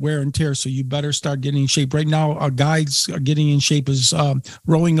all that wear and tear. So you better start getting in shape. Right now, our guys are getting in shape is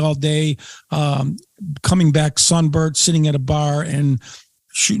rowing all day, coming back sunburned, sitting at a bar and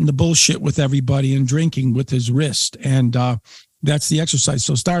shooting the bullshit with everybody and drinking with his wrist. And that's the exercise.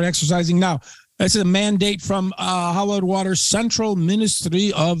 So start exercising now. That's a mandate from Hallowed Water Central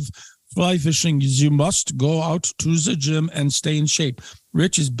Ministry of Fly Fishing. You must go out to the gym and stay in shape.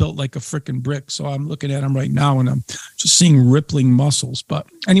 Rich is built like a freaking brick. So I'm looking at him right now and I'm just seeing rippling muscles. But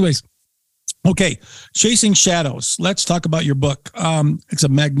anyways, okay. Chasing Shadows. Let's talk about your book. It's a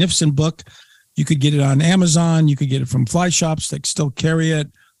magnificent book. You could get it on Amazon. You could get it from fly shops that still carry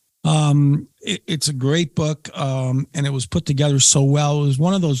it. It's a great book. And it was put together so well. It was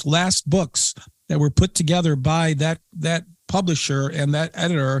one of those last books that were put together by that publisher and that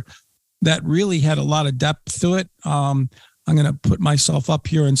editor that really had a lot of depth to it. I'm going to put myself up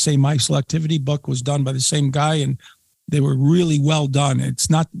here and say my selectivity book was done by the same guy, and they were really well done. It's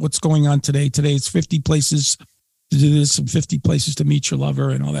not what's going on today. Today it's 50 places to do this and 50 places to meet your lover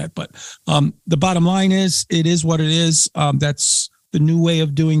and all that. But the bottom line is, it is what it is. That's the new way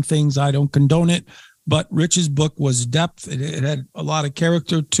of doing things. I don't condone it, but Rich's book was depth. It had a lot of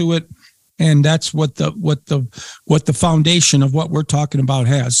character to it. And that's what the foundation of what we're talking about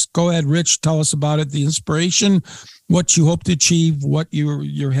has. Go ahead, Rich. Tell us about it. The inspiration, what you hope to achieve, what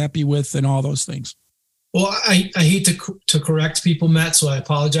you're happy with, and all those things. Well, I hate to correct people, Matt, so I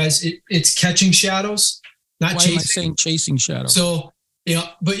apologize. It's Catching Shadows, not Chasing. Why am I saying Chasing Shadows? So,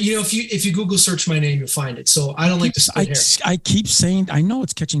 but if you Google search my name, you'll find it. So I don't like to split hairs. I keep saying, I know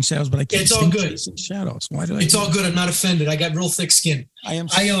it's Catching Shadows, but I keep it's saying all good. Chasing Shadows. Why do It's all good. I'm not offended. I got real thick skin. I am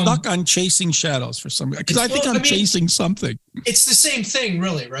stuck on Chasing Shadows for some reason, because I think I'm chasing something. It's the same thing,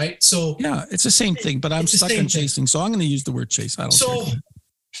 really, right? So yeah, it's the same thing, but I'm stuck on chasing. So I'm going to use the word chase. I don't care.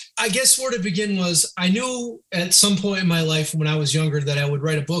 I guess where to begin was, I knew at some point in my life when I was younger that I would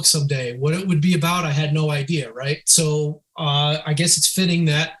write a book someday. What it would be about, I had no idea, right? So I guess it's fitting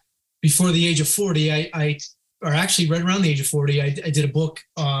that before the age of 40, or actually right around the age of 40, I did a book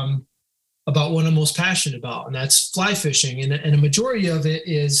about what I'm most passionate about, and that's fly fishing. And a majority of it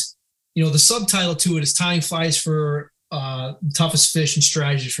is, the subtitle to it is Tying Flies for Toughest Fish and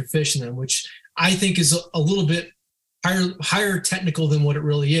Strategies for Fishing Them, which I think is a little bit higher technical than what it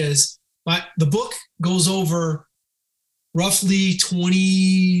really is. The book goes over roughly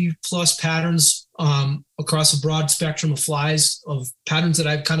 20 plus patterns across a broad spectrum of flies, of patterns that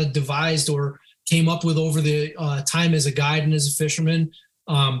I've kind of devised or came up with over the time as a guide and as a fisherman.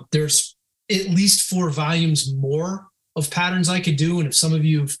 There's at least 4 volumes more of patterns I could do. And if some of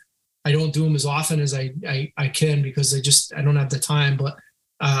you, I don't do them as often as I can, because I don't have the time, but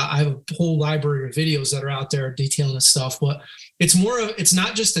I have a whole library of videos that are out there detailing this stuff. But it's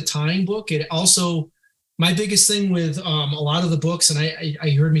not just a tying book. It also, my biggest thing with a lot of the books, and I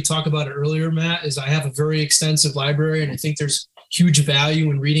heard me talk about it earlier, Matt, is I have a very extensive library, and I think there's huge value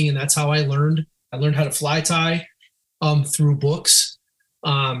in reading, and that's how I learned. I learned how to fly tie through books.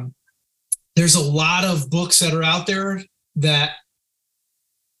 There's a lot of books that are out there that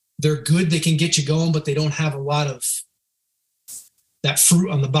they're good, they can get you going, but they don't have a lot of that fruit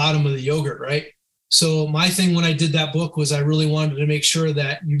on the bottom of the yogurt, right? So my thing when I did that book was I really wanted to make sure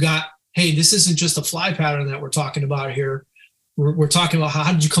that you got, hey, this isn't just a fly pattern that we're talking about here. We're talking about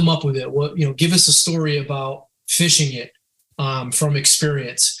how did you come up with it? What, give us a story about fishing it from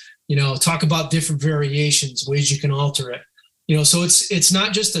experience. Talk about different variations, ways you can alter it. So it's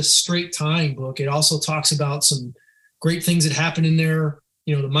not just a straight tying book. It also talks about some great things that happen in there.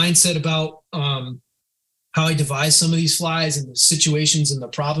 The mindset about how I devised some of these flies and the situations and the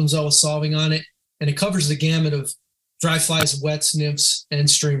problems I was solving on it. And it covers the gamut of dry flies, wets, nymphs, and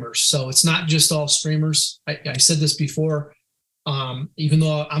streamers. So it's not just all streamers. I said this before, even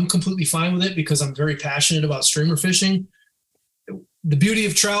though I'm completely fine with it because I'm very passionate about streamer fishing. The beauty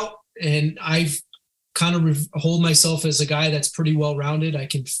of trout, and I've kind of hold myself as a guy that's pretty well-rounded. I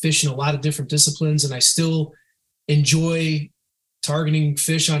can fish in a lot of different disciplines, and I still enjoy targeting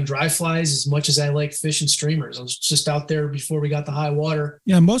fish on dry flies as much as I like fishing streamers. I was just out there before we got the high water.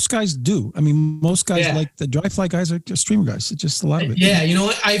 Yeah, most guys do. I mean, most guys like the dry fly guys are just streamer guys. It's just a lot of it. Yeah, you know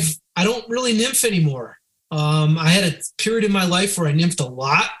what? I don't really nymph anymore. I had a period in my life where I nymphed a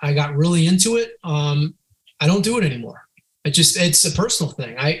lot. I got really into it. I don't do it anymore. It's a personal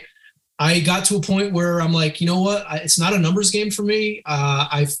thing. I got to a point where I'm like, you know what? It's not a numbers game for me.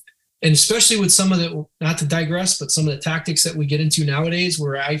 And especially with some of the, not to digress, but some of the tactics that we get into nowadays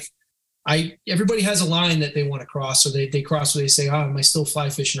where everybody has a line that they want to cross, or they cross where they say, am I still fly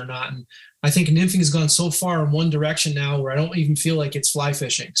fishing or not? And I think nymphing has gone so far in one direction now where I don't even feel like it's fly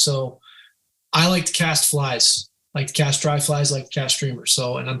fishing. So I like to cast flies, like to cast dry flies, like to cast streamers.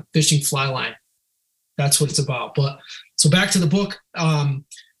 So, and I'm fishing fly line. That's what it's about. But so back to the book,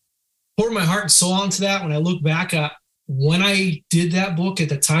 poured my heart and soul into that. When I look back at when I did that book at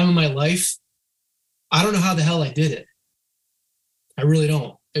the time of my life, I don't know how the hell I did it. I really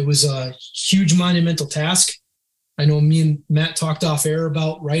don't. It was a huge monumental task. I know me and Matt talked off air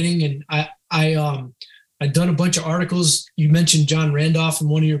about writing, and I'd done a bunch of articles. You mentioned John Randolph in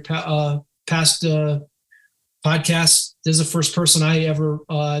one of your past podcasts. This is the first person I ever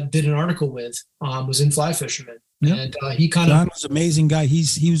did an article with, was in Fly Fisherman. Yep. And he John was an amazing guy.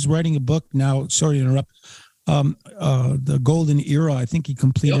 He was writing a book now. Sorry to interrupt. The Golden Era. I think he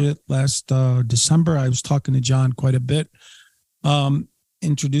completed it last December. I was talking to John quite a bit,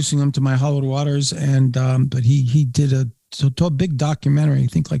 introducing him to my Hollowed Waters, and but he did a big documentary. I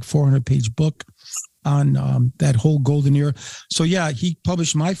think like 400-page book on that whole Golden Era. So yeah, he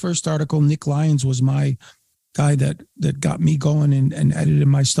published my first article. Nick Lyons was my guy that got me going and edited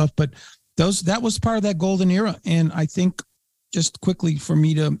my stuff. But that was part of that Golden Era. And I think, just quickly for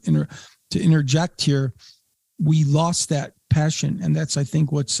me to interject here, we lost that passion. And that's, I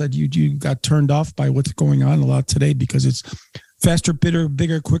think, what said you got turned off by what's going on a lot today, because it's faster,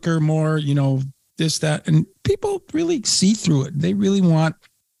 bigger, quicker, more, this, that, and people really see through it. They really want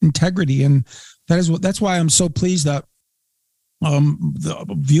integrity. And that's why I'm so pleased that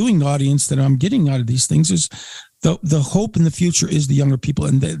the viewing audience that I'm getting out of these things is the hope in the future is the younger people,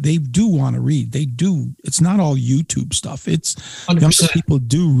 and they do want to read. They do. It's not all YouTube stuff. It's 100%. Younger people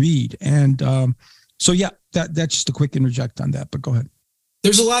do read. And so, yeah, that's just a quick interject on that, but go ahead.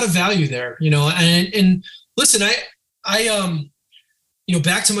 There's a lot of value there, and listen, I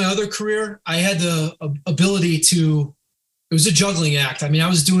back to my other career, I had the ability to, it was a juggling act. I mean, I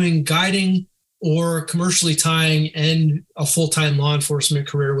was doing guiding or commercially tying and a full-time law enforcement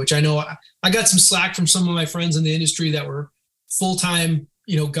career, which I know I got some slack from some of my friends in the industry that were full-time,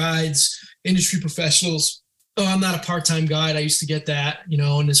 guides, industry professionals. Oh, I'm not a part-time guide. I used to get that,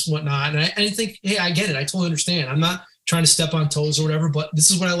 and this whatnot. And I think, hey, I get it. I totally understand. I'm not trying to step on toes or whatever, but this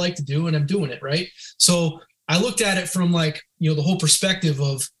is what I like to do, and I'm doing it, right? So I looked at it from the whole perspective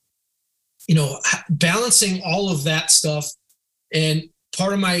of, balancing all of that stuff. And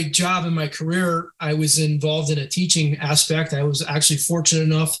part of my job in my career, I was involved in a teaching aspect. I was actually fortunate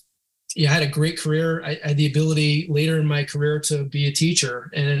enough. I had a great career. I had the ability later in my career to be a teacher,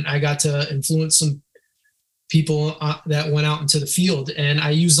 and I got to influence some people that went out into the field. And I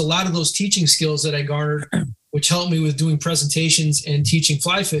used a lot of those teaching skills that I garnered, which helped me with doing presentations and teaching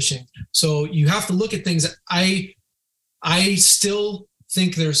fly fishing. So you have to look at things. I still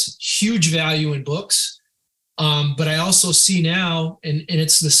think there's huge value in books. But I also see now, and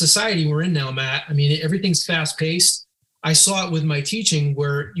it's the society we're in now, Matt. I mean, everything's fast paced. I saw it with my teaching,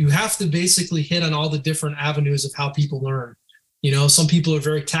 where you have to basically hit on all the different avenues of how people learn. Some people are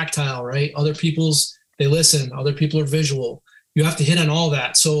very tactile, right? Other people's, they listen. Other people are visual. You have to hit on all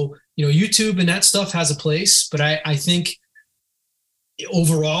that. So, YouTube and that stuff has a place, but I think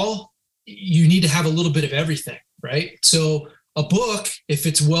overall you need to have a little bit of everything, right? So a book, if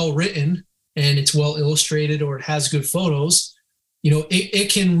it's well written and it's well illustrated, or it has good photos,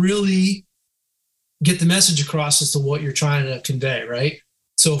 it can really get the message across as to what you're trying to convey, right?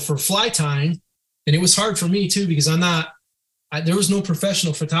 So for fly tying, and it was hard for me too, because there was no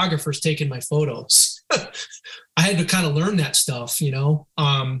professional photographers taking my photos. I had to kind of learn that stuff,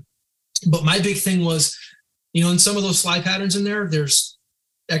 but my big thing was, in some of those fly patterns in there's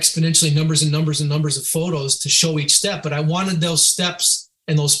exponentially numbers and numbers and numbers of photos to show each step, but I wanted those steps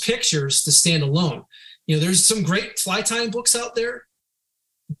and those pictures to stand alone. There's some great fly tying books out there,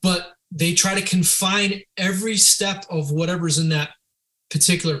 but they try to confine every step of whatever's in that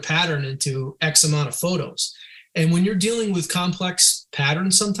particular pattern into X amount of photos. And when you're dealing with complex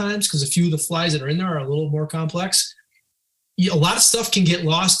patterns sometimes, because a few of the flies that are in there are a little more complex, a lot of stuff can get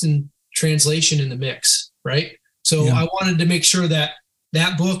lost in translation in the mix, right? So yeah. I wanted to make sure that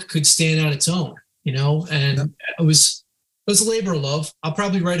book could stand on its own, and it was a labor of love. I'll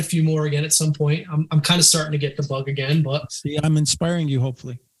probably write a few more again at some point. I'm kind of starting to get the bug again, but see, I'm inspiring you,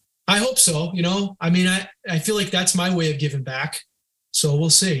 hopefully. I hope so. I mean, I feel like that's my way of giving back. So we'll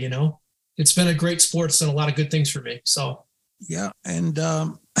see, It's been a great sport. It's done a lot of good things for me. So, yeah. And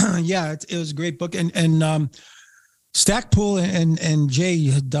Yeah, it was a great book. And Stackpool and Jay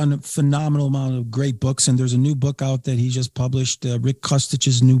had done a phenomenal amount of great books. And there's a new book out that he just published, Rick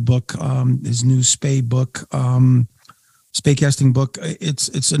Kustich's new book, his new spay book, spay casting book.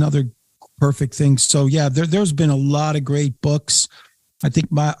 It's another perfect thing. So yeah, there's been a lot of great books. I think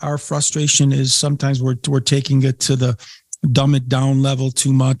our frustration is sometimes we're taking it to the dumb it down level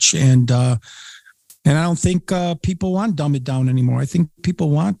too much. And I don't think people want dumb it down anymore. I think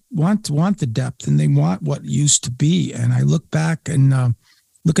people want the depth, and they want what used to be. And I look back and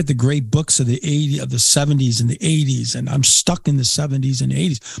look at the great books of the 70s and the 80s, and I'm stuck in the 70s and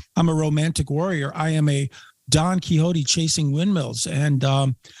 80s. I'm a romantic warrior. I am a Don Quixote chasing windmills, and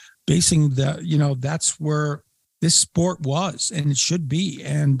basing that's where this sport was, and it should be.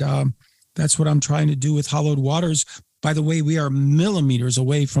 And that's what I'm trying to do with Hallowed Waters. By the way, we are millimeters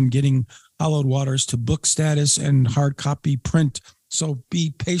away from getting Hallowed Waters to book status and hard copy print. So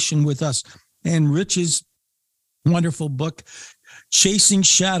be patient with us. And Rich's wonderful book, Chasing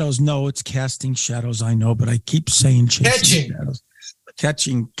Shadows. No, it's Casting Shadows, I know, but I keep saying Chasing Shadows.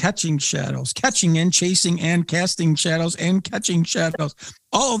 Catching shadows, catching and chasing and casting shadows and catching shadows.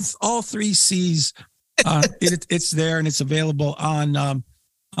 All three C's. It's there, and it's available on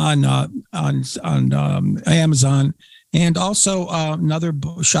Amazon. And also another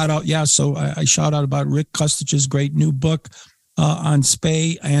shout out. Yeah, so I shout out about Rick Kustich's great new book on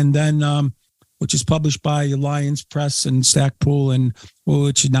spay, and then which is published by Lions Press and Stackpool, and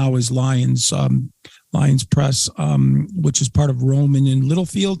which now is Lions Press, which is part of Roman in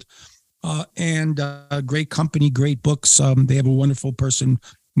Littlefield, and great company, great books. They have a wonderful person,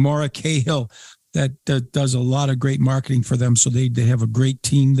 Maura Cahill, that does a lot of great marketing for them. So they have a great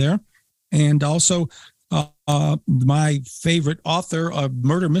team there. And also my favorite author, a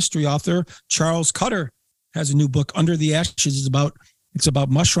murder mystery author, Charles Cutter, has a new book, Under the Ashes. It's about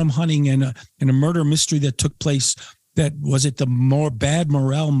mushroom hunting and a murder mystery that took place. That was it the more bad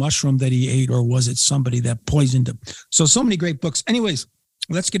morel mushroom that he ate, or was it somebody that poisoned him? So many great books. Anyways,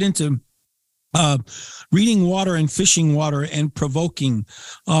 let's get into reading water and fishing water and provoking.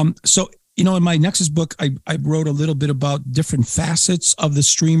 So, in my Nexus book, I wrote a little bit about different facets of the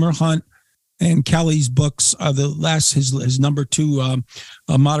streamer hunt. And Kelly's books, his number 2,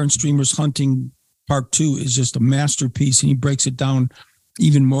 Modern Streamers Hunting Part 2 is just a masterpiece. And he breaks it down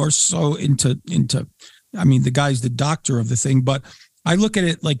even more so into, I mean, the guy's the doctor of the thing, but I look at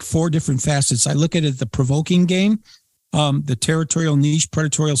it like 4 different facets. I look at it the provoking game, the territorial niche,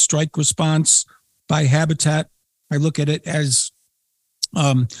 predatorial strike response by habitat. I look at it as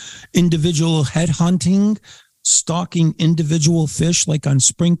individual head hunting, stalking individual fish like on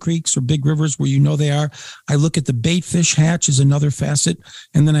spring creeks or big rivers where they are. I look at the bait fish hatch as another facet,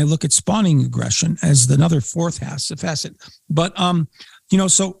 and then I look at spawning aggression as another 4th facet. But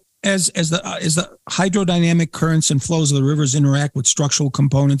so as the hydrodynamic currents and flows of the rivers interact with structural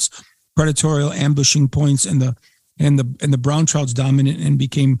components, predatorial ambushing points, and the brown trout's dominant and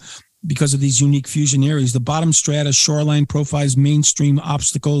became, because of these unique fusion areas, the bottom strata, shoreline profiles, mainstream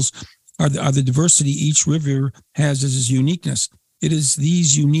obstacles are the diversity each river has as its uniqueness. It is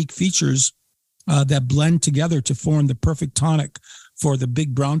these unique features that blend together to form the perfect tonic for the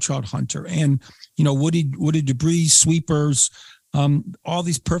big brown trout hunter. And, wooded debris, sweepers, all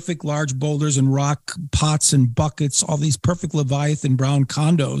these perfect large boulders and rock pots and buckets, all these perfect Leviathan brown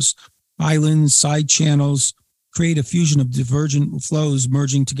condos, islands, side channels, create a fusion of divergent flows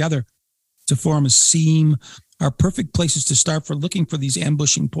merging together to form a seam, are perfect places to start for looking for these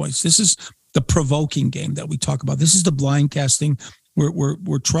ambushing points. This is the provoking game that we talk about. This is the blind casting.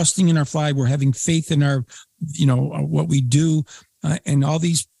 We're trusting in our fly. We're having faith in our, what we do, and all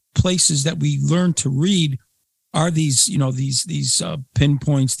these places that we learn to read are these, these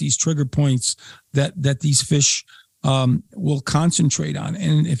pinpoints, these trigger points that these fish will concentrate on.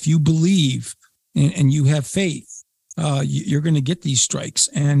 And if you believe and you have faith, you're going to get these strikes.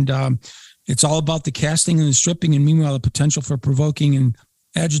 And it's all about the casting and the stripping. And meanwhile, the potential for provoking and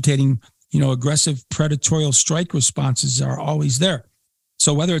agitating, aggressive predatorial strike responses are always there.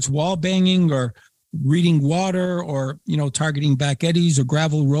 So whether it's wall banging or reading water or, targeting back eddies or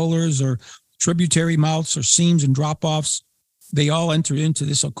gravel rollers or tributary mouths or seams and drop-offs, they all enter into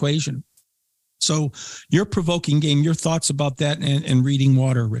this equation. So your provoking game, your thoughts about that and reading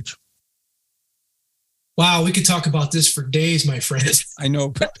water, Rich? Wow, we could talk about this for days, my friend. I know,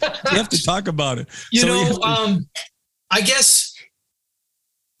 but we have to talk about it. I guess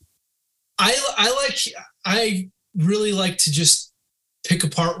I really like to just pick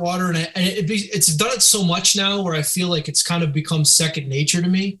apart water, and it's done it so much now where I feel like it's kind of become second nature to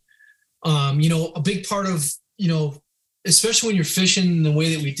me. A big part of especially when you're fishing the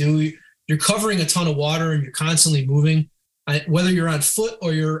way that we do, you're covering a ton of water and you're constantly moving, whether you're on foot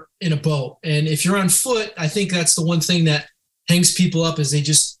or you're in a boat. And if you're on foot, I think that's the one thing that hangs people up, is they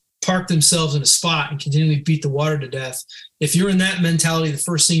just park themselves in a spot and continually beat the water to death. If you're in that mentality, the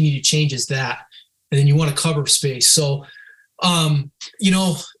first thing you need to change is that. And then you want to cover space. So,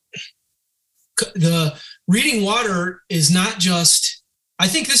 the reading water is not just, I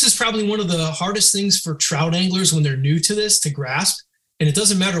think this is probably one of the hardest things for trout anglers when they're new to this to grasp. And it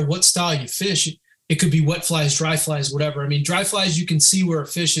doesn't matter what style you fish. It could be wet flies, dry flies, whatever. I mean, dry flies, you can see where a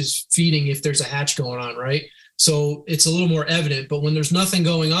fish is feeding if there's a hatch going on, right? So it's a little more evident. But when there's nothing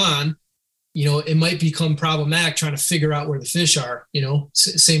going on, it might become problematic trying to figure out where the fish are.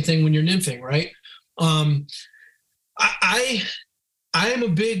 Same thing when you're nymphing, right? I am a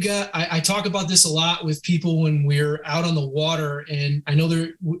big, I talk about this a lot with people when we're out on the water, and I know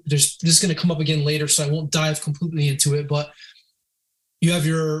this is going to come up again later, so I won't dive completely into it, but you have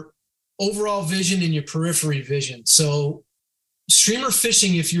your overall vision and your periphery vision. So streamer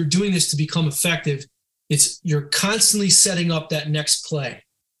fishing, if you're doing this to become effective, you're constantly setting up that next play,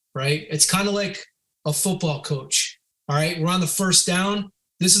 right? It's kind of like a football coach. All right, we're on the first down.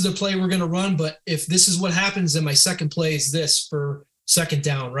 This is the play we're going to run, but if this is what happens, then my second play is this for second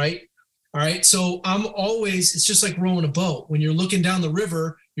down, right? All right. So it's just like rowing a boat. When you're looking down the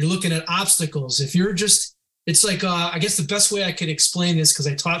river, you're looking at obstacles. If you're just, it's like, I guess the best way I could explain this, because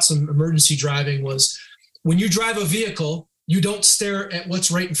I taught some emergency driving, was when you drive a vehicle, you don't stare at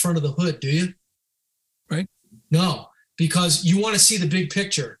what's right in front of the hood, do you? Right. No, because you want to see the big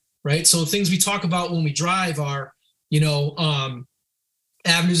picture, right? So things we talk about when we drive are,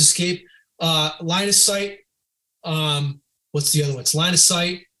 avenues of escape, line of sight, what's the other one? It's line of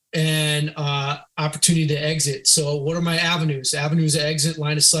sight and opportunity to exit. So what are my avenues? Avenues to exit,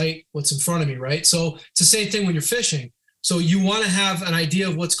 line of sight, what's in front of me, right? So it's the same thing when you're fishing. So you want to have an idea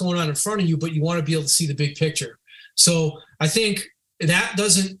of what's going on in front of you, but you want to be able to see the big picture. So I think that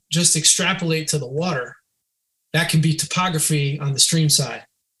doesn't just extrapolate to the water. That can be topography on the stream side.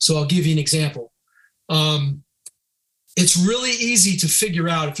 So I'll give you an example. It's really easy to figure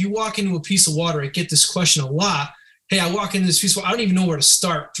out. If you walk into a piece of water, I get this question a lot. Hey, I walk into this piece of water, I don't even know where to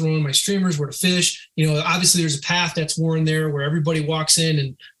start throwing my streamers, where to fish. Obviously there's a path that's worn there where everybody walks in,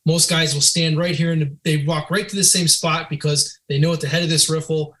 and most guys will stand right here and they walk right to the same spot because they know at the head of this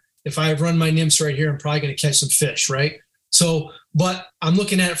riffle, if I run my nymphs right here, I'm probably going to catch some fish, right? So, but I'm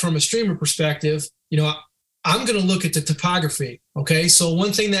looking at it from a streamer perspective. I'm going to look at the topography. Okay. So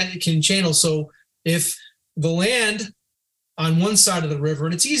one thing that it can channel. So if the land on one side of the river,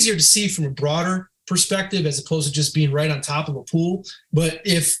 and it's easier to see from a broader perspective as opposed to just being right on top of a pool. But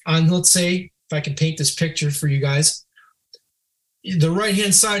let's say, if I can paint this picture for you guys, the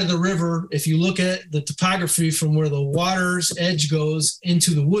right-hand side of the river, if you look at the topography from where the water's edge goes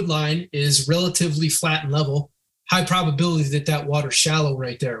into the wood line, is relatively flat and level. High probability that water's shallow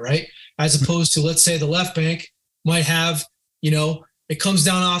right there, right? As opposed to, let's say, the left bank might have, it comes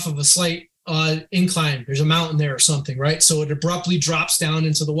down off of a slight incline. There's a mountain there or something, right? So it abruptly drops down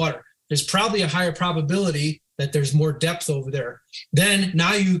into the water. There's probably a higher probability that there's more depth over there. Then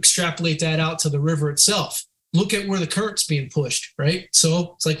now you extrapolate that out to the river itself. Look at where the current's being pushed, right?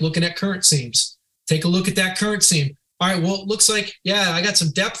 So it's like looking at current seams. Take a look at that current seam. All right, well, it looks like, I got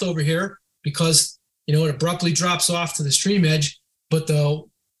some depth over here because, it abruptly drops off to the stream edge, but the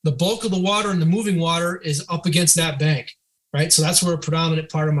bulk of the water and the moving water is up against that bank, right? So that's where a predominant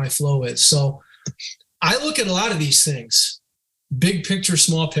part of my flow is. So I look at a lot of these things, big picture,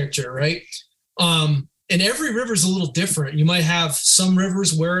 small picture, right? And every river is a little different. You might have some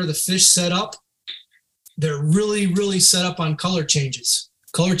rivers where the fish set up, they're really, really set up on color changes.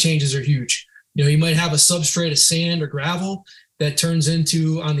 Color changes are huge. You might have a substrate of sand or gravel that turns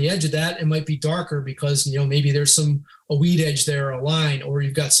into, on the edge of that, it might be darker because, maybe there's a weed edge there, a line, or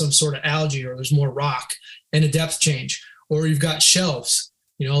you've got some sort of algae, or there's more rock and a depth change, or you've got shelves.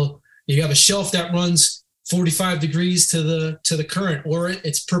 You have a shelf that runs 45 degrees to the current, or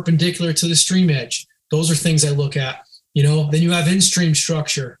it's perpendicular to the stream edge. Those are things I look at. Then you have in-stream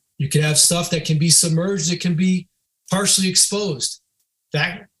structure. You could have stuff that can be submerged. It can be partially exposed.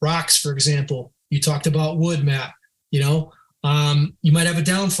 That rocks, for example, you talked about wood, Matt, you might have a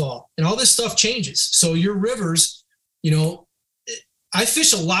downfall, and all this stuff changes. So your rivers, I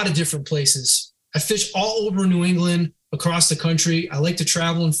fish a lot of different places. I fish all over New England, across the country. I like to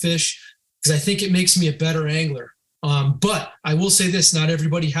travel and fish because I think it makes me a better angler. But I will say this, not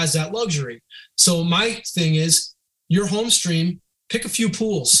everybody has that luxury. So my thing is, your home stream, pick a few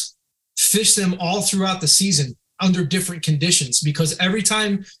pools, fish them all throughout the season. under different conditions, because every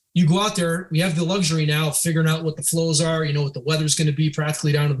time you go out there, we have the luxury now of figuring out what the flows are, what the weather's going to be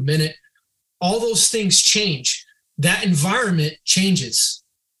practically down to the minute. All those things change. That environment changes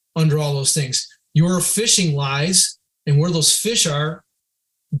under all those things. Your fishing lies and where those fish are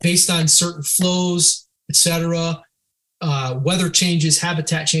based on certain flows, etc., weather changes,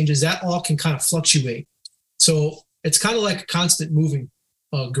 habitat changes, that all can kind of fluctuate. So it's kind of like a constant moving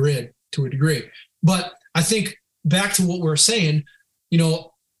grid to a degree. But I think back to what we're saying,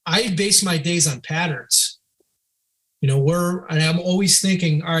 I base my days on patterns. And I'm always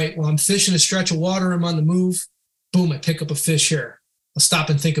thinking, all right, well, I'm fishing a stretch of water, I'm on the move, boom, I pick up a fish here. I'll stop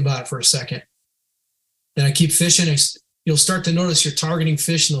and think about it for a second. Then I keep fishing. You'll start to notice you're targeting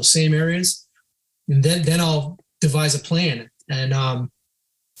fish in those same areas. And then I'll devise a plan. And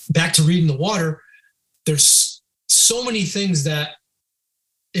back to reading the water, there's so many things that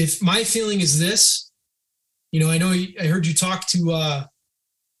if my feeling is this, I know I heard you talk to, I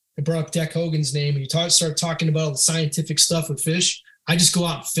brought up Deck Hogan's name, and you start talking about all the scientific stuff with fish. I just go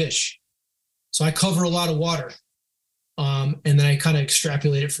out and fish. So I cover a lot of water. And then I kind of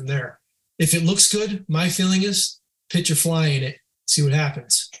extrapolate it from there. If it looks good, my feeling is pitch your fly in it, see what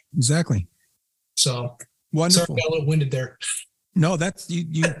happens. Exactly. So wonderful. Sorry, I got a little winded there. No, that's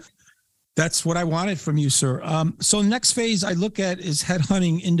you. That's what I wanted from you, sir. So next phase I look at is head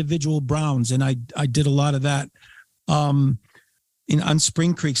hunting individual browns, and I did a lot of that on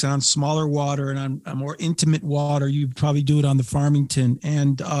spring creeks and on smaller water and on more intimate water. You probably do it on the Farmington,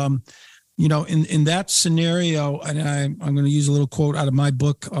 and in that scenario, and I'm going to use a little quote out of my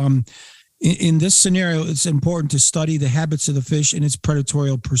book. In this scenario, it's important to study the habits of the fish and its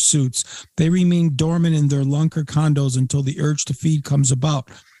predatory pursuits. They remain dormant in their lunker condos until the urge to feed comes about.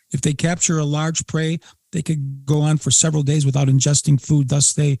 If they capture a large prey, they could go on for several days without ingesting food.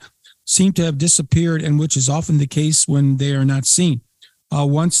 Thus, they seem to have disappeared, and which is often the case when they are not seen.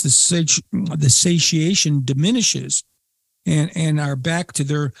 Once the satiation diminishes and are back to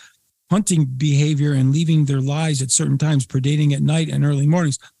their hunting behavior and leaving their lies at certain times, predating at night and early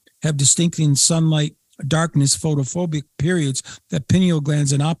mornings, have distinctly in sunlight, darkness, photophobic periods that pineal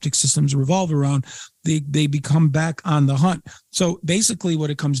glands and optic systems revolve around, they become back on the hunt. So basically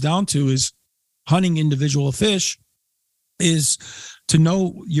what it comes down to is hunting individual fish is to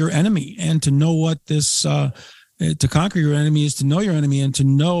know your enemy, and to know what this, to conquer your enemy is to know your enemy and to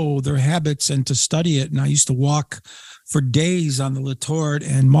know their habits and to study it. And I used to walk for days on the Latord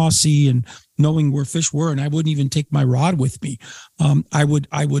and Mossy and knowing where fish were, and I wouldn't even take my rod with me. I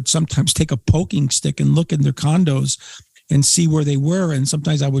would sometimes take a poking stick and look in their condos and see where they were, and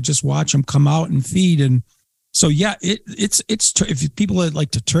sometimes I would just watch them come out and feed. And so, yeah, it's if people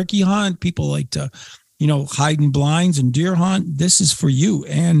like to turkey hunt, people like to hide in blinds and deer hunt, this is for you.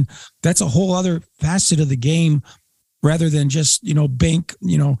 And that's a whole other facet of the game, rather than just bank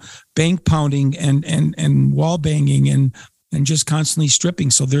pounding and wall banging and just constantly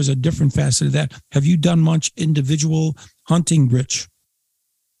stripping. So there's a different facet of that. Have you done much individual hunting, Rich?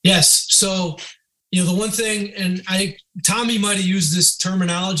 Yes. So the one thing, and Tommy might have used this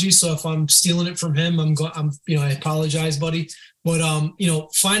terminology, so if I'm stealing it from him, I apologize, buddy. But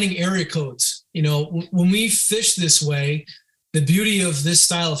finding area codes. When we fish this way, the beauty of this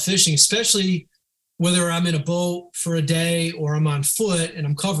style of fishing, especially whether I'm in a boat for a day or I'm on foot and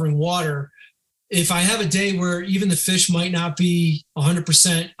I'm covering water, if I have a day where even the fish might not be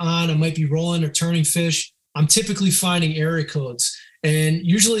 100% on, I might be rolling or turning fish, I'm typically finding area codes. And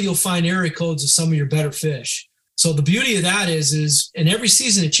usually you'll find area codes of some of your better fish. So the beauty of that is in every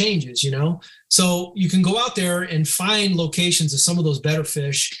season it changes, So you can go out there and find locations of some of those better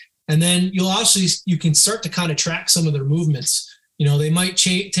fish. And then you can start to kind of track some of their movements. They might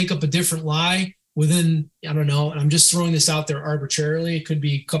take up a different lie within, I don't know, and I'm just throwing this out there arbitrarily. It could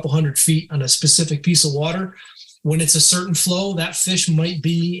be a couple 100 feet on a specific piece of water. When it's a certain flow, that fish might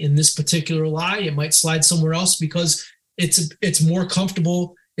be in this particular lie. It might slide somewhere else because it's more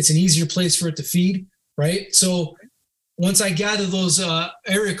comfortable. It's an easier place for it to feed, right? So once I gather those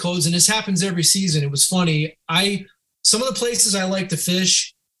area codes, and this happens every season, it was funny. Some of the places I like to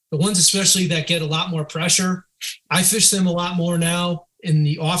fish, the ones especially that get a lot more pressure, I fish them a lot more now in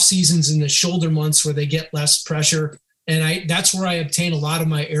the off seasons, in the shoulder months where they get less pressure. And that's where I obtain a lot of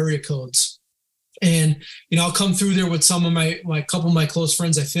my area codes. And, I'll come through there with some of my couple of my close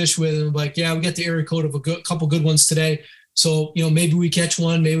friends I fish with, and I'm like, yeah, we got the area code of a couple good ones today. So, maybe we catch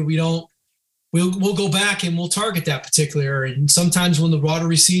one, maybe we don't. We'll go back and we'll target that particular area. And sometimes when the water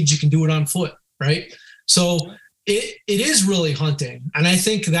recedes, you can do it on foot, right? So it is really hunting. And I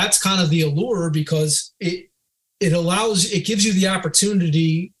think that's kind of the allure, because it gives you the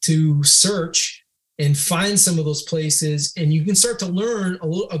opportunity to search and find some of those places. And you can start to learn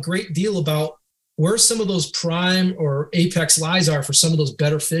a great deal about where some of those prime or apex lies are for some of those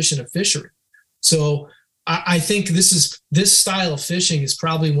better fish in a fishery. So I think this style of fishing is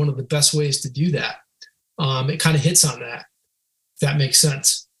probably one of the best ways to do that. It kind of hits on that, if that makes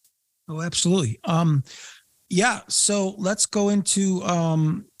sense. Oh, absolutely. Yeah. So let's go into,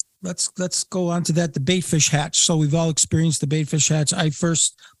 let's go on to that, the bait fish hatch. So we've all experienced the bait fish hatch. I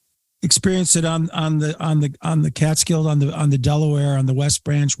first experienced it on the Catskill, on the Delaware, on the West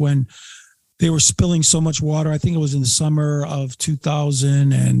Branch, when they were spilling so much water. I think it was in the summer of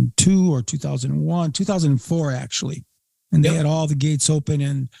 2002 or 2004, actually. And they had all the gates open,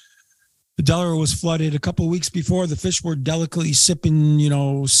 and the Delaware was flooded a couple of weeks before. The fish were delicately sipping,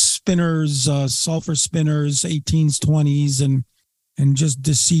 spinners, sulfur spinners, 18s, 20s, and just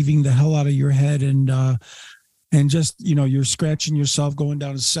deceiving the hell out of your head. And just, you're scratching yourself going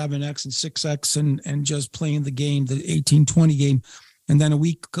down to 7X and 6X and just playing the game, the 18, 20 game. And then a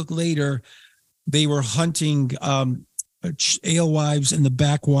week later, they were hunting alewives in the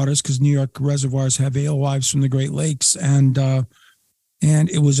backwaters, because New York reservoirs have alewives from the Great Lakes. And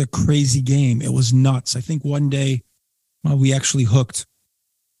it was a crazy game. It was nuts. I think one day we actually hooked,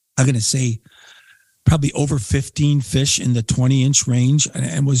 I'm going to say, probably over 15 fish in the 20-inch range,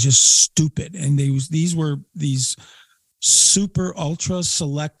 and was just stupid. And these were super ultra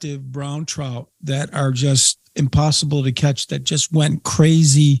selective brown trout that are just impossible to catch, that just went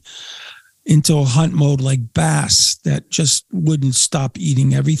crazy into a hunt mode like bass that just wouldn't stop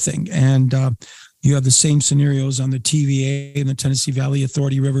eating everything. And you have the same scenarios on the TVA and the Tennessee Valley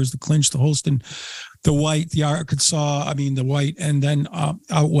Authority rivers, the Clinch, the Holston, the White, the Arkansas, the White, and then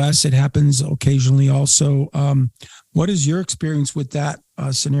out west, it happens occasionally also. What is your experience with that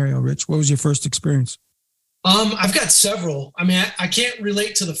scenario, Rich? What was your first experience? I've got several. I can't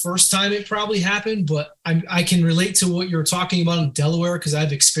relate to the first time it probably happened, but I can relate to what you're talking about in Delaware, because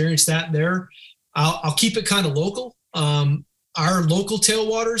I've experienced that there. I'll keep it kind of local. Our local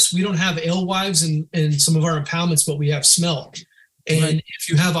tailwaters, we don't have alewives in some of our impoundments, but we have smelt. And right. If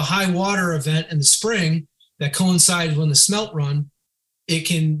you have a high water event in the spring that coincides with the smelt run, it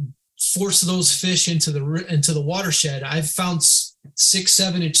can force those fish into the watershed. I've found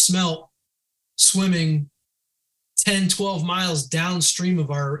 6-7 inch smelt swimming 10, 12 miles downstream of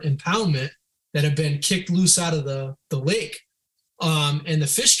our impoundment that have been kicked loose out of the lake. And the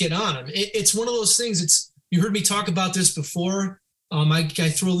fish get on them. It's one of those things. You heard me talk about this before. I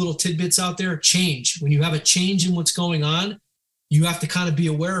throw little tidbits out there. Change. When you have a change in what's going on, you have to kind of be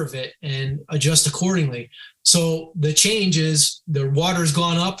aware of it and adjust accordingly. So the change is the water's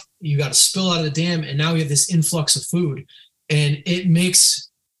gone up, you got to spill out of the dam, and now we have this influx of food. And it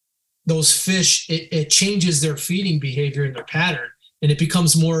makes those fish, it changes their feeding behavior and their pattern. And it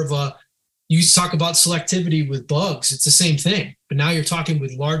becomes more of you talk about selectivity with bugs, it's the same thing, but now you're talking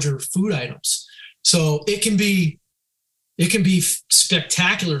with larger food items. So it can be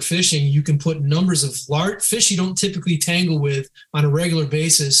spectacular fishing. You can put numbers of large fish you don't typically tangle with on a regular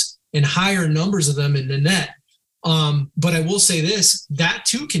basis and higher numbers of them in the net. But I will say this, that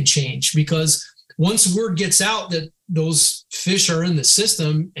too can change, because once word gets out that those fish are in the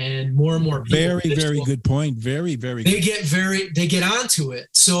system and more people, very good point. Very, very they good. They get onto it.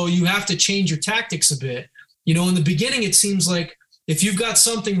 So you have to change your tactics a bit. In the beginning, it seems like if you've got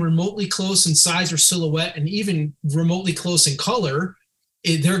something remotely close in size or silhouette and even remotely close in color,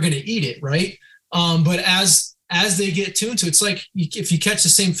 they're going to eat it, right? But as they get tuned to it, it's like if you catch the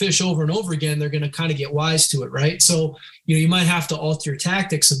same fish over and over again, they're going to kind of get wise to it, right? So, you might have to alter your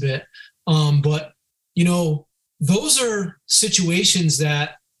tactics a bit. But, those are situations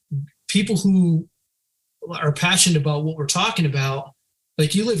that people who are passionate about what we're talking about,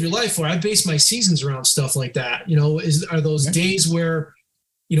 like you live your life where I base my seasons around stuff like that, are those days where,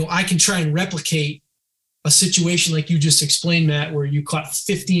 I can try and replicate a situation like you just explained, Matt, where you caught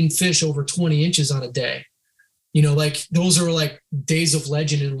 15 fish over 20 inches on a day, like those are like days of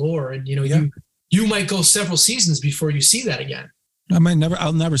legend and lore. And, you might go several seasons before you see that again.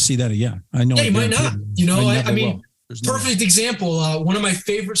 I'll never see that again. I know. Yeah, you might not, perfect example. One of my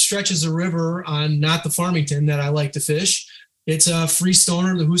favorite stretches of river on not the Farmington that I like to fish. It's a free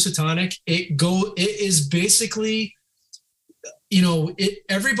stoner, the Housatonic. It is basically,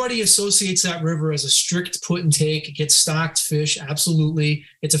 everybody associates that river as a strict put and take. It gets stocked fish. Absolutely.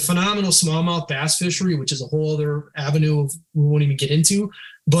 It's a phenomenal smallmouth bass fishery, which is a whole other avenue we won't even get into,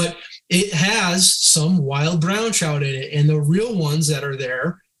 but it has some wild brown trout in it. And the real ones that are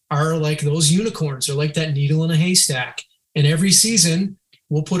there are like those unicorns. They're like that needle in a haystack. And every season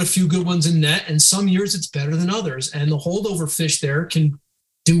we'll put a few good ones in net, and some years it's better than others. And the holdover fish there can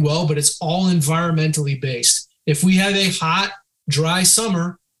do well, but it's all environmentally based. If we have a hot, dry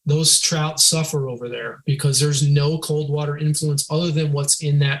summer, those trout suffer over there because there's no cold water influence other than what's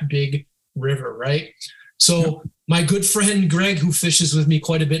in that big river, right? So my good friend Greg, who fishes with me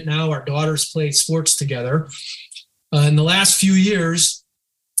quite a bit now, our daughters play sports together. In the last few years,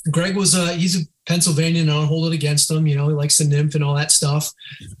 Greg he's a Pennsylvanian, and I don't hold it against him. He likes the nymph and all that stuff.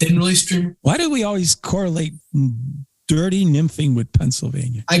 Didn't really stream. Why do we always correlate dirty nymphing with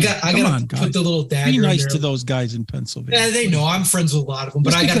Pennsylvania? I got to put the little dagger. Be nice in there. To those guys in Pennsylvania. Yeah, they know I'm friends with a lot of them,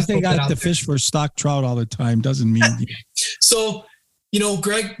 but I got because they got to fish for stock trout all the time doesn't mean. So,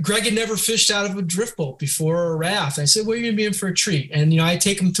 Greg had never fished out of a drift boat before or a raft. I said, "Well, you're gonna be in for a treat." And I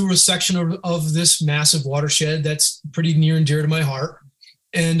take him through a section of this massive watershed that's pretty near and dear to my heart.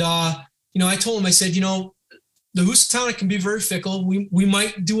 And I told him, I said, the Housatonic can be very fickle. We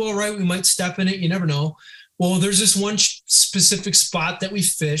might do all right. We might step in it. You never know. Well, there's this one specific spot that we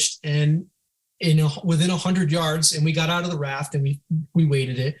fished, and within 100 yards, and we got out of the raft and we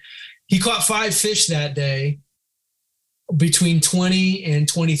weighted it. He caught 5 fish that day between 20 and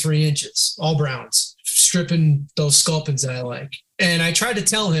 23 inches, all browns, stripping those sculpins that I like. And I tried to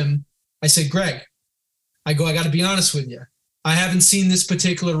tell him, I said, Greg, I got to be honest with you. I haven't seen this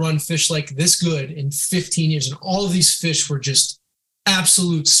particular run fish like this good in 15 years. And all of these fish were just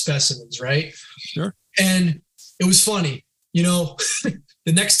absolute specimens, right? Sure. And it was funny, the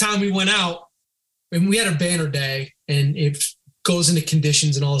next time we went out, and we had a banner day, and it goes into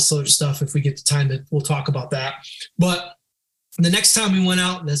conditions and all this other stuff. If we get the time, we'll talk about that. But the next time we went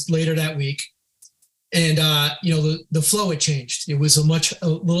out, that's later that week, and the flow had changed. It was a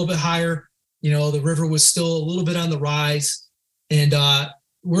little bit higher. The river was still a little bit on the rise, and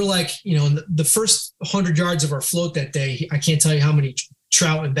we're like, in the first 100 yards of our float that day, I can't tell you how many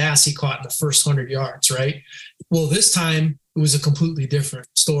trout and bass he caught in the first 100 yards, right? Well, this time it was a completely different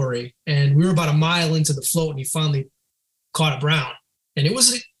story, and we were about a mile into the float, and he finally caught a brown, and it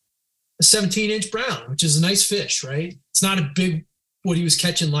was a 17-inch brown, which is a nice fish, right? It's not a big what he was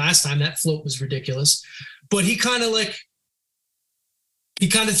catching last time. That float was ridiculous, but he kind of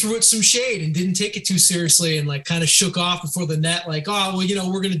threw it some shade and didn't take it too seriously, and kind of shook off before the net, like, oh,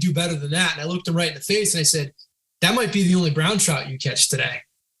 well, we're going to do better than that. And I looked him right in the face and I said, that might be the only brown trout you catch today.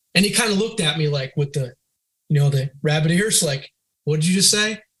 And he kind of looked at me with the rabbit ears, like, what did you just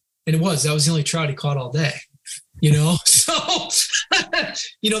say? And that was the only trout he caught all day, So,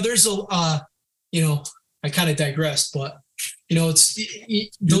 there's I kind of digressed, but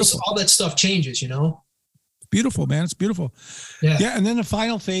it's all that stuff changes, Beautiful, man. It's beautiful. Yeah. And then the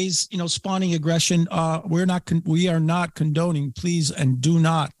final phase, spawning aggression. We are not condoning, please, and do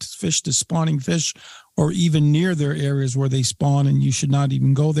not fish the spawning fish or even near their areas where they spawn, and you should not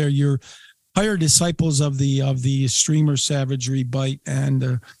even go there. You're higher disciples of the streamer savagery bite,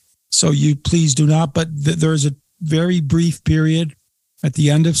 and so you please do not. But there's a very brief period at the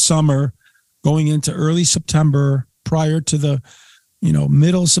end of summer, going into early September, prior to the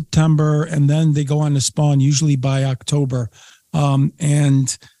middle September, and then they go on to spawn usually by October.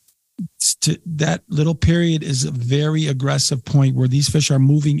 And that little period is a very aggressive point where these fish are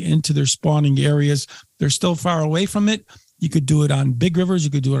moving into their spawning areas. They're still far away from it. You could do it on big rivers. You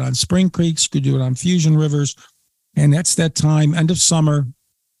could do it on spring creeks. You could do it on fusion rivers. And that's that time, end of summer.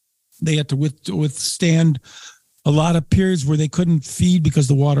 They had to withstand a lot of periods where they couldn't feed because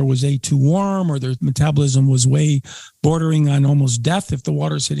the water was too warm, or their metabolism was way bordering on almost death if the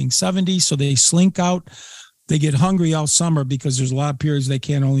water's hitting 70. So they slink out. They get hungry all summer because there's a lot of periods they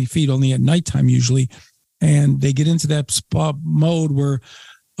can't feed only at nighttime usually. And they get into that mode where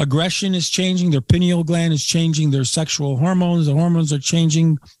aggression is changing, their pineal gland is changing, their sexual hormones, the hormones are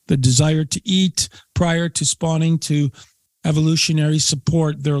changing, the desire to eat prior to spawning to evolutionary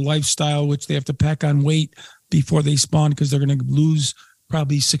support their lifestyle, which they have to pack on weight before they spawn because they're going to lose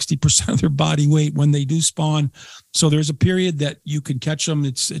probably 60% of their body weight when they do spawn. So there's a period that you can catch them.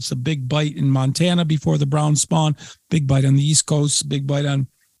 It's a big bite in Montana before the brown spawn, big bite on the East Coast, big bite on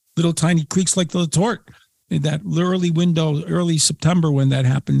little tiny creeks like the Letort. In that early window, early September when that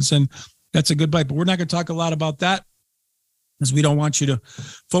happens. And that's a good bite. But we're not going to talk a lot about that because we don't want you to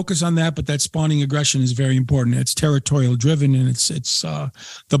focus on that. But that spawning aggression is very important. It's territorial driven, and it's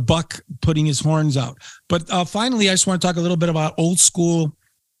the buck putting his horns out. But finally, I just want to talk a little bit about old school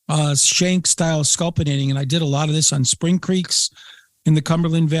shank style sculpinating. And I did a lot of this on spring creeks in the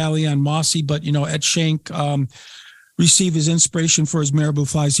Cumberland Valley on Mossy. But, Ed Shank received his inspiration for his marabou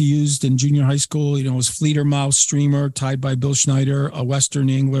flies he used in junior high school. His fleeter mouse streamer tied by Bill Schneider, a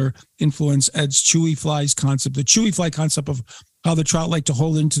Western angler, influenced Ed's chewy flies concept. The chewy fly concept of how the trout like to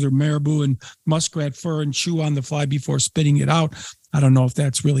hold into their marabou and muskrat fur and chew on the fly before spitting it out I don't know if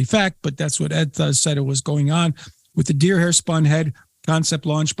that's really fact, but that's what Ed said it was going on with the deer hair spun head concept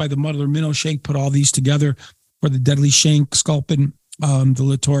launched by the Mother Minnow Shank. Put all these together for the Deadly Shank, Sculpin, the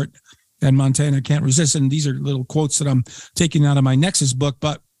Letort, and Montana Can't Resist. And these are little quotes that I'm taking out of my Nexus book,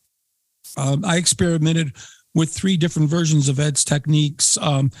 but I experimented with 3 different versions of Ed's techniques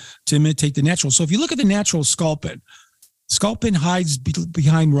to imitate the natural. So if you look at the natural Sculpin hides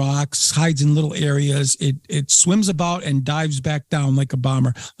behind rocks, hides in little areas. It swims about and dives back down like a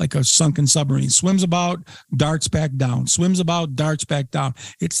bomber, like a sunken submarine. Swims about, darts back down. Swims about, darts back down.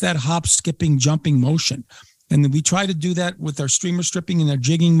 It's that hop, skipping, jumping motion. And then we try to do that with our streamer stripping and our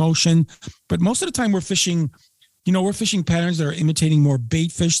jigging motion. But most of the time we're fishing patterns that are imitating more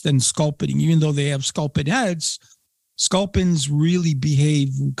bait fish than sculpiting. Even though they have sculpin heads, sculpins really behave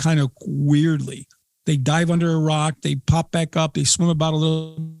kind of weirdly. They dive under a rock, they pop back up, they swim about a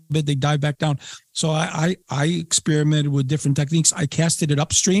little bit, they dive back down. So I experimented with different techniques. I casted it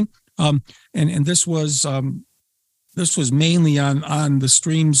upstream, and this was mainly on the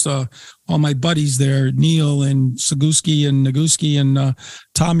streams. All my buddies there, Neil and Seguski and Naguski and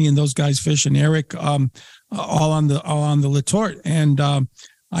Tommy and those guys fish, and Eric, all on the Letort. And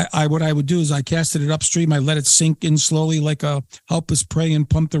what I would do is I casted it upstream. I let it sink in slowly like a helpless prey and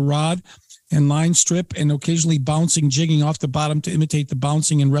pump the rod and line strip, and occasionally bouncing, jigging off the bottom to imitate the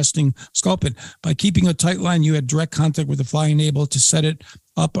bouncing and resting sculpin. By keeping a tight line, you had direct contact with the fly and able to set it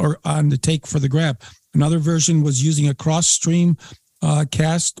up or on the take for the grab. Another version was using a cross stream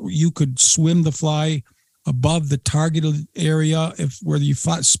cast. You could swim the fly above the targeted area where you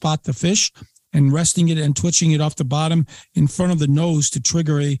spot the fish, and resting it and twitching it off the bottom in front of the nose to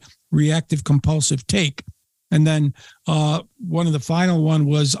trigger a reactive compulsive take. And then one of the final one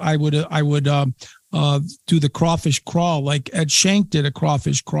was I would do the crawfish crawl, like Ed Shank did a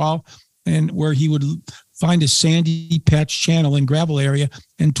crawfish crawl, and where he would find a sandy patch channel and gravel area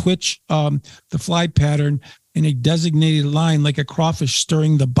and twitch the fly pattern in a designated line like a crawfish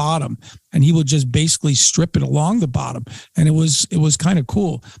stirring the bottom, and he would just basically strip it along the bottom, and it was kind of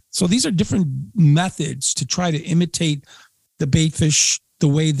cool. So these are different methods to try to imitate the bait fish the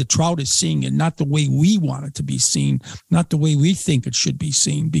way the trout is seeing it, not the way we want it to be seen, not the way we think it should be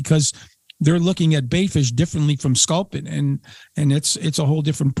seen, because they're looking at baitfish differently from sculpin, and it's a whole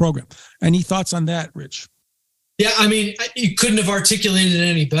different program. Any thoughts on that, Rich? Yeah, I mean, you couldn't have articulated it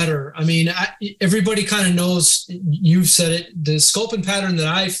any better. I mean, everybody kind of knows, you've said it, the sculpin pattern that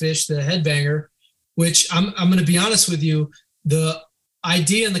I fish, the headbanger, which I'm going to be honest with you, the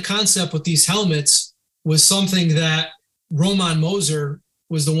idea and the concept with these helmets was something that Roman Moser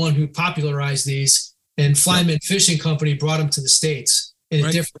was the one who popularized these, and Flyman Fishing Company brought them to the States in a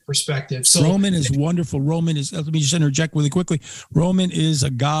different perspective. So Roman is wonderful. Roman is, let me just interject really quickly. Roman is a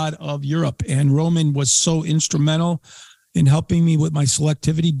god of Europe, and Roman was so instrumental in helping me with my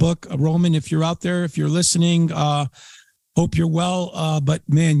selectivity book. Roman, if you're out there, if you're listening, hope you're well. But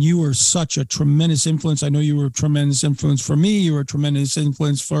man, you were such a tremendous influence. I know you were a tremendous influence for me. You were a tremendous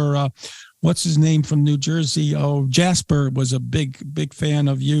influence for, what's his name from New Jersey? Oh, Jasper was a big fan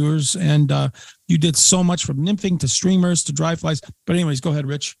of yours. And you did so much from nymphing to streamers to dry flies. But anyways, go ahead,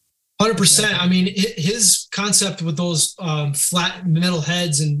 Rich. 100%. I mean, his concept with those flat metal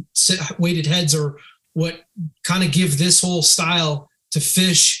heads and weighted heads are what kind of give this whole style to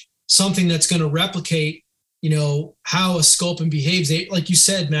fish something that's going to replicate, how a sculpin behaves. They, like you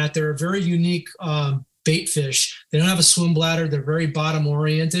said, Matt, they're a very unique bait fish. They don't have a swim bladder. They're very bottom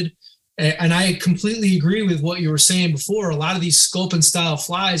oriented. And I completely agree with what you were saying before. A lot of these sculpin style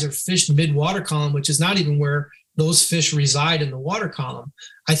flies are fished mid-water column, which is not even where those fish reside in the water column.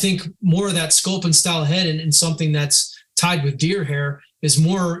 I think more of that sculpin style head and something that's tied with deer hair is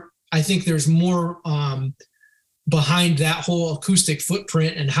more, I think there's more behind that whole acoustic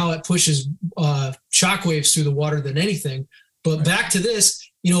footprint and how it pushes shockwaves through the water than anything. But back to this,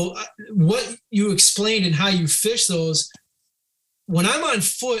 what you explained and how you fish those. When I'm on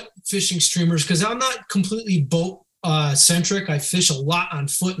foot fishing streamers, because I'm not completely boat centric, I fish a lot on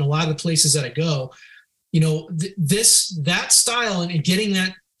foot in a lot of the places that I go. That style and getting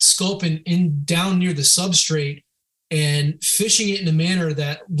that sculpin in down near the substrate and fishing it in a manner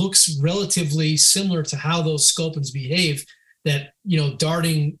that looks relatively similar to how those sculpins behave, that,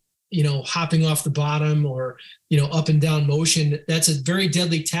 darting, hopping off the bottom or, up and down motion, that's a very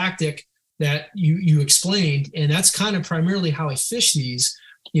deadly tactic that you explained. And that's kind of primarily how I fish these,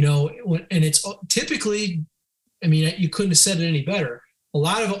 and it's typically, I mean, you couldn't have said it any better. A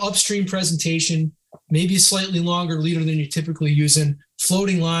lot of upstream presentation, maybe a slightly longer leader than you're typically using,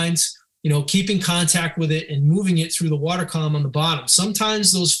 floating lines, keeping contact with it and moving it through the water column on the bottom.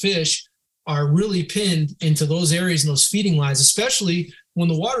 Sometimes those fish are really pinned into those areas and those feeding lines, especially when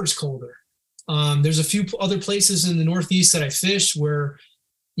the water's colder. There's a few other places in the Northeast that I fish where,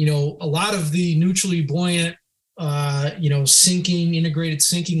 a lot of the neutrally buoyant, integrated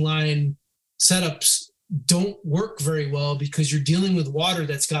sinking line setups don't work very well because you're dealing with water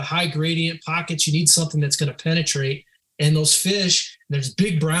that's got high gradient pockets. You need something that's going to penetrate. And those fish, there's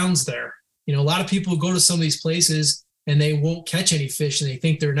big browns there. A lot of people go to some of these places and they won't catch any fish and they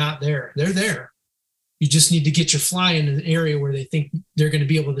think they're not there. They're there. You just need to get your fly in an area where they think they're going to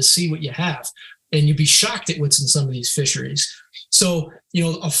be able to see what you have. And you'd be shocked at what's in some of these fisheries. So,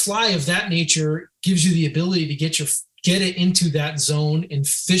 a fly of that nature gives you the ability to get it into that zone and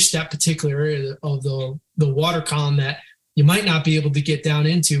fish that particular area of the water column that you might not be able to get down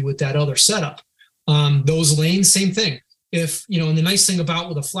into with that other setup. Those lanes, same thing. If, and the nice thing about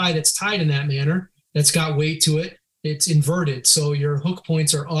with a fly that's tied in that manner, that's got weight to it, it's inverted. So your hook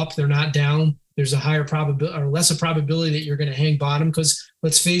points are up, they're not down. There's a higher probability or less a probability that you're going to hang bottom, because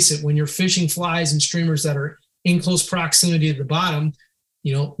let's face it, when you're fishing flies and streamers that are in close proximity to the bottom,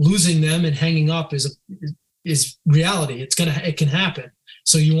 losing them and hanging up is reality. It can happen.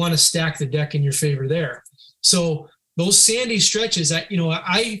 So you want to stack the deck in your favor there. So those sandy stretches that,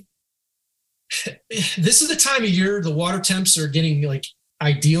 this is the time of year the water temps are getting like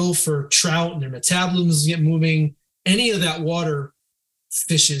ideal for trout and their metabolisms get moving. Any of that water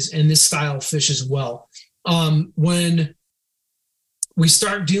fishes and this style of fish as well. When we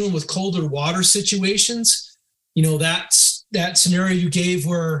start dealing with colder water situations, that's that scenario you gave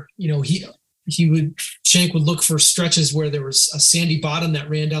where, Shank would look for stretches where there was a sandy bottom that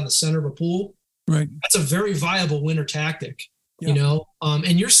ran down the center of a pool. Right. That's a very viable winter tactic,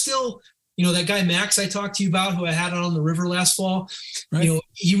 and you're still, that guy Max I talked to you about, who I had on the river last fall, right.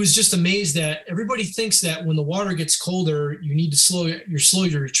 He was just amazed that everybody thinks that when the water gets colder, you need to slow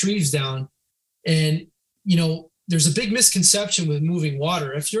your retrieves down. And, there's a big misconception with moving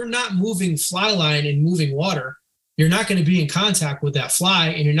water. If you're not moving fly line and moving water, you're not going to be in contact with that fly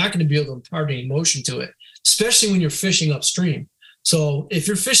and you're not going to be able to impart any motion to it, especially when you're fishing upstream. So if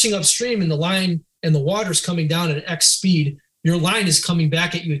you're fishing upstream and the line and the water's coming down at X speed, your line is coming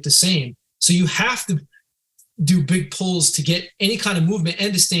back at you at the same. So you have to do big pulls to get any kind of movement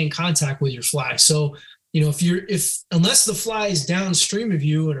and to stay in contact with your fly. So, unless the fly is downstream of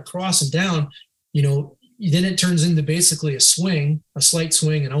you and across and down, then it turns into basically a slight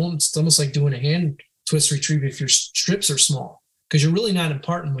swing. And it's almost like doing a hand twist retrieve if your strips are small, because you're really not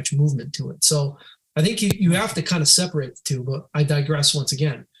imparting much movement to it. So I think you have to kind of separate the two, but I digress once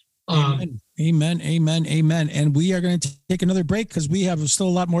again. Amen. And we are going to take another break because we have still a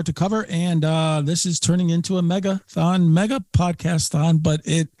lot more to cover. And this is turning into a mega podcast-thon, but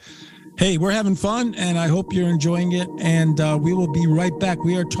hey, we're having fun and I hope you're enjoying it. And we will be right back.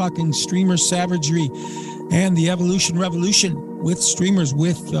 We are talking streamer savagery and the evolution revolution with streamers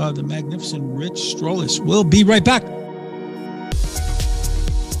with the magnificent Rich Strolis. We'll be right back.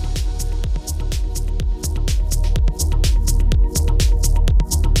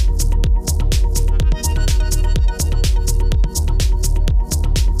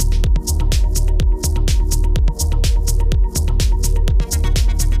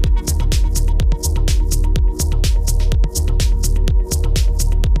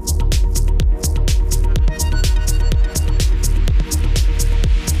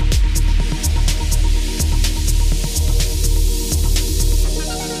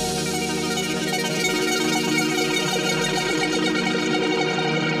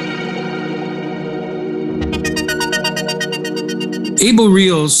 Able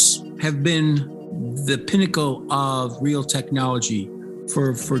reels have been the pinnacle of reel technology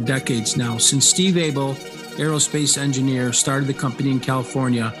for decades now. Since Steve Able, aerospace engineer, started the company in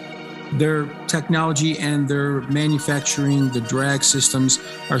California, their technology and their manufacturing, the drag systems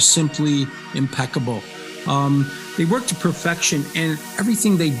are simply impeccable. They work to perfection, and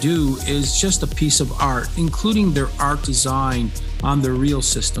everything they do is just a piece of art, including their art design on their reel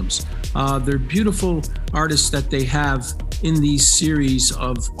systems. They're beautiful artists that they have in these series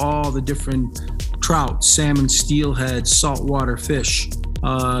of all the different trout, salmon, steelhead, saltwater fish,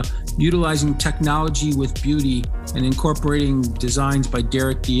 utilizing technology with beauty and incorporating designs by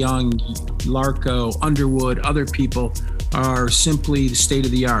Derek DeYoung, Larco, Underwood, other people are simply the state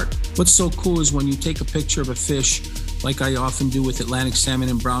of the art. What's so cool is when you take a picture of a fish, like I often do with Atlantic salmon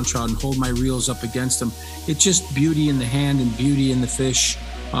and brown trout, and hold my reels up against them, it's just beauty in the hand and beauty in the fish.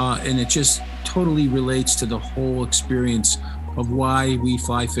 And it just totally relates to the whole experience of why we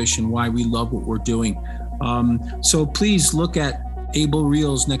fly fish and why we love what we're doing. So please look at Able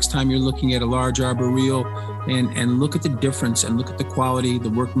reels next time you're looking at a large arbor reel, and look at the difference and look at the quality, the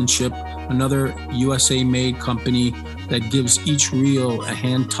workmanship. Another USA made company that gives each reel a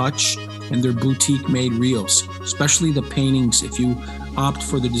hand touch, and they're boutique made reels, especially the paintings. If you opt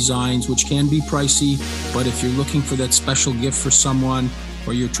for the designs, which can be pricey, but if you're looking for that special gift for someone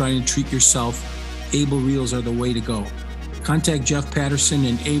or you're trying to treat yourself, Able reels are the way to go. Contact Jeff Patterson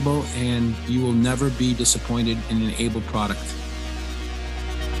and Able, and you will never be disappointed in an Able product.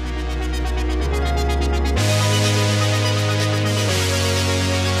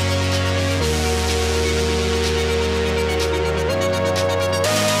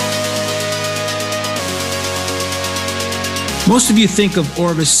 Most of you think of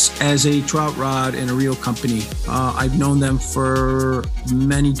Orvis as a trout rod and a reel company. I've known them for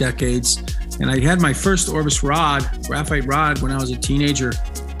many decades, and I had my first Orvis rod, graphite rod, when I was a teenager,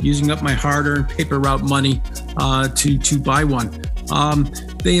 using up my hard-earned paper route money to buy one.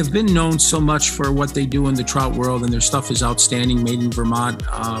 They have been known so much for what they do in the trout world, and their stuff is outstanding, made in Vermont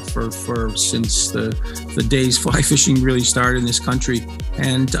for since the days fly fishing really started in this country.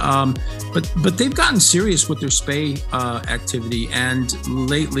 And but they've gotten serious with their spay activity, and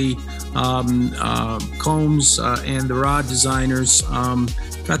lately Combs and the rod designers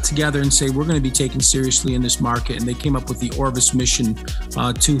got together and say, we're going to be taken seriously in this market, and they came up with the Orvis Mission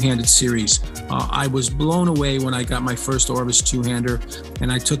two-handed series. I was blown away when I got my first Orvis two-hander,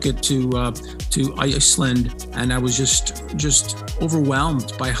 and I took it to Iceland, and I was just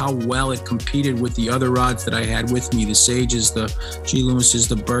overwhelmed by how well it competed with the other rods that I had with me, the Sages, the G. Lewis's,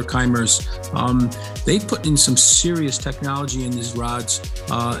 the Berkheimers. They put in some serious technology in these rods.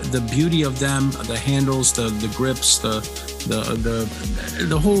 The beauty of them, the handles, the grips, the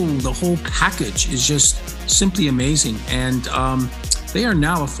whole package is just simply amazing. And they are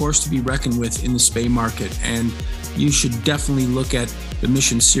now a force to be reckoned with in the spay market. And you should definitely look at the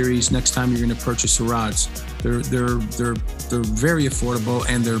Mission series next time you're going to purchase the rods. They're very affordable,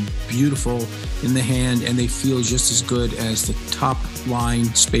 and they're beautiful in the hand, and they feel just as good as the top line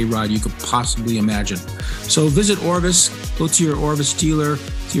spay rod you could possibly imagine. So visit Orvis, go to your Orvis dealer,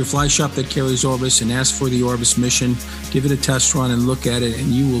 to your fly shop that carries Orvis, and ask for the Orvis Mission. Give it a test run and look at it, and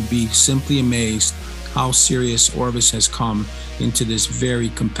you will be simply amazed how serious Orvis has come into this very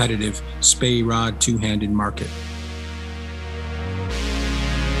competitive spay rod two-handed market.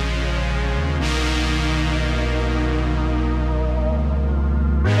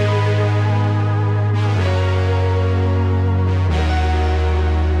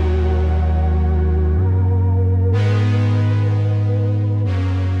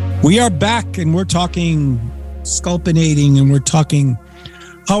 We are back, and we're talking sculpinating, and we're talking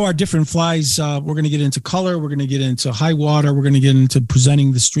how our different flies, we're going to get into color, we're going to get into high water, we're going to get into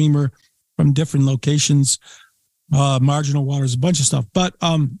presenting the streamer from different locations, marginal waters, a bunch of stuff. But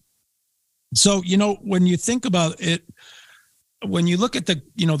so, when you think about it, when you look at the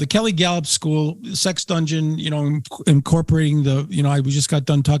Kelly Gallup School, Sex Dungeon, incorporating we just got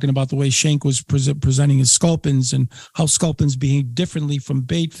done talking about the way Shank was presenting his sculpins and how sculpins behave differently from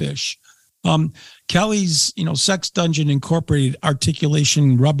baitfish. Kelly's, Sex Dungeon incorporated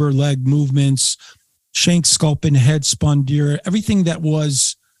articulation, rubber leg movements, Shank sculpin, head spun deer, everything that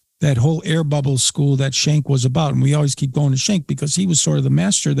was that whole air bubble school that Shank was about. And we always keep going to Shank because he was sort of the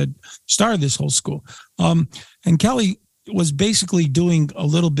master that started this whole school. And Kelly was basically doing a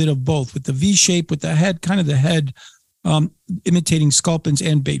little bit of both, with the V shape, with the head, kind of the head, imitating sculpins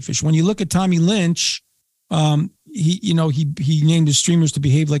and baitfish. When you look at Tommy Lynch, he named his streamers to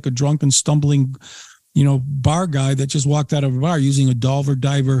behave like a drunken, stumbling, bar guy that just walked out of a bar using a dolver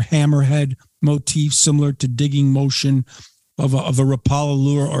diver hammerhead motif similar to digging motion of a Rapala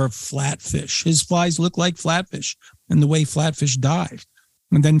lure or a flatfish. His flies look like flatfish and the way flatfish dive.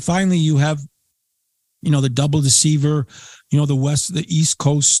 And then finally you have the double deceiver, the East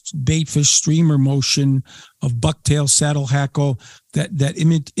Coast baitfish streamer motion of bucktail saddle hackle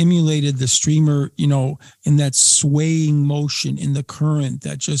that emulated the streamer, in that swaying motion in the current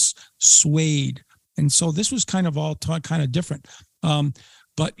that just swayed. And so this was kind of all kind of different.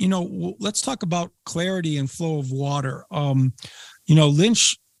 But, let's talk about clarity and flow of water.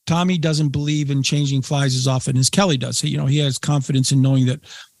 Lynch, Tommy doesn't believe in changing flies as often as Kelly does. He has confidence in knowing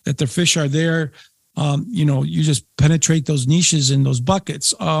that the fish are there. You just penetrate those niches in those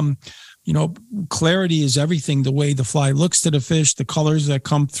buckets. Clarity is everything. The way the fly looks to the fish, the colors that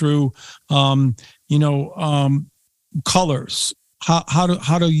come through, colors.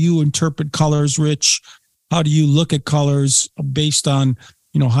 How do you interpret colors, Rich? How do you look at colors based on,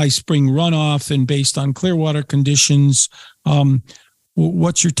 high spring runoff and based on clear water conditions?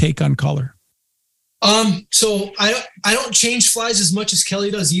 What's your take on color? So I don't change flies as much as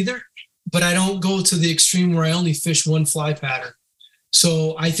Kelly does either, but I don't go to the extreme where I only fish one fly pattern.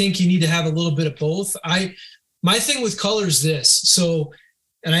 So I think you need to have a little bit of both. My thing with color is this. So,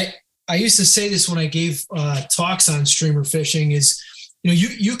 and I used to say this when I gave talks on streamer fishing is,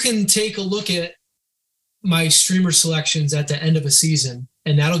 you can take a look at my streamer selections at the end of a season,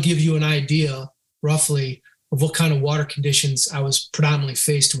 and that'll give you an idea roughly of what kind of water conditions I was predominantly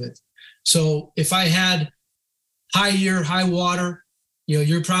faced with. So if I had high year, high water,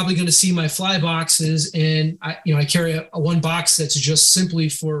 you're probably going to see my fly boxes, and I carry a one box that's just simply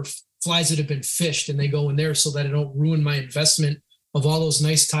for flies that have been fished, and they go in there so that I don't ruin my investment of all those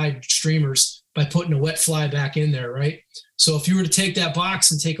nice tied streamers by putting a wet fly back in there, right? So if you were to take that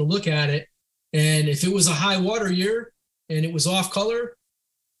box and take a look at it, and if it was a high water year and it was off color,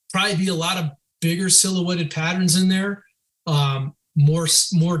 probably be a lot of bigger silhouetted patterns in there,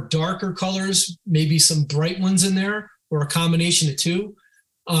 more darker colors, maybe some bright ones in there, or a combination of two.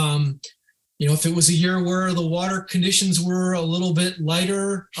 If it was a year where the water conditions were a little bit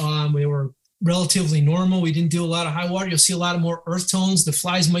lighter, we were relatively normal, we didn't do a lot of high water, you'll see a lot of more earth tones. The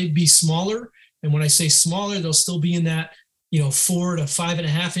flies might be smaller. And when I say smaller, they'll still be in that, 4 to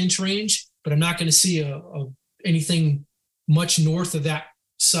 5.5 inch range, but I'm not going to see anything much north of that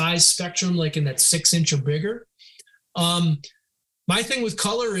size spectrum, like in that 6 inch or bigger. My thing with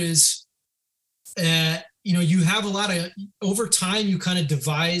color is, you have a lot of, over time, you kind of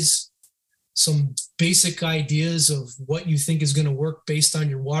devise some basic ideas of what you think is going to work based on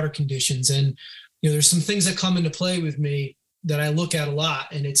your water conditions. And, there's some things that come into play with me that I look at a lot,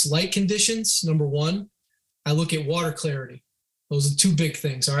 and it's light conditions. Number one, I look at water clarity. Those are two big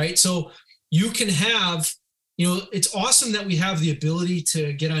things. All right. So you can have, it's awesome that we have the ability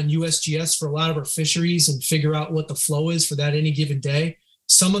to get on USGS for a lot of our fisheries and figure out what the flow is for that any given day.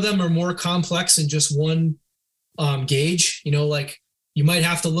 Some of them are more complex than just one gauge, like you might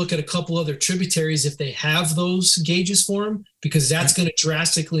have to look at a couple other tributaries if they have those gauges for them, because that's going to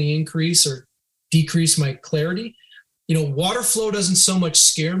drastically increase or decrease my clarity. Water flow doesn't so much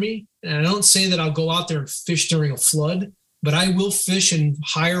scare me. And I don't say that I'll go out there and fish during a flood, but I will fish in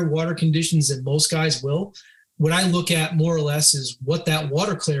higher water conditions than most guys will. What I look at more or less is what that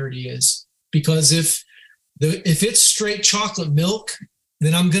water clarity is, because if it's straight chocolate milk,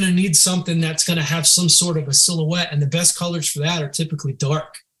 then I'm going to need something that's going to have some sort of a silhouette. And the best colors for that are typically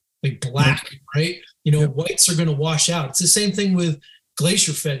dark, like black, right? Whites are going to wash out. It's the same thing with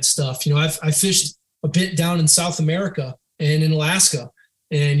glacier fed stuff. I fished a bit down in South America and in Alaska,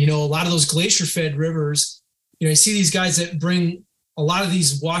 and, a lot of those glacier fed rivers, I see these guys that bring a lot of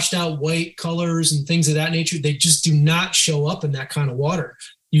these washed out white colors and things of that nature. They just do not show up in that kind of water.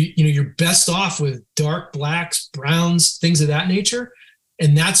 You're best off with dark blacks, browns, things of that nature.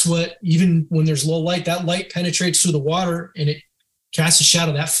 And that's what, even when there's low light, that light penetrates through the water and it casts a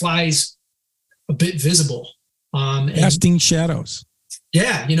shadow that flies a bit visible. Casting shadows.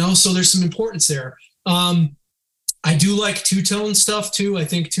 Yeah. So there's some importance there. I do like two-tone stuff too. I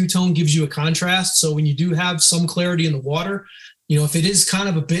think two-tone gives you a contrast. So when you do have some clarity in the water, if it is kind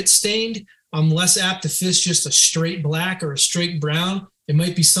of a bit stained, I'm less apt to fish just a straight black or a straight brown. It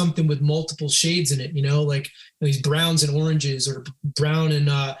might be something with multiple shades in it, like these browns and oranges, or brown and,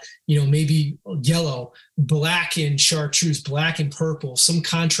 maybe yellow, black and chartreuse, black and purple, some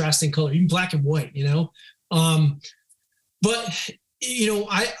contrasting color, even black and white, But,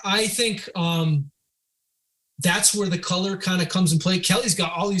 I think that's where the color kind of comes in play. Kelly's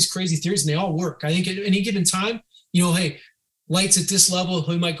got all these crazy theories and they all work. I think at any given time, hey, lights at this level,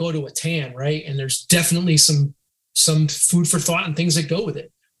 we might go to a tan, right? And there's definitely some food for thought and things that go with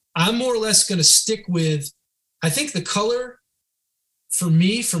it. I'm more or less going to stick with, I think the color for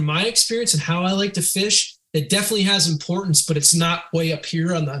me, from my experience and how I like to fish, it definitely has importance, but it's not way up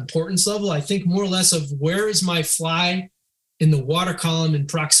here on the importance level. I think more or less of where is my fly in the water column in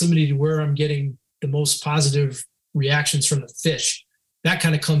proximity to where I'm getting the most positive reactions from the fish. That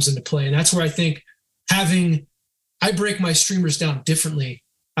kind of comes into play. And that's where I think I break my streamers down differently.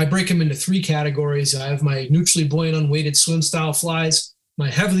 I break them into 3 categories. I have my neutrally buoyant unweighted swim style flies, my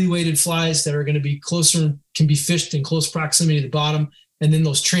heavily weighted flies that are going to be closer, can be fished in close proximity to the bottom, and then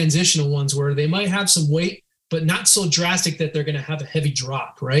those transitional ones where they might have some weight, but not so drastic that they're going to have a heavy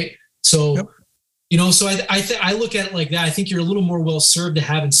drop, right? So, so I look at it like that. I think you're a little more well served to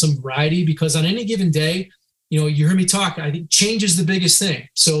having some variety, because on any given day, you hear me talk, I think change is the biggest thing.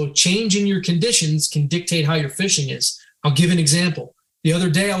 So change in your conditions can dictate how your fishing is. I'll give an example. The other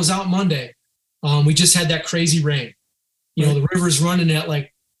day I was out Monday. We just had that crazy rain. The river's running at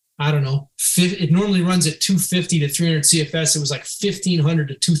it normally runs at 250 to 300 CFS. It was like 1,500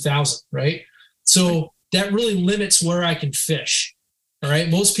 to 2,000, right? So that really limits where I can fish. All right.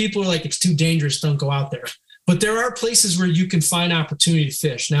 Most people are like, it's too dangerous, don't go out there. But there are places where you can find opportunity to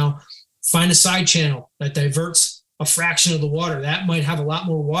fish. Now, find a side channel that diverts a fraction of the water. That might have a lot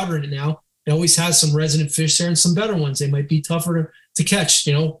more water in it now. It always has some resident fish there and some better ones. They might be tougher to catch.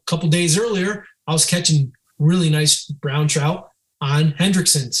 You know, a couple days earlier, I was catching really nice brown trout on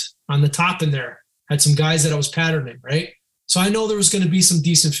Hendrickson's on the top in there. Had some guys that I was patterning, right? So I know there was going to be some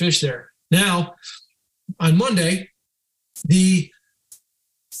decent fish there. Now, on Monday,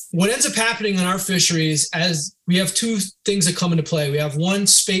 what ends up happening on our fishery is, as we have two things that come into play. We have one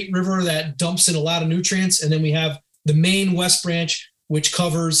Spate River that dumps in a lot of nutrients, and then we have the main West Branch, which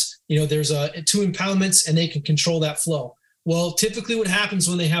covers, you know, there's two impoundments and they can control that flow. Well, typically what happens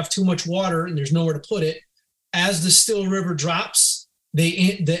when they have too much water and there's nowhere to put it, as the Still River drops, the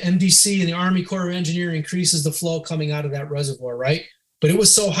MDC and the Army Corps of Engineers increases the flow coming out of that reservoir, right? But it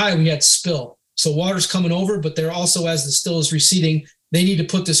was so high we had spill. So water's coming over, but they're also, as the still is receding, they need to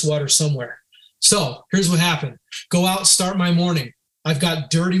put this water somewhere. So here's what happened. Go out, start my morning. I've got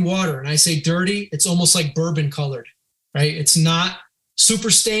dirty water. And I say dirty, it's almost like bourbon colored, right? It's not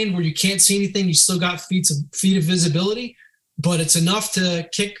super stained where you can't see anything. You still got feet of visibility, but it's enough to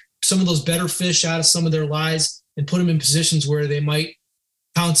kick some of those better fish out of some of their lies and put them in positions where they might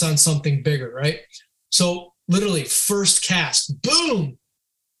pounce on something bigger, right? So literally first cast, boom,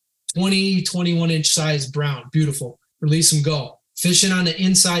 20, 21 inch size brown, beautiful. Release them, go. Fishing on the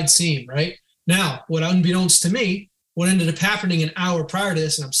inside seam, right? Now, what unbeknownst to me, what ended up happening an hour prior to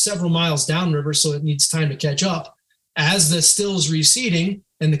this, and I'm several miles downriver, so it needs time to catch up. As the still's receding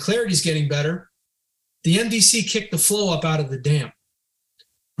and the clarity's getting better, the MDC kicked the flow up out of the dam.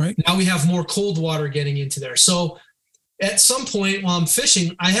 Right. Now we have more cold water getting into there. So at some point while I'm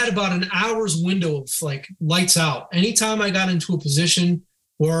fishing, I had about an hour's window of like lights out. Anytime I got into a position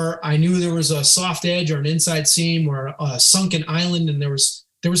where I knew there was a soft edge or an inside seam or a sunken island and there was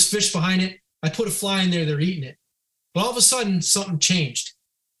fish behind it, I put a fly in there, they're eating it. But all of a sudden, something changed.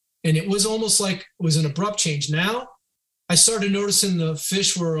 And it was almost like it was an abrupt change. Now, I started noticing the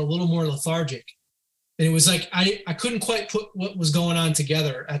fish were a little more lethargic. And it was like I couldn't quite put what was going on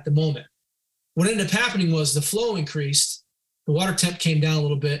together at the moment. What ended up happening was the flow increased, the water temp came down a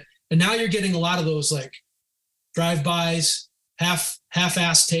little bit, and now you're getting a lot of those like drive-bys,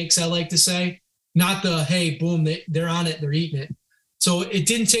 half-ass takes, I like to say. Not the, hey, boom, they're on it, they're eating it. So it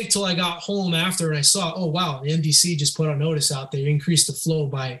didn't take till I got home after and I saw, oh, wow, the MDC just put a notice out. They increased the flow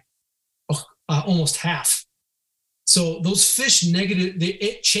by almost half. So those fish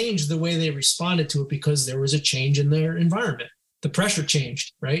it changed the way they responded to it because there was a change in their environment. The pressure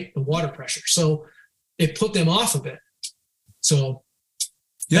changed, right? The water pressure. So it put them off a bit. So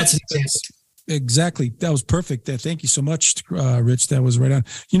that's an example. Exactly. That was perfect. Thank you so much, Rich. That was right on.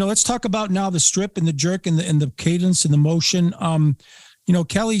 You know, let's talk about now the strip and the jerk and the cadence and the motion. You know,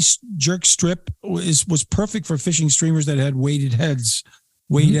 Kelly's jerk strip was perfect for fishing streamers that had weighted heads.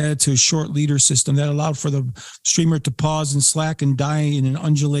 Weight added to a short leader system that allowed for the streamer to pause and slack and die in an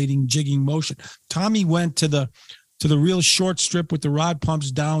undulating jigging motion. Tommy went to the real short strip with the rod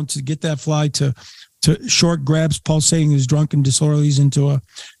pumps down to get that fly to short grabs, pulsating his drunken disorderlies into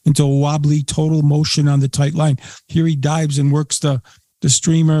a wobbly total motion on the tight line. Here he dives and works the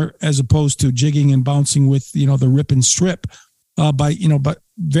streamer as opposed to jigging and bouncing with, you know, the rip and strip by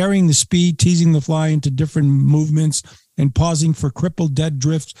varying the speed, teasing the fly into different movements, and pausing for crippled, dead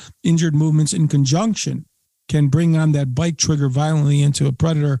drifts, injured movements in conjunction can bring on that bite trigger violently into a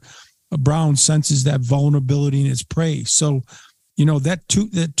predator. A brown senses that vulnerability in its prey. So, you know, that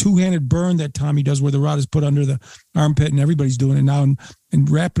two-handed burn that Tommy does where the rod is put under the armpit and everybody's doing it now and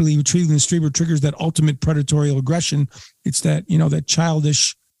rapidly retrieving the streamer triggers that ultimate predatory aggression. It's that, you know, that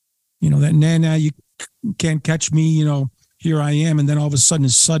childish, you know, that nah, you can't catch me, you know, here I am. And then all of a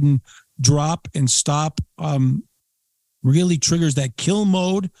sudden drop and stop really triggers that kill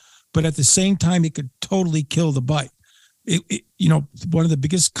mode, but at the same time, it could totally kill the bite. You know, one of the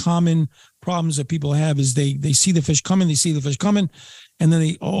biggest common problems that people have is they see the fish coming, and then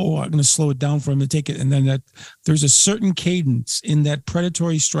I'm going to slow it down for them to take it. And then there's a certain cadence in that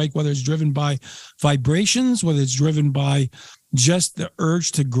predatory strike, whether it's driven by vibrations, whether it's driven by just the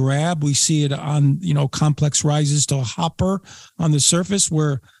urge to grab. We see it on, you know, complex rises to a hopper on the surface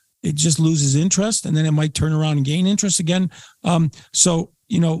where it just loses interest, and then it might turn around and gain interest again. So,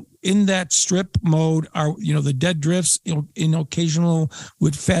 you know, in that strip mode are, you know, the dead drifts, you know, in occasional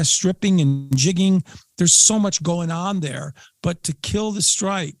with fast stripping and jigging. There's so much going on there, but to kill the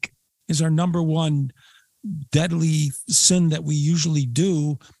strike is our number one deadly sin that we usually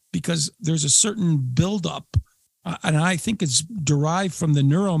do because there's a certain buildup and I think it's derived from the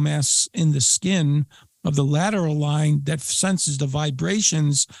neuromass in the skin of the lateral line that senses the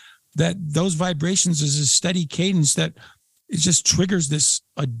vibrations, that those vibrations is a steady cadence that it just triggers this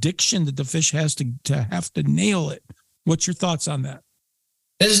addiction that the fish has to have to nail it. What's your thoughts on that?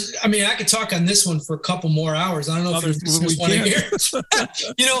 I mean, I could talk on this one for a couple more hours. I don't know if you just want to hear.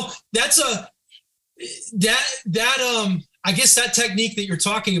 You know, that's I guess that technique that you're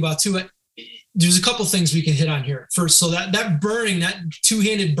talking about too. There's a couple things we can hit on here. First, so that burning, that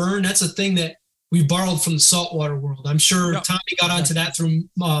two-handed burn, that's a thing that we borrowed from the saltwater world. I'm sure Tommy got onto that through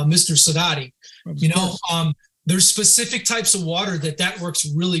Mr. Sadati. You know, there's specific types of water that works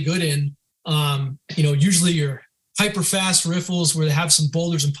really good in. You know, usually your hyper fast riffles where they have some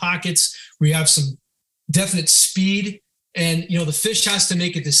boulders and pockets, where you have some definite speed, and you know the fish has to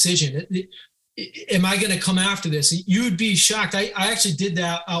make a decision. Am I going to come after this? You would be shocked. I actually did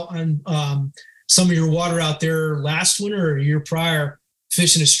that out on some of your water out there last winter or a year prior,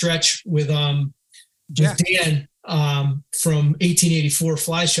 fishing a stretch with Dan from 1884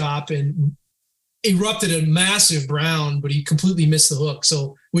 Fly Shop, and erupted a massive brown, but he completely missed the hook.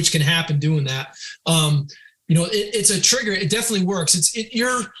 So, which can happen doing that. You know, it's a trigger. It definitely works.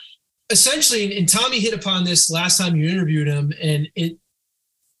 You're essentially, and Tommy hit upon this last time you interviewed him, and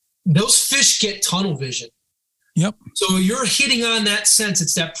those fish get tunnel vision. Yep. So you're hitting on that sense.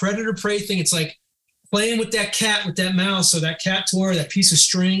 It's that predator prey thing. It's like playing with that cat, with that mouse, or that cat toy, that piece of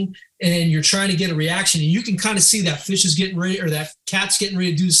string, and you're trying to get a reaction. And you can kind of see that fish is getting ready, or that cat's getting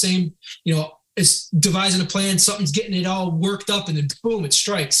ready to do the same. You know, it's devising a plan. Something's getting it all worked up, and then boom, it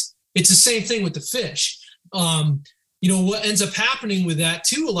strikes. It's the same thing with the fish. You know, what ends up happening with that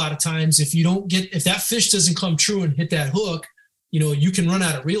too, a lot of times, if that fish doesn't come true and hit that hook, you know, you can run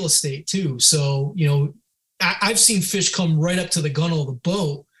out of real estate too. So, you know, I've seen fish come right up to the gunnel of the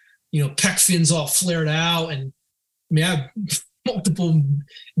boat, you know, peck fins all flared out. And I mean, I have multiple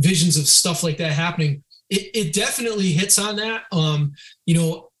visions of stuff like that happening. It definitely hits on that. You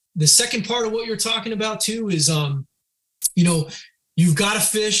know, the second part of what you're talking about too is, you know, you've got a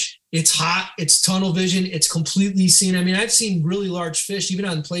fish, it's hot, it's tunnel vision, it's completely seen. I mean, I've seen really large fish, even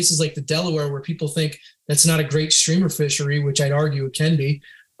on places like the Delaware, where people think that's not a great streamer fishery, which I'd argue it can be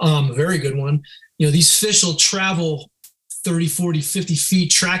a very good one. You know, these fish will travel 30, 40, 50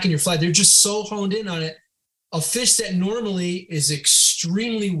 feet tracking your fly. They're just so honed in on it. A fish that normally is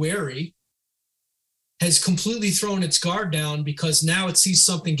extremely wary has completely thrown its guard down because now it sees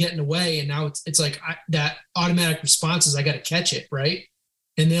something getting away, and now it's like that automatic response is I got to catch it, right?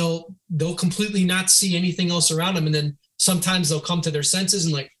 And they'll completely not see anything else around them, and then sometimes they'll come to their senses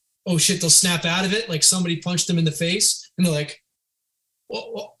and like, oh shit, they'll snap out of it, like somebody punched them in the face, and they're like,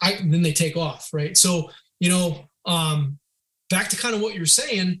 then they take off, right? So, you know, back to kind of what you're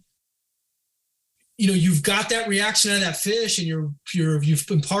saying. You know, you've got that reaction out of that fish, and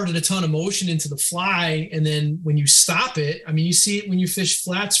you've imparted a ton of motion into the fly. And then when you stop it, I mean, you see it when you fish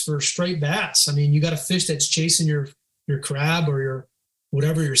flats for straight bass. I mean, you got a fish that's chasing your crab or your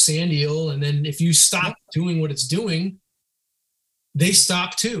whatever, your sand eel. And then if you stop doing what it's doing, they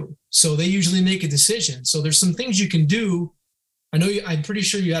stop too. So they usually make a decision. So there's some things you can do. I'm pretty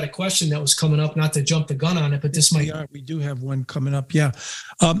sure you had a question that was coming up, not to jump the gun on it, but this we do have one coming up. Yeah.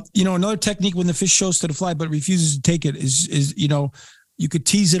 You know, another technique when the fish shows to the fly, but refuses to take it is, you know, you could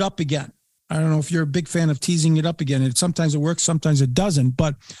tease it up again. I don't know if you're a big fan of teasing it up again. Sometimes it works, sometimes it doesn't,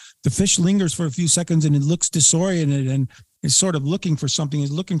 but the fish lingers for a few seconds and it looks disoriented and is sort of looking for something,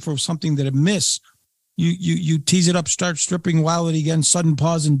 that it missed. You tease it up, start stripping wildly again, sudden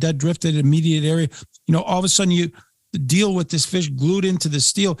pause and dead drifted immediate area. You know, all of a sudden you deal with this fish glued into the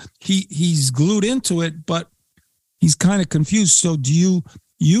steel. He's glued into it, but he's kind of confused. So do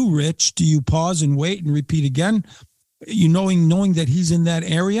you, Rich, do you pause and wait and repeat again? You knowing that he's in that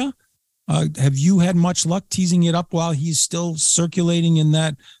area? Have you had much luck teasing it up while he's still circulating in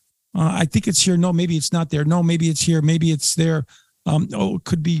that? I think it's here. No, maybe it's not there. No, maybe it's here. Maybe it's there. It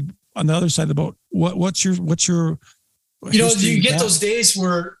could be on the other side of the boat. What's your? You know, you get those days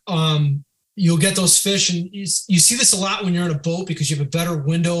where you'll get those fish, and you see this a lot when you're in a boat because you have a better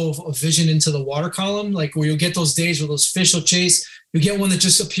window of vision into the water column, like where you'll get those days where those fish will chase. You get one that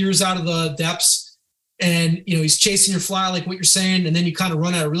just appears out of the depths, and you know he's chasing your fly, like what you're saying, and then you kind of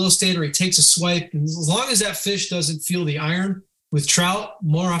run out of real estate, or he takes a swipe. And as long as that fish doesn't feel the iron with trout,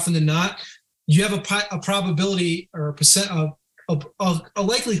 more often than not, you have a probability or a percent of a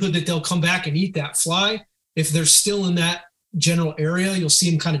likelihood that they'll come back and eat that fly. If they're still in that general area, you'll see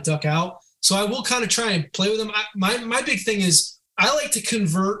them kind of duck out. So I will kind of try and play with them. My big thing is I like to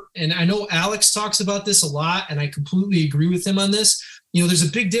convert, and I know Alex talks about this a lot, and I completely agree with him on this. You know, there's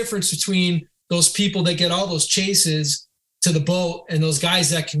a big difference between those people that get all those chases to the boat and those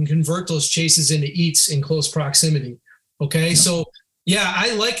guys that can convert those chases into eats in close proximity. Okay. Yeah. So yeah,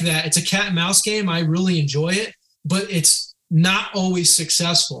 I like that. It's a cat and mouse game. I really enjoy it, but it's not always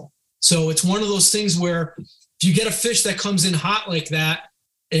successful. So it's one of those things where if you get a fish that comes in hot like that,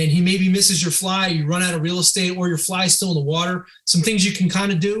 and he maybe misses your fly, you run out of real estate, or your fly is still in the water. Some things you can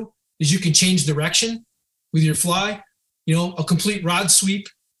kind of do is you can change direction with your fly, a complete rod sweep,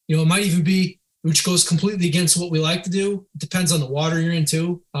 it might even be, which goes completely against what we like to do. It depends on the water you're in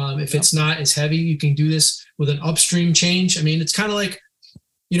too. If it's not as heavy, you can do this with an upstream change. I mean, it's kind of like,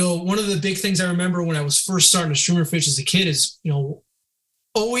 one of the big things I remember when I was first starting to streamer fish as a kid is,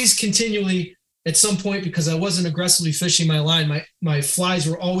 always continually at some point, because I wasn't aggressively fishing my line, my flies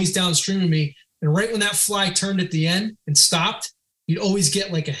were always downstream of me. And right when that fly turned at the end and stopped, you'd always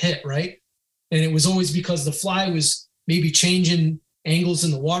get like a hit, right? And it was always because the fly was maybe changing angles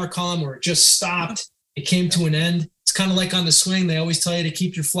in the water column, or it just stopped. It came to an end. It's kind of like on the swing. They always tell you to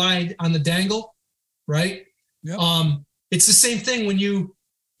keep your fly on the dangle, right? Yep. It's the same thing when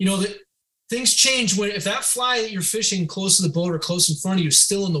that things change if that fly that you're fishing close to the boat or close in front of you is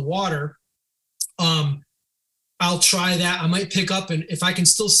still in the water. I'll try that. I might pick up, and if I can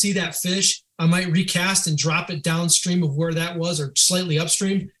still see that fish, I might recast and drop it downstream of where that was, or slightly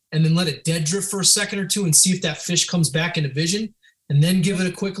upstream, and then let it dead drift for a second or two and see if that fish comes back into vision, and then give it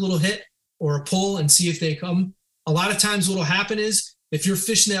a quick little hit or a pull and see if they come. A lot of times what'll happen is if you're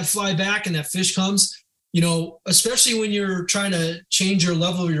fishing that fly back and that fish comes, especially when you're trying to change your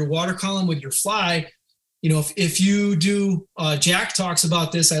level of your water column with your fly, if you do, Jack talks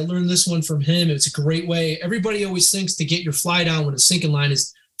about this. I learned this one from him. It's a great way. Everybody always thinks to get your fly down with a sinking line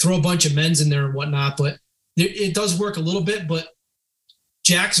is throw a bunch of mends in there and whatnot, but it does work a little bit. But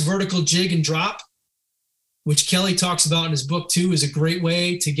Jack's vertical jig and drop, which Kelly talks about in his book too, is a great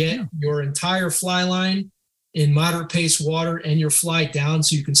way to get your entire fly line in moderate pace water and your fly down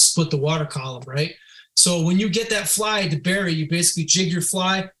so you can split the water column, right? So when you get that fly to bury, you basically jig your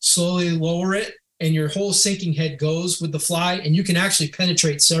fly, slowly lower it, and your whole sinking head goes with the fly, and you can actually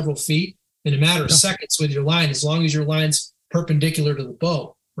penetrate several feet in a matter of seconds with your line, as long as your line's perpendicular to the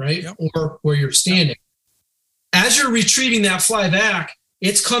boat, right? Yep. Or where you're standing. Yep. As you're retrieving that fly back,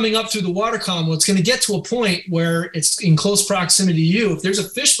 it's coming up through the water column. Well, it's going to get to a point where it's in close proximity to you. If there's a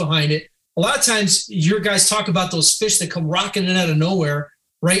fish behind it, a lot of times your guys talk about those fish that come rocking in out of nowhere,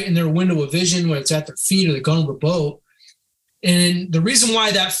 right in their window of vision, whether it's at their feet or the gun of the boat. And the reason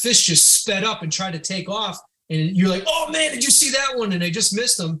why that fish just sped up and tried to take off, and you're like, oh man, did you see that one? And they just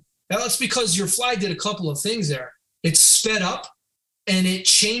missed them. That's because your fly did a couple of things there. It sped up and it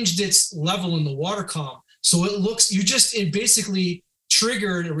changed its level in the water column. So it basically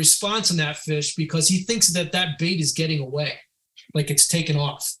triggered a response in that fish because he thinks that bait is getting away, like it's taken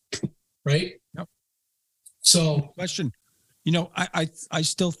off, right? Yep. So question. I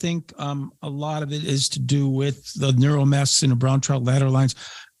still think a lot of it is to do with the neural mass in the brown trout ladder lines,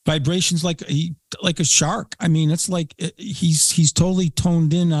 vibrations like a shark. I mean, it's like he's totally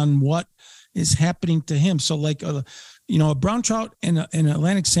toned in on what is happening to him. So like a brown trout and an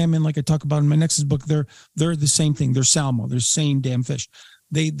Atlantic salmon, like I talk about in my next book, they're the same thing. They're salmo. They're the same damn fish.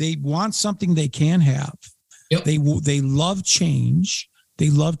 They want something they can have. Yep. They love change. They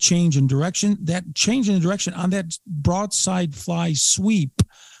love change in direction. That change in direction on that broadside fly sweep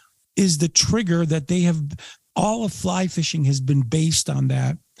is the trigger that they have. All of fly fishing has been based on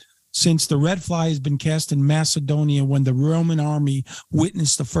that since the red fly has been cast in Macedonia when the Roman army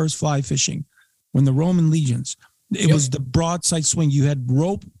witnessed the first fly fishing, when the Roman legions. It was the broadside swing. You had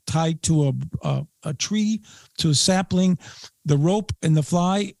rope tied to a tree, to a sapling. The rope and the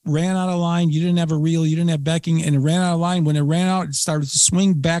fly ran out of line. You didn't have a reel. You didn't have backing, and it ran out of line. When it ran out, it started to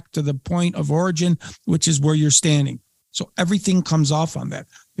swing back to the point of origin, which is where you're standing. So everything comes off on that.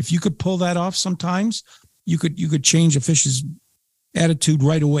 If you could pull that off sometimes, you could change a fish's attitude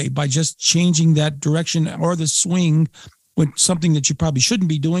right away by just changing that direction or the swing with something that you probably shouldn't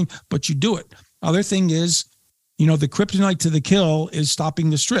be doing, but you do it. Other thing is, the kryptonite to the kill is stopping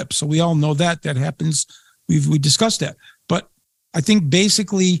the strip. So we all know that happens. We discussed that. But I think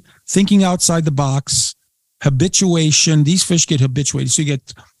basically thinking outside the box, habituation, these fish get habituated. So you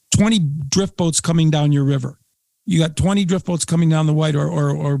get 20 drift boats coming down your river. You got 20 drift boats coming down the white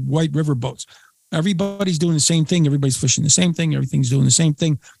or white river boats. Everybody's doing the same thing. Everybody's fishing the same thing. Everything's doing the same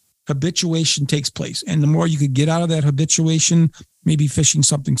thing. Habituation takes place. And the more you could get out of that habituation, maybe fishing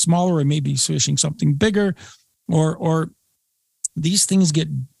something smaller or maybe fishing something bigger, or these things get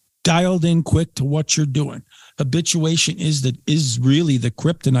dialed in quick to what you're doing. habituation is really the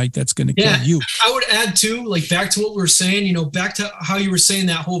kryptonite that's going to kill you. I would add too, like back to what we were saying, back to how you were saying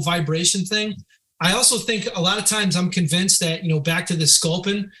that whole vibration thing. I also think a lot of times I'm convinced that, back to the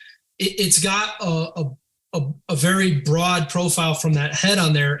sculpin, it's got a very broad profile from that head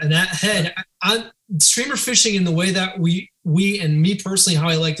on there. And that head, on streamer fishing in the way that we and me personally, how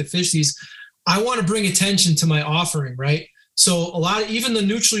I like to fish these, I want to bring attention to my offering, right? So even the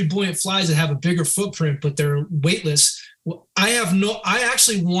neutrally buoyant flies that have a bigger footprint, but they're weightless, I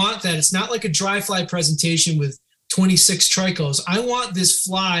actually want that. It's not like a dry fly presentation with 26 tricos. I want this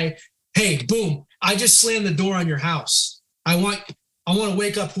fly, hey, boom, I just slammed the door on your house. I want to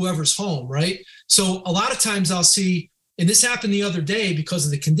wake up whoever's home, right? So a lot of times I'll see, and this happened the other day because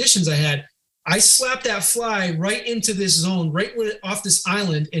of the conditions I had, I slapped that fly right into this zone, right off this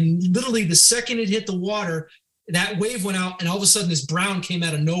island, and literally the second it hit the water, that wave went out, and all of a sudden this brown came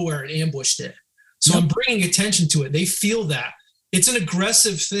out of nowhere and ambushed it. So I'm bringing attention to it. They feel that. It's an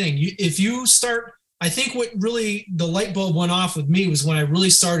aggressive thing. If you start, I think what really the light bulb went off with me was when I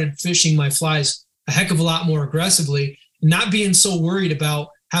really started fishing my flies a heck of a lot more aggressively, not being so worried about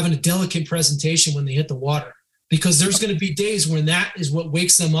having a delicate presentation when they hit the water, because there's going to be days when that is what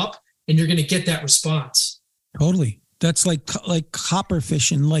wakes them up and you're going to get that response. Totally. That's like hopper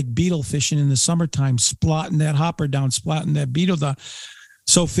fishing, like beetle fishing in the summertime, splotting that hopper down, splotting that beetle down.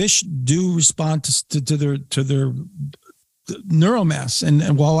 So fish do respond to their neuromass.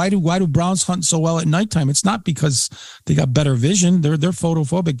 And why do browns hunt so well at nighttime? It's not because they got better vision. They're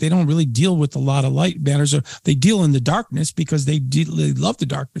photophobic. They don't really deal with a lot of light matters. They deal in the darkness because they love the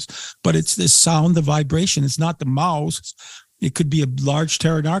darkness. But it's the sound, the vibration. It's not the mouse. It could be a large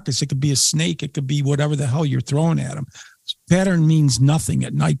pterodactyl. It could be a snake. It could be whatever the hell you're throwing at them. Pattern means nothing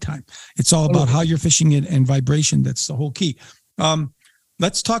at nighttime. It's all about how you're fishing it and vibration. That's the whole key.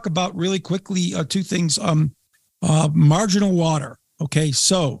 Let's talk about really quickly two things. Marginal water. Okay,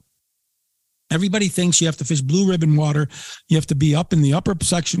 so everybody thinks you have to fish blue ribbon water. You have to be up in the upper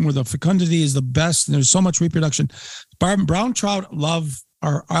section where the fecundity is the best, and there's so much reproduction. Brown trout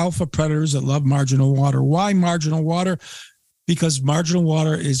are alpha predators that love marginal water. Why marginal water? Because marginal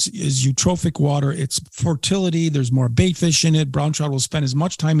water is eutrophic water. It's fertility. There's more bait fish in it. Brown trout will spend as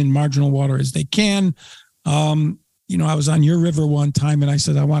much time in marginal water as they can. I was on your river one time, and I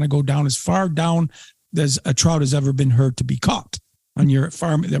said I want to go down as far down as a trout has ever been heard to be caught on your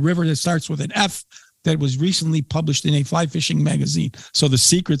farm. The river that starts with an F that was recently published in a fly fishing magazine. So the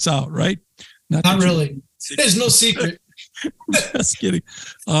secret's out, right? Not really. There's no secret. Just kidding.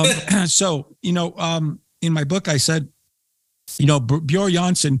 In my book, I said, Björn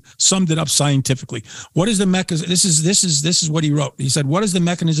Janssen summed it up scientifically. What is the mechanism? This is what he wrote. He said, what is the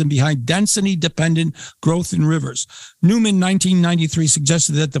mechanism behind density-dependent growth in rivers? Newman, 1993,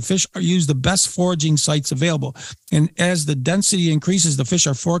 suggested that the fish use the best foraging sites available. And as the density increases, the fish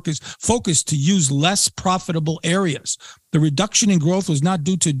are focused to use less profitable areas. The reduction in growth was not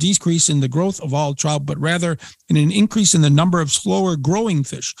due to a decrease in the growth of all trout, but rather in an increase in the number of slower growing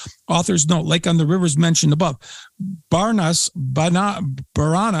fish. Authors note, like on the rivers mentioned above, Baranas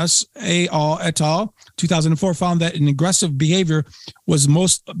et al. 2004 found that an aggressive behavior was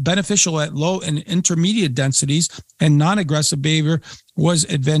most beneficial at low and intermediate densities, and non-aggressive behavior was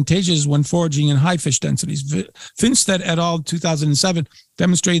advantageous when foraging in high fish densities. Finstead et al. 2007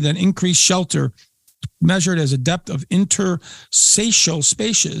 demonstrated that increased shelter measured as a depth of interstitial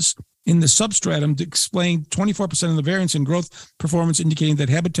spaces in the substratum to explain 24% of the variance in growth performance, indicating that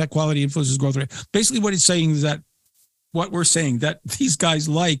habitat quality influences growth rate. Basically, what it's saying is that what we're saying, that these guys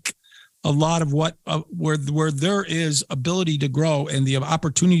like a lot of what where there is ability to grow and the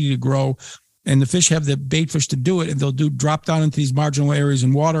opportunity to grow, and the fish have the bait fish to do it, and they'll drop down into these marginal areas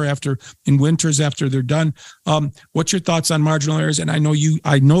in water in winters after they're done. What's your thoughts on marginal areas? And I know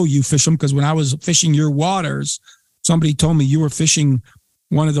you fish them, because when I was fishing your waters, somebody told me you were fishing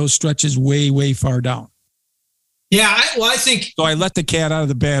one of those stretches way, way far down. Yeah, I think so. I let the cat out of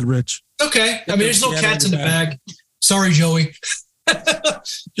the bag, Rich. Okay, I mean, there's no cats in the bag. Sorry, Joey.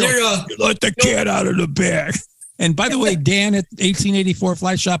 You let the cat out of the bag. And by the way, Dan at 1884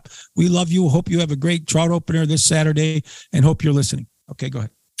 Fly Shop, we love you. Hope you have a great trout opener this Saturday, and hope you're listening. Okay, go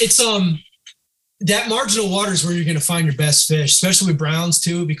ahead. It's that marginal water is where you're going to find your best fish, especially with browns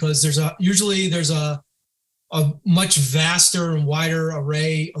too, because there's a much vaster and wider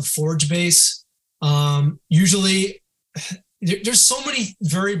array of forage base. Usually there's so many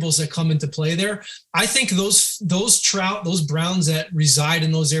variables that come into play there. I think those trout, those browns that reside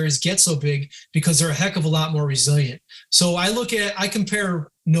in those areas get so big because they're a heck of a lot more resilient. So I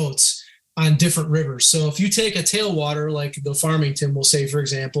compare notes on different rivers. So if you take a tailwater like the Farmington, we'll say, for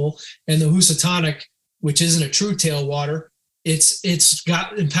example, and the Housatonic, which isn't a true tailwater. It's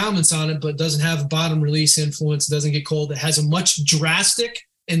got impoundments on it, but doesn't have a bottom release influence. It doesn't get cold. It has a much drastic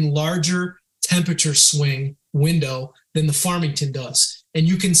and larger temperature swing window than the Farmington does. And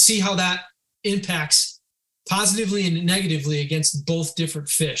you can see how that impacts positively and negatively against both different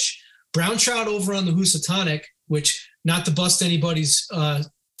fish. Brown trout over on the Housatonic, which, not to bust anybody's,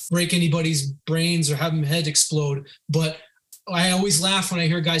 break anybody's brains or have them head explode, but I always laugh when I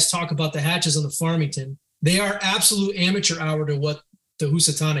hear guys talk about the hatches on the Farmington. They are absolute amateur hour to what the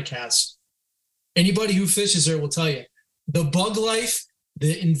Housatonic has. Anybody who fishes there will tell you. The bug life,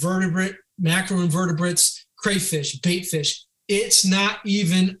 the invertebrate, macroinvertebrates, crayfish, baitfish, it's not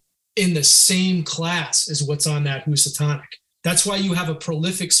even in the same class as what's on that Housatonic. That's why you have a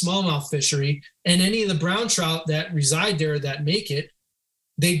prolific smallmouth fishery, and any of the brown trout that reside there that make it,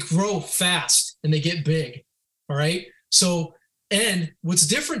 they grow fast and they get big. All right. So, and what's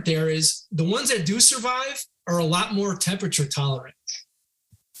different there is the ones that do survive are a lot more temperature tolerant.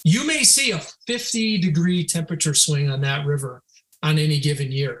 You may see a 50-degree temperature swing on that river on any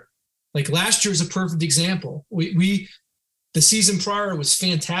given year. Like last year is a perfect example. The season prior was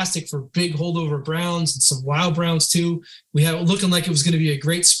fantastic for big holdover browns and some wild browns too. We had it looking like it was going to be a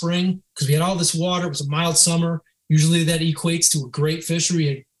great spring because we had all this water. It was a mild summer. Usually that equates to a great fishery,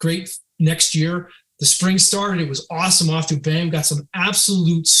 a great next year. The spring started. It was awesome off to a bang. Got some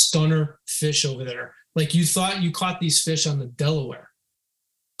absolute stunner fish over there. Like you thought you caught these fish on the Delaware.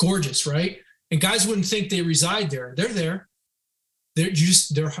 Gorgeous, right? And guys wouldn't think they reside there. They're there.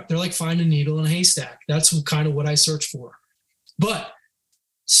 They're like finding a needle in a haystack. That's kind of what I search for. But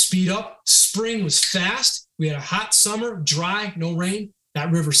speed up. Spring was fast. We had a hot summer, dry, no rain.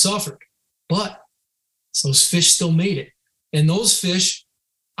 That river suffered. But those fish still made it. And those fish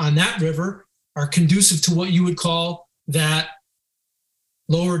on that river are conducive to what you would call that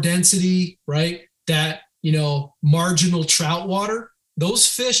lower density, right? That, marginal trout water. Those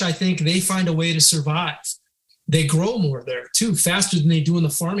fish, I think they find a way to survive. They grow more there too, faster than they do in the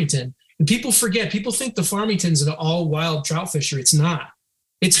Farmington. And people forget, people think the Farmington's an all wild trout fishery. It's not.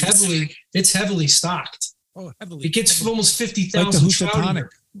 It's heavily stocked. Oh, heavily. It gets almost 50,000 trout a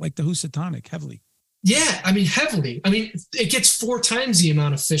year. Like the Housatonic, heavily. Yeah, heavily. It gets 4 times the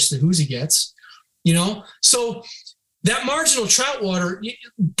amount of fish that Hoosie gets, So that marginal trout water,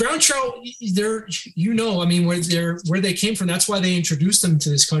 brown trout, they're, where they came from. That's why they introduced them to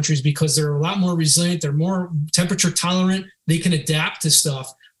this country, is because they're a lot more resilient. They're more temperature tolerant. They can adapt to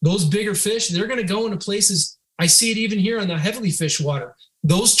stuff. Those bigger fish, they're going to go into places. I see it even here on the heavily fished water.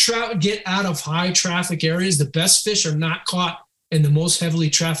 Those trout get out of high traffic areas. The best fish are not caught in the most heavily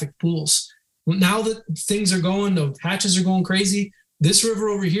trafficked pools. Now that things are going, the hatches are going crazy. This river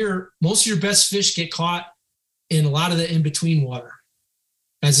over here, most of your best fish get caught in a lot of the in-between water,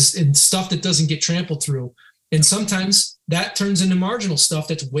 in stuff that doesn't get trampled through. And sometimes that turns into marginal stuff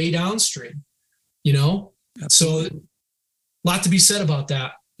that's way downstream, So a lot to be said about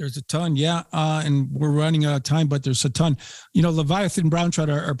that. There's a ton, yeah. And we're running out of time, but there's a ton. Leviathan brown trout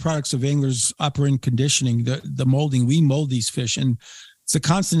are products of anglers' operant conditioning, the molding. We mold these fish, and it's the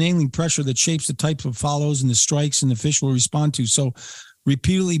constant angling pressure that shapes the types of follows and the strikes and the fish will respond to. So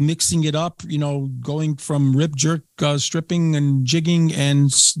repeatedly mixing it up, going from rip jerk, stripping and jigging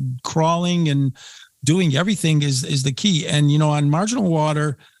and crawling and doing everything is the key. And, on marginal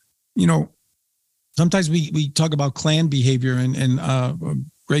water, sometimes we talk about clan behavior, and a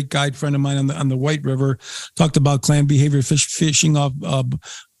great guide friend of mine on the White River talked about clan behavior, fishing off,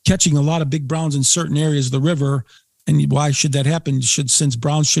 catching a lot of big browns in certain areas of the river. And why should that happen? Since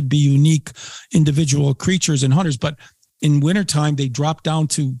browns should be unique individual creatures and hunters, but in wintertime, they drop down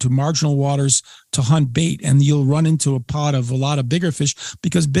to marginal waters to hunt bait, and you'll run into a pod of a lot of bigger fish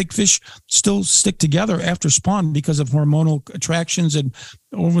because big fish still stick together after spawn because of hormonal attractions. And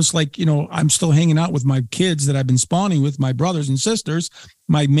almost like, I'm still hanging out with my kids that I've been spawning with, my brothers and sisters,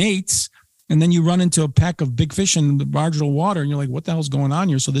 my mates. And then you run into a pack of big fish in the marginal water and you're like, what the hell's going on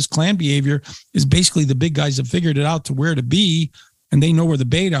here? So this clan behavior is basically the big guys have figured it out to where to be, and they know where the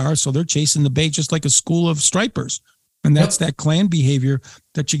bait are. So they're chasing the bait just like a school of stripers. And that's that clan behavior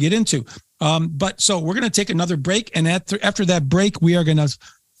that you get into. But so we're going to take another break. And after that break, we are going to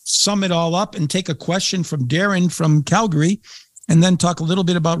sum it all up and take a question from Darren from Calgary, and then talk a little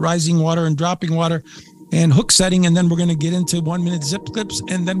bit about rising water and dropping water and hook setting. And then we're going to get into 1 minute zip clips,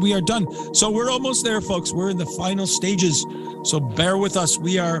 and then we are done. So we're almost there, folks. We're in the final stages. So bear with us.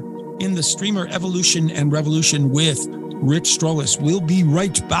 We are in the streamer evolution and revolution with Rich Strolis. We'll be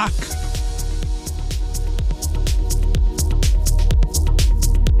right back.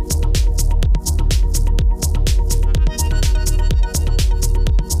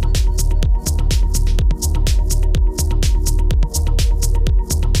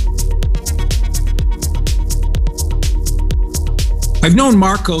 I've known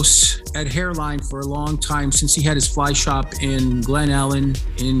Marcos at Hairline for a long time, since he had his fly shop in Glen Ellen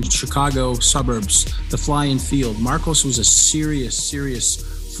in Chicago suburbs, the Fly and Field. Marcos was a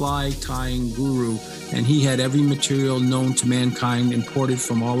serious fly tying guru, and he had every material known to mankind imported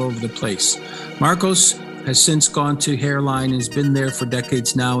from all over the place. Marcos has since gone to Hairline and has been there for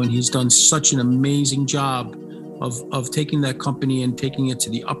decades now, and he's done such an amazing job of taking that company and taking it to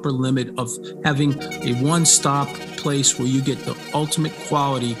the upper limit of having a one-stop place where you get the ultimate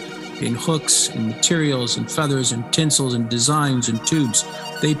quality in hooks and materials and feathers and tinsels and designs and tubes.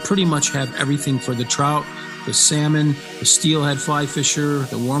 They pretty much have everything for the trout, the salmon, the steelhead fly fisher,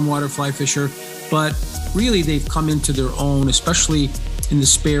 the warm water fly fisher, but really they've come into their own, especially in the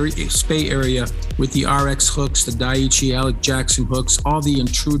Spey area with the RX hooks, the Daiichi Alec Jackson hooks, all the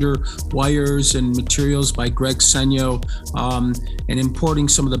intruder wires and materials by Greg Senyo, and importing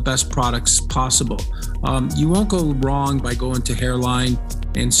some of the best products possible. You won't go wrong by going to Hairline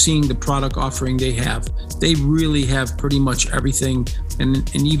and seeing the product offering they have. They really have pretty much everything. And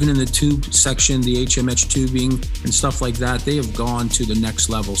even in the tube section, the HMH tubing and stuff like that, they have gone to the next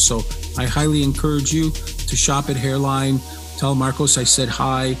level. So I highly encourage you to shop at Hairline. Tell Marcos I said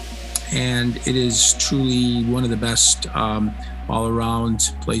hi, and it is truly one of the best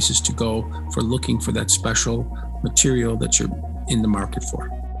all-around places to go for looking for that special material that you're in the market for.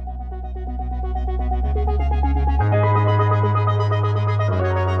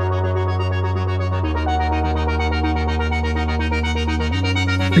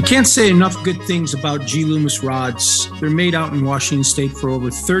 I can't say enough good things about G. Loomis rods. They're made out in Washington State for over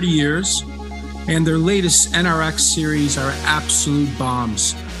 30 years. And their latest NRX series are absolute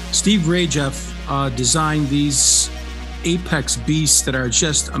bombs. Steve Rajeff designed these Apex beasts that are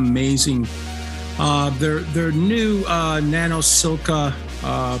just amazing. Their new Nano Silica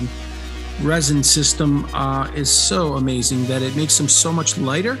resin system is so amazing that it makes them so much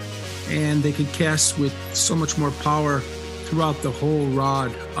lighter, and they can cast with so much more power throughout the whole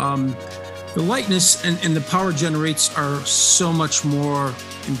rod. The lightness and the power generates are so much more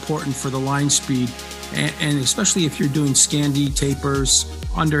important for the line speed, and especially if you're doing Scandi tapers,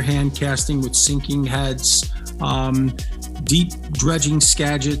 underhand casting with sinking heads, deep dredging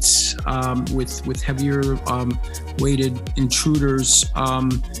skagits with heavier weighted intruders.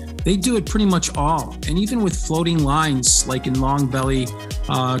 They do it pretty much all. And even with floating lines, like in long belly,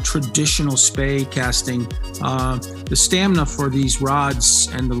 traditional Spey casting, the stamina for these rods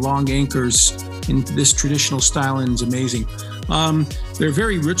and the long anchors in this traditional styling is amazing. They're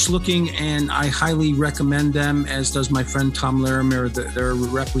very rich looking, and I highly recommend them, as does my friend Tom Larimer. They're a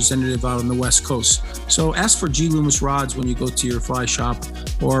representative out on the West Coast. So ask for G. Loomis rods when you go to your fly shop,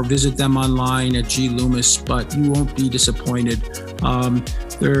 or visit them online at G. Loomis, but you won't be disappointed.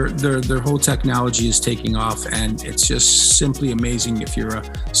 Their whole technology is taking off, and it's just simply amazing. If you're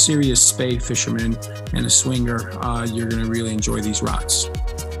a serious Spey fisherman and a swinger, you're going to really enjoy these rods.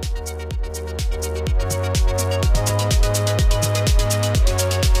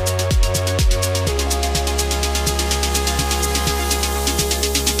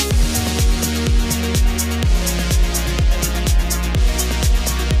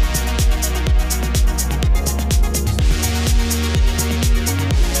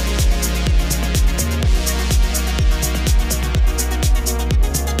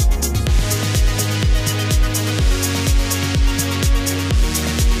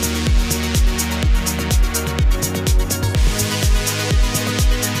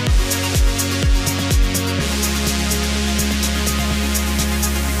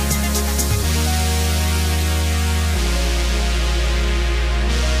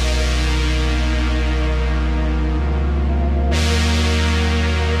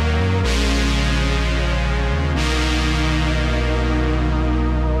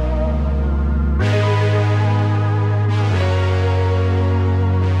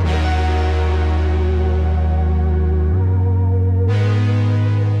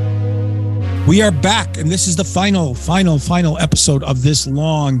 We are back, and this is the final episode of this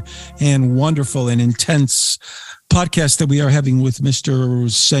long and wonderful and intense podcast that we are having with Mr.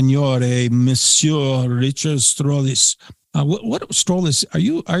 Monsieur Richard Strolis. What Strolis? Are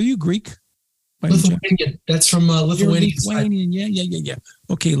you Greek? Lithuanian. That's from Lithuania. Lithuanian, yeah.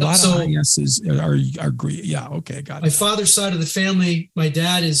 Okay, a lot of yeses are Greek. Yeah, okay, got it. My father's side of the family, my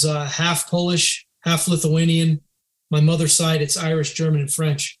dad is half Polish, half Lithuanian. My mother's side, it's Irish, German, and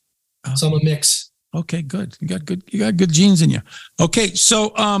French. So I'm a mix. Okay, good. You got good genes in you. Okay, so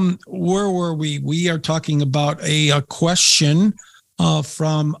where were we? We are talking about a question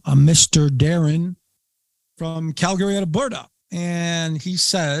from Mr. Darren from Calgary, Alberta, and he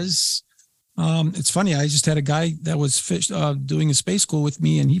says, It's funny. I just had a guy that was doing a space school with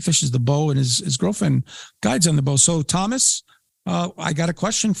me, and he fishes the bow, and his girlfriend guides on the bow. So Thomas, I got a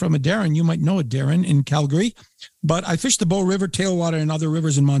question from a Darren. You might know a Darren in Calgary, but I fish the Bow River, Tailwater, and other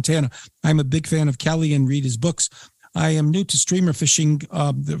rivers in Montana. I'm a big fan of Kelly and read his books. I am new to streamer fishing,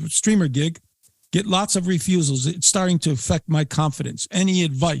 the streamer gig. Get lots of refusals. It's starting to affect my confidence. Any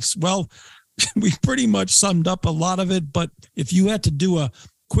advice? Well, we pretty much summed up a lot of it, but if you had to do a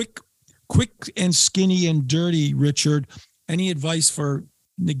quick and skinny and dirty, Richard, any advice for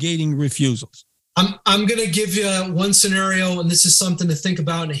negating refusals? I'm going to give you one scenario, and this is something to think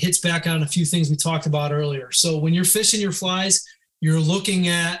about, and it hits back on a few things we talked about earlier. So when you're fishing your flies, you're looking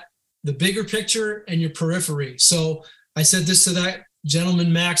at the bigger picture and your periphery. So I said this to that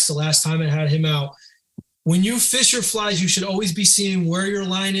gentleman, Max, the last time I had him out. When you fish your flies, you should always be seeing where your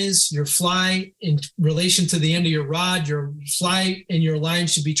line is, your fly in relation to the end of your rod. Your fly and your line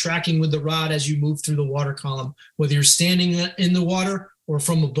should be tracking with the rod as you move through the water column, whether you're standing in the water or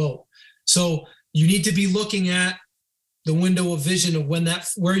from a boat. So you need to be looking at the window of vision of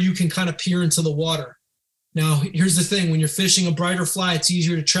where you can kind of peer into the water. Now, here's the thing. When you're fishing a brighter fly, it's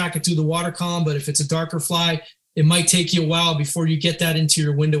easier to track it through the water column, but if it's a darker fly, it might take you a while before you get that into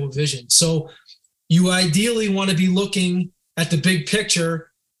your window of vision. So you ideally want to be looking at the big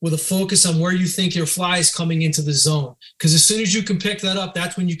picture with a focus on where you think your fly is coming into the zone. Because as soon as you can pick that up,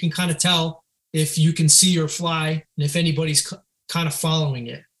 that's when you can kind of tell if you can see your fly and if anybody's kind of following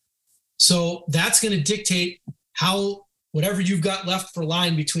it. So that's going to dictate how whatever you've got left for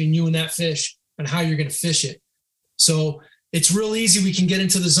line between you and that fish and how you're going to fish it. So it's real easy. We can get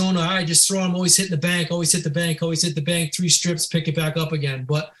into the zone. All right, just throw them, always hit the bank, always hit the bank, always hit the bank, 3 strips, pick it back up again.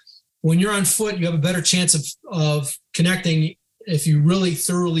 But when you're on foot, you have a better chance of connecting if you really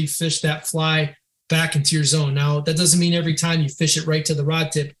thoroughly fish that fly back into your zone. Now, that doesn't mean every time you fish it right to the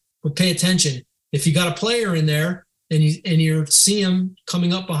rod tip, but pay attention. If you got a player in there and you see him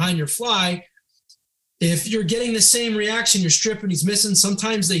coming up behind your fly, if you're getting the same reaction, you're stripping, he's missing,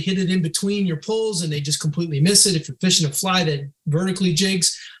 sometimes they hit it in between your pulls and they just completely miss it. If you're fishing a fly that vertically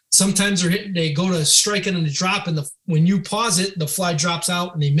jigs, sometimes they go to strike it and they drop, and when you pause it, the fly drops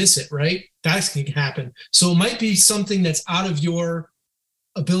out and they miss it, right? That can happen. So it might be something that's out of your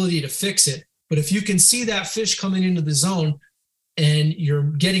ability to fix it. But if you can see that fish coming into the zone and you're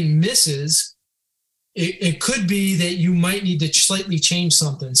getting misses, it could be that you might need to slightly change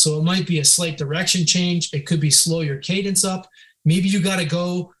something. So it might be a slight direction change. It could be slow your cadence up. Maybe you got to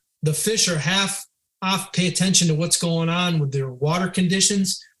go, the fish are half off, pay attention to what's going on with their water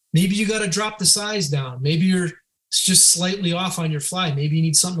conditions. Maybe you got to drop the size down. Maybe you're just slightly off on your fly. Maybe you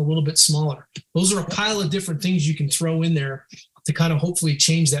need something a little bit smaller. Those are a pile of different things you can throw in there to kind of hopefully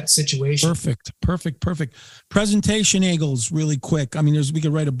change that situation. Perfect. Presentation angles, really quick. I mean, we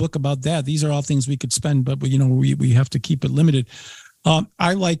could write a book about that. These are all things we could spend, but we have to keep it limited.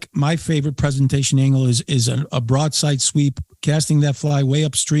 I like, my favorite presentation angle is a broadside sweep, casting that fly way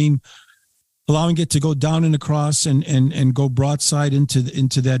upstream, allowing it to go down and across and go broadside into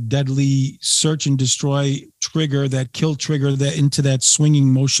that deadly search and destroy trigger, that kill trigger, that into that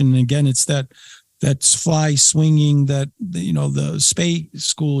swinging motion. And again, it's that fly swinging that the spay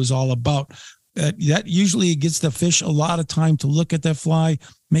school is all about. That usually gives the fish a lot of time to look at that fly,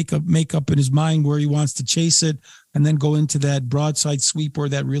 make up in his mind where he wants to chase it, and then go into that broadside sweep where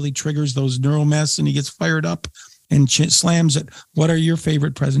that really triggers those neural masts and he gets fired up and slams it. What are your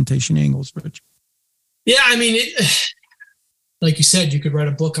favorite presentation angles, Rich? Yeah, I mean, like you said, you could write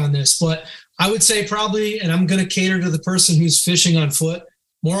a book on this, but I would say probably, and I'm going to cater to the person who's fishing on foot.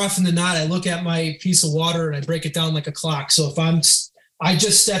 More often than not, I look at my piece of water and I break it down like a clock. So if I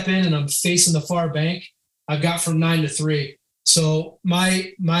just step in and I'm facing the far bank, I've got from 9 to 3. So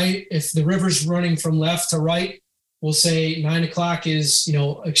if the river's running from left to right, we'll say 9 o'clock is,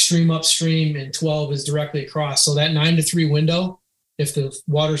 extreme upstream and 12 is directly across. So that 9 to 3 window, if the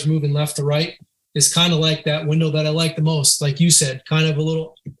water's moving left to right, is kind of like that window that I like the most. Like you said, kind of a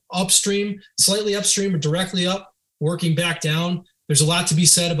little upstream, slightly upstream or directly up, working back down. There's a lot to be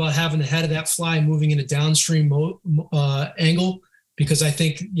said about having the head of that fly moving in a downstream angle, because I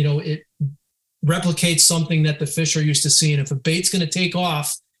think, it replicates something that the fish are used to seeing. If a bait's going to take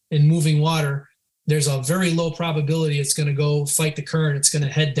off in moving water, there's a very low probability it's going to go fight the current. It's going to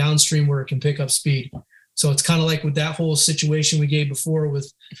head downstream where it can pick up speed. So it's kind of like with that whole situation we gave before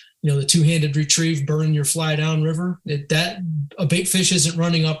with, the two-handed retrieve, burning your fly downriver. A bait fish isn't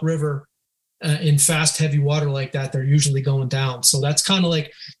running upriver in fast, heavy water like that. They're usually going down. So that's kind of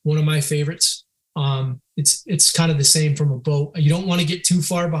like one of my favorites. It's kind of the same from a boat. You don't want to get too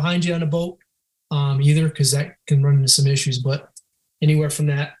far behind you on a boat either, because that can run into some issues. But anywhere from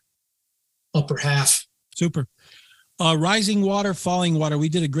that upper half. Super. Rising water, falling water. We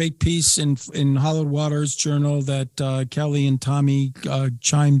did a great piece in Hollowed Waters Journal that Kelly and Tommy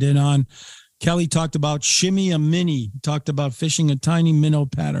chimed in on. Kelly talked about shimmy a mini, talked about fishing a tiny minnow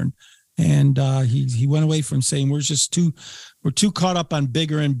pattern. And he went away from saying we're too caught up on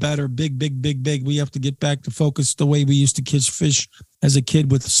bigger and better, big. We have to get back to focus the way we used to catch fish as a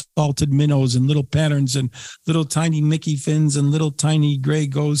kid with salted minnows and little patterns and little tiny Mickey fins and little tiny gray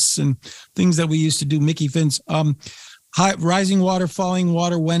ghosts and things that we used to do, Mickey fins. Rising water, falling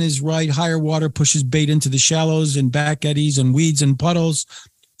water, when is right. Higher water pushes bait into the shallows and back eddies and weeds and puddles.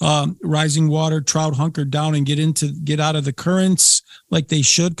 Rising water, trout hunker down and get out of the currents like they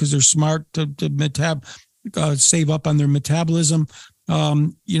should because they're smart to save up on their metabolism.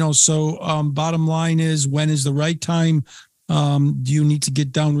 Bottom line is, when is the right time? Do you need to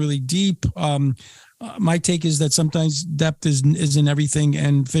get down really deep? My take is that sometimes depth isn't everything,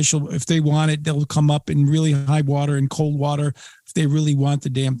 and fish will, if they want it, they'll come up in really high water and cold water. If they really want the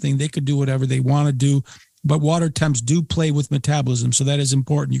damn thing, they could do whatever they want to do. But water temps do play with metabolism, so that is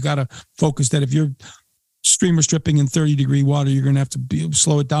important. You got to focus that if you're streamer stripping in 30-degree water, you're going to have to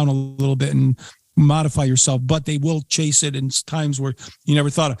slow it down a little bit and modify yourself. But they will chase it in times where you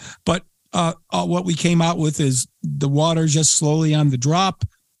never thought of. But what we came out with is the water just slowly on the drop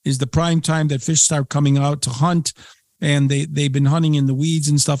is the prime time that fish start coming out to hunt, and they've been hunting in the weeds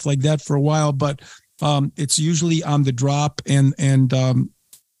and stuff like that for a while. But it's usually on the drop, and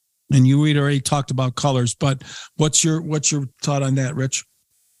you had already talked about colors, but what's your thought on that, Rich?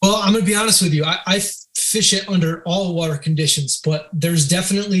 Well, I'm going to be honest with you. I fish it under all water conditions, but there's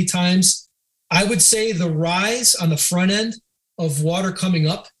definitely times I would say the rise on the front end of water coming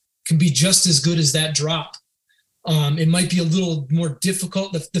up can be just as good as that drop. It might be a little more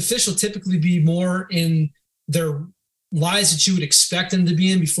difficult. The fish will typically be more in their lies that you would expect them to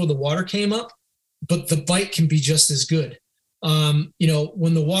be in before the water came up, but the bite can be just as good. When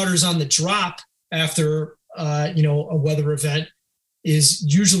the water's on the drop after, a weather event is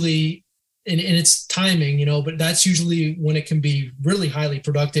usually, and it's timing, but that's usually when it can be really highly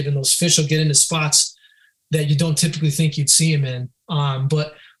productive, and those fish will get into spots that you don't typically think you'd see them in.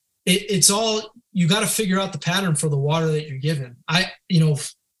 But it's all, you got to figure out the pattern for the water that you're given.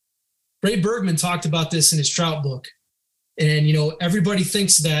 Ray Bergman talked about this in his trout book, and, everybody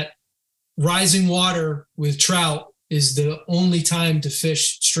thinks that rising water with trout is the only time to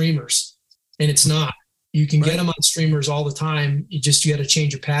fish streamers, and it's not. You can get them on streamers all the time. You got to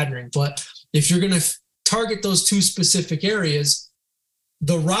change your patterning. But if you're going to target those two specific areas,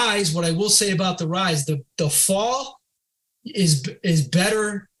 the rise, what I will say about the rise, the fall is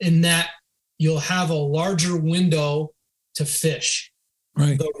better in that you'll have a larger window to fish.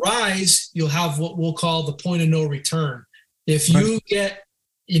 Right. The rise, you'll have what we'll call the point of no return. If you get,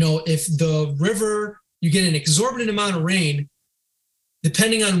 if the river, you get an exorbitant amount of rain,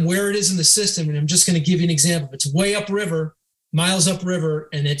 depending on where it is in the system, and I'm just going to give you an example. If it's way upriver, miles upriver,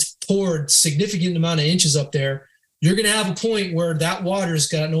 and it's poured significant amount of inches up there, you're going to have a point where that water's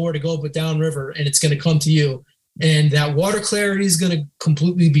got nowhere to go but downriver, and it's going to come to you. And that water clarity is going to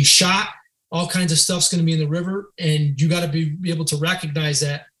completely be shot. All kinds of stuff's going to be in the river, and you got to be able to recognize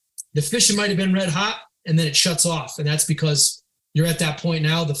that the fish might have been red hot, and then it shuts off. And that's because you're at that point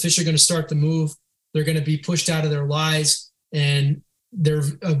now. The fish are going to start to move. They're going to be pushed out of their lies, and their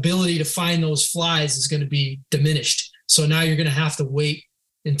ability to find those flies is going to be diminished. So now you're going to have to wait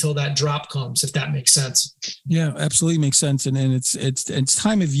until that drop comes, if that makes sense. Yeah, absolutely makes sense. And it's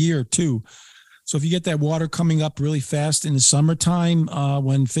time of year too. So if you get that water coming up really fast in the summertime,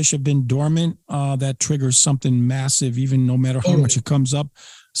 when fish have been dormant, that triggers something massive, even no matter how much it comes up.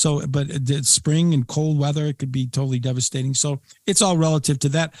 So, but it's spring and cold weather, it could be totally devastating. So it's all relative to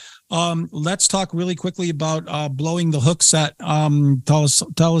that. Let's talk really quickly about blowing the hook set.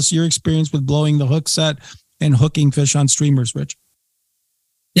 Tell us your experience with blowing the hook set and hooking fish on streamers, Rich.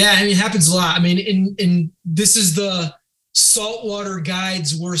 Yeah, it happens a lot. In this is the saltwater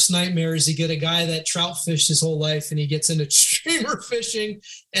guide's worst nightmare, is to get a guy that trout fished his whole life and he gets into streamer fishing.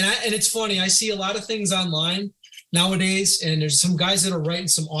 And it's funny, I see a lot of things online nowadays, and there's some guys that are writing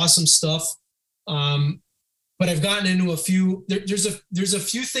some awesome stuff. But I've gotten into a few, there's a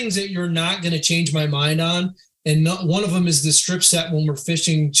few things that you're not going to change my mind on. And one of them is the strip set when we're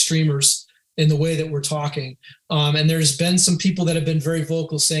fishing streamers in the way that we're talking. And there's been some people that have been very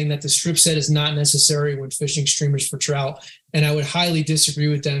vocal saying that the strip set is not necessary when fishing streamers for trout. And I would highly disagree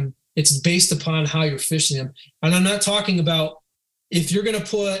with them. It's based upon how you're fishing them. And I'm not talking about if you're going to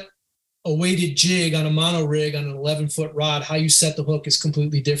put a weighted jig on a mono rig on an 11-foot rod, how you set the hook is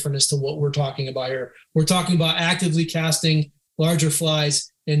completely different as to what we're talking about here. We're talking about actively casting larger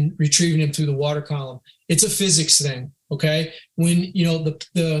flies and retrieving them through the water column. It's a physics thing. Okay. When,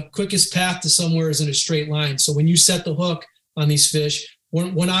 the quickest path to somewhere is in a straight line. So when you set the hook on these fish,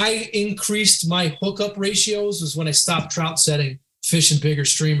 when I increased my hookup ratios was when I stopped trout setting fish in bigger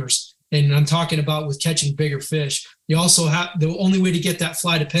streamers. And I'm talking about with catching bigger fish. You also have, the only way to get that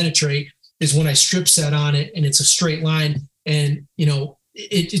fly to penetrate is when I strip set on it and it's a straight line. And,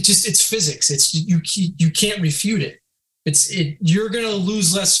 it's physics. It's, you can't refute it. You're going to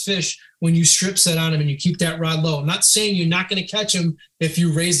lose less fish when you strip set on them and you keep that rod low. I'm not saying you're not going to catch them if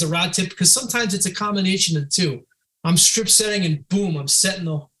you raise the rod tip, because sometimes it's a combination of the two. I'm strip setting and boom, I'm setting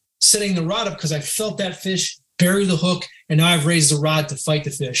the rod up because I felt that fish bury the hook and now I've raised the rod to fight the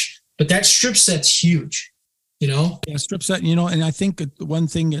fish. But that strip set's huge, Yeah, strip set, and I think one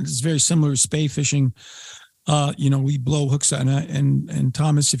thing is very similar to spay fishing. We blow hooks on it. And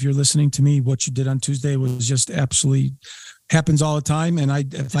Thomas, if you're listening to me, what you did on Tuesday was just absolutely happens all the time. And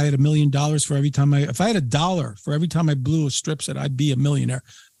if I had $1 million for every time if I had $1 for every time I blew a strip set, I'd be a millionaire.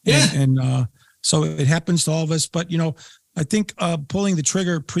 Yeah. And so it happens to all of us. But, I think pulling the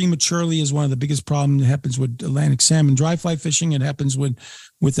trigger prematurely is one of the biggest problems that happens with Atlantic salmon dry fly fishing. It happens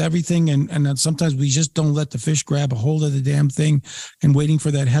with everything. And sometimes we just don't let the fish grab a hold of the damn thing and waiting for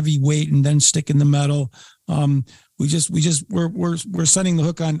that heavy weight and then sticking the metal. We're setting the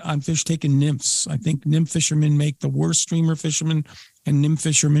hook on fish taking nymphs. I think nymph fishermen make the worst streamer fishermen, and nymph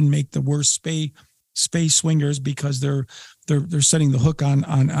fishermen make the worst spay swingers because they're setting the hook on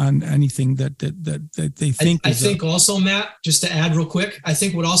anything that they think. I think also, Matt, just to add real quick, I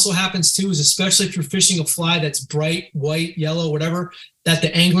think what also happens too is, especially if you're fishing a fly that's bright, white, yellow, whatever, that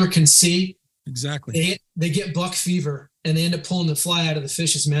the angler can see. Exactly. They get buck fever and they end up pulling the fly out of the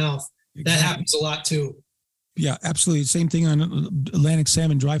fish's mouth. Exactly. That happens a lot too. Yeah, absolutely. Same thing on Atlantic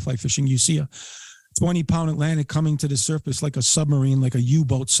salmon dry fly fishing. You see a 20-pound Atlantic coming to the surface like a submarine, like a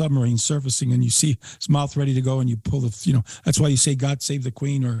U-boat submarine surfacing, and you see his mouth ready to go, and you pull that's why you say God save the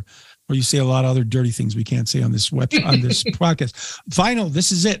Queen, or you say a lot of other dirty things we can't say on this podcast.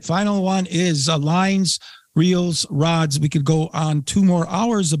 This is it. Final one is lines, reels, rods. We could go on 2 more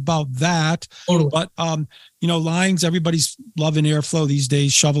hours about that. Totally. But lines, everybody's loving airflow these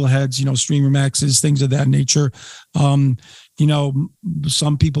days, shovel heads, streamer maxes, things of that nature.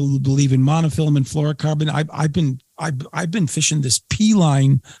 Some people believe in monofilament fluorocarbon. I've been fishing this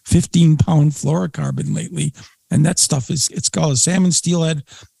P-line 15-pound fluorocarbon lately, and that stuff it's called a salmon steelhead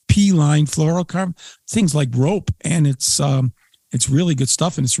P-line fluorocarbon. Things like rope, and it's really good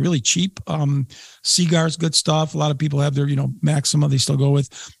stuff, and it's really cheap. Seagar's good stuff. A lot of people have their Maxima they still go with.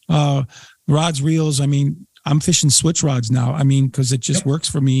 Rods, reels. I mean, I'm fishing switch rods now. I mean, because it just works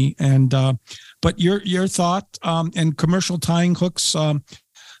for me. And but your thought and commercial tying hooks,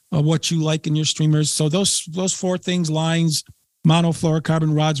 what you like in your streamers. So those 4 things: lines,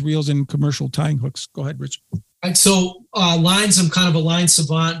 monofluorocarbon, rods, reels, and commercial tying hooks. Go ahead, Rich. Right, so lines, I'm kind of a line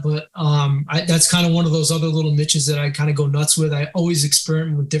savant, but that's kind of one of those other little niches that I kind of go nuts with. I always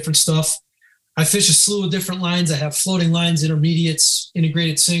experiment with different stuff. I fish a slew of different lines. I have floating lines, intermediates,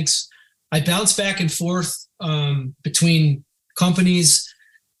 integrated sinks. I bounce back and forth between companies.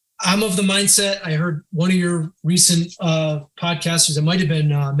 I'm of the mindset, I heard one of your recent podcasters, it might have been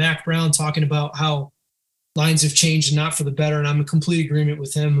Mac Brown, talking about how lines have changed and not for the better. And I'm in complete agreement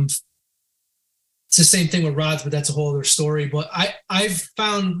with him. It's the same thing with rods, but that's a whole other story. But I've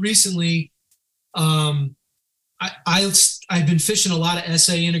found recently, I've been fishing a lot of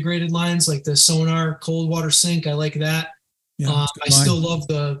SA integrated lines, like the Sonar cold water sink. I like that. Yeah, I still love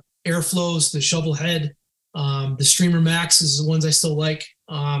the Airflows, the shovel head, the Streamer Max is the ones I still like.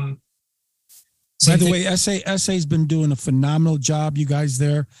 By the way, SA's been doing a phenomenal job, you guys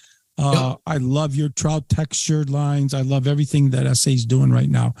there. Yep. I love your trout textured lines. I love everything that SA's doing right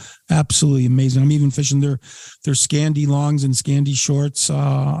now. Absolutely amazing. I'm even fishing their Scandi longs and Scandi shorts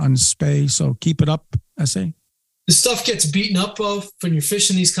on Spay. So keep it up, SA. The stuff gets beaten up of when you're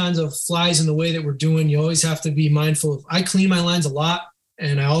fishing these kinds of flies in the way that we're doing. You always have to be mindful of. I clean my lines a lot,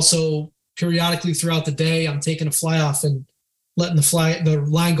 and I also periodically throughout the day I'm taking a fly off and letting the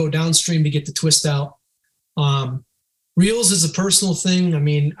line go downstream to get the twist out. Reels is a personal thing. I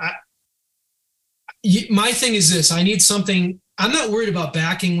mean, my thing is this: I need something. I'm not worried about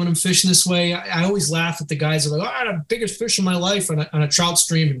backing when I'm fishing this way. I always laugh at the guys that are like, "Oh, I had the biggest fish in my life on a trout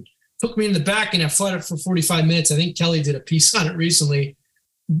stream and took me in the back and I fought it for 45 minutes." I think Kelly did a piece on it recently.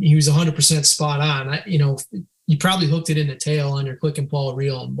 He was 100% spot on. You probably hooked it in the tail on your click and pull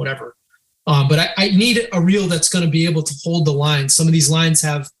reel and whatever. But I need a reel that's going to be able to hold the line. Some of these lines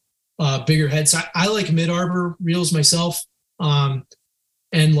have bigger heads. I like mid-arbor reels myself,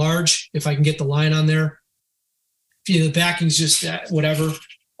 and large if I can get the line on there. If the backing's just whatever,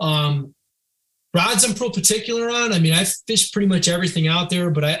 Rods I'm real particular on. I mean, I've fished pretty much everything out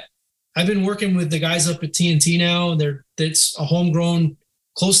there, but I've been working with the guys up at TNT now. It's a homegrown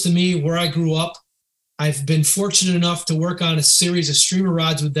close to me where I grew up. I've been fortunate enough to work on a series of streamer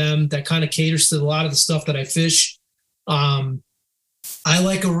rods with them that kind of caters to a lot of the stuff that I fish. I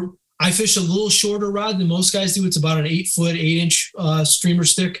fish a little shorter rod than most guys do. It's about an 8-foot, 8-inch streamer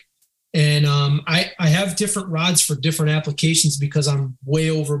stick. And I have different rods for different applications because I'm way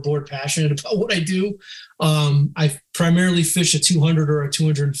overboard passionate about what I do. I primarily fish a 200 or a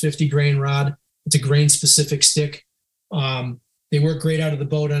 250 grain rod. It's a grain specific stick. They work great out of the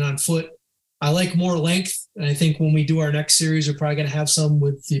boat and on foot. I like more length. And I think when we do our next series, we're probably going to have some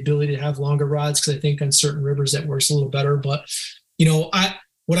with the ability to have longer rods because I think on certain rivers that works a little better. But,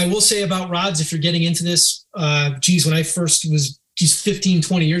 what I will say about rods, if you're getting into this, when I first was 15,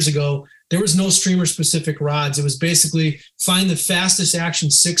 20 years ago, there was no streamer specific rods. It was basically find the fastest action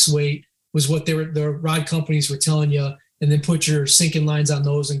 6-weight was what the rod companies were telling you, and then put your sinking lines on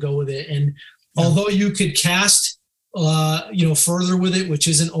those and go with it. And although you could cast, further with it, which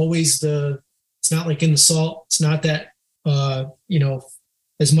isn't always it's not like in the salt. It's not that,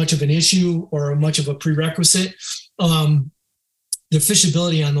 as much of an issue or much of a prerequisite. The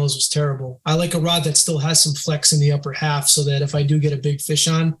fishability on those was terrible. I like a rod that still has some flex in the upper half so that if I do get a big fish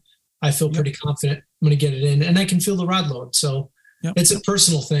on, I feel pretty confident I'm going to get it in and I can feel the rod load. So it's a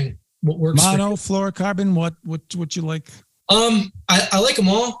personal thing. What works? Mono, fluorocarbon, what you like? I like them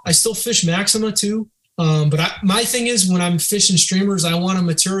all. I still fish Maxima too. But my thing is when I'm fishing streamers, I want a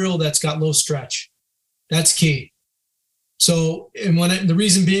material that's got low stretch. That's key. So, and the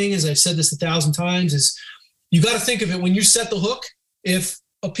reason being is I've said this 1,000 times is you got to think of it when you set the hook. If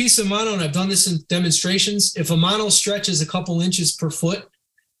a piece of mono, and I've done this in demonstrations, if a mono stretches a couple inches per foot,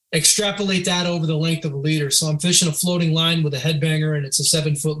 extrapolate that over the length of a leader. So I'm fishing a floating line with a headbanger and it's a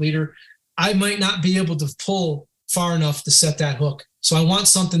 7-foot leader. I might not be able to pull far enough to set that hook. So I want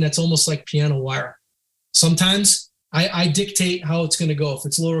something that's almost like piano wire. Sometimes I dictate how it's going to go. If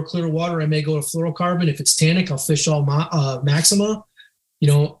it's lower clear water, I may go to fluorocarbon. If it's tannic, I'll fish all Maxima,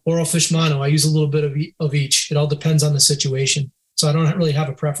 or I'll fish mono. I use a little bit of each. It all depends on the situation. So I don't really have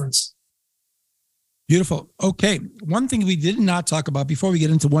a preference. Beautiful. Okay. One thing we did not talk about before we get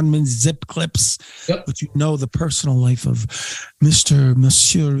into 1 minute zip clips, but the personal life of Monsieur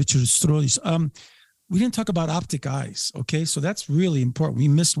Richard Strolis. We didn't talk about optic eyes. Okay. So that's really important. We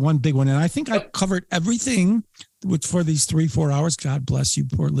missed one big one. And I think I covered everything for these 3-4 hours. God bless you,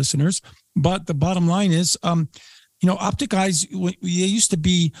 poor listeners. But the bottom line is, optic eyes, they used to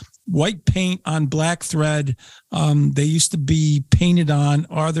be white paint on black thread. They used to be painted on,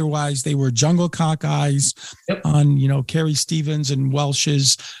 or otherwise they were jungle cock eyes on, Carrie Stevens and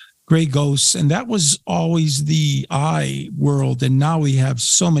Welsh's gray ghosts. And that was always the eye world. And now we have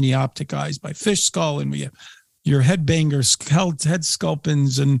so many optic eyes by Fish Skull, and we have your headbangers, head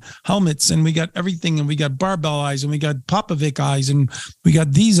sculpins and helmets, and we got everything. And we got barbell eyes, and we got Popovic eyes, and we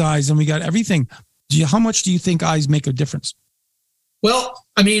got these eyes, and we got everything. How much do you think eyes make a difference? Well,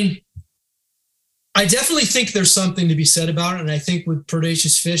 I mean, I definitely think there's something to be said about it. And I think with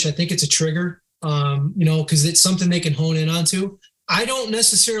predaceous fish, I think it's a trigger, because it's something they can hone in onto. I don't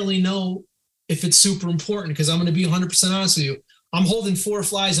necessarily know if it's super important because I'm going to be 100% honest with you. I'm holding 4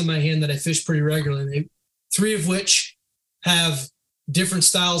 flies in my hand that I fish pretty regularly, 3 of which have different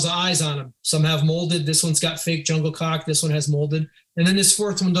styles of eyes on them. Some have molded. This one's got fake jungle cock. This one has molded. And then this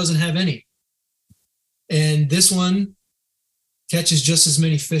 4th one doesn't have any. And this one catches just as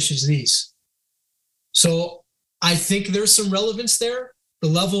many fish as these. So I think there's some relevance there. The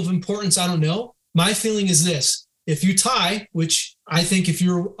level of importance, I don't know. My feeling is this. If you tie, which I think if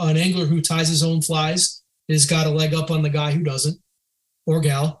you're an angler who ties his own flies, has got a leg up on the guy who doesn't, or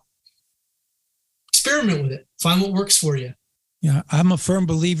gal, experiment with it. Find what works for you. Yeah, I'm a firm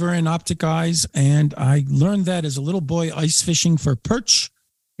believer in optic eyes, and I learned that as a little boy ice fishing for perch.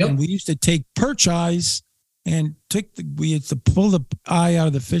 Yep. And we used to take perch eyes and we had to pull the eye out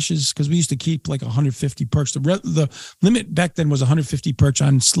of the fishes because we used to keep like 150 perch. The limit back then was 150 perch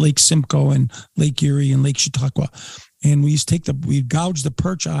on Lake Simcoe and Lake Erie and Lake Chautauqua. And we used to we'd gouge the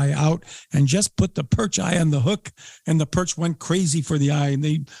perch eye out and just put the perch eye on the hook, and the perch went crazy for the eye. And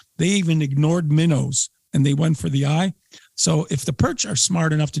they even ignored minnows and they went for the eye. So if the perch are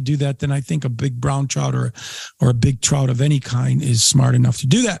smart enough to do that, then I think a big brown trout or a big trout of any kind is smart enough to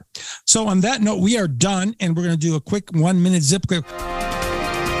do that. So on that note, we are done, and we're going to do a quick 1 minute zip clip.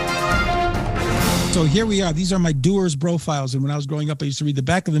 So here we are. These are my doer's profiles. And when I was growing up, I used to read the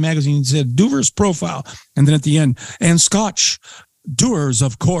back of the magazine and said doer's profile. And then at the end, and Scotch doers,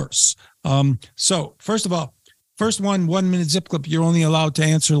 of course. So first of all, first 1 minute zip clip. You're only allowed to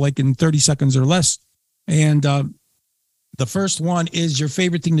answer like in 30 seconds or less. And the first one is your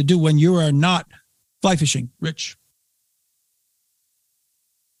favorite thing to do when you are not fly fishing, Rich.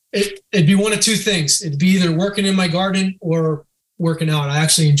 It'd be one of two things. It'd be either working in my garden or working out. I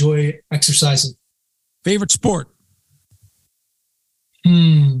actually enjoy exercising. Favorite sport?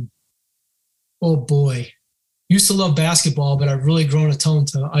 Oh boy. Used to love basketball, but I've really grown a tone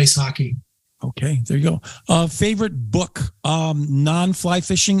to ice hockey. Okay, there you go. Favorite book, non-fly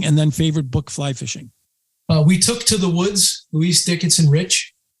fishing, and then favorite book fly fishing. We Took to the Woods, Louise Dickinson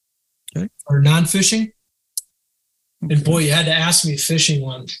Rich. Okay. Or non-fishing. Okay. And boy, you had to ask me a fishing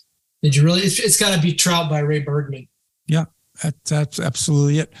one. Did you really? It's got to be Trout by Ray Bergman. Yeah, that's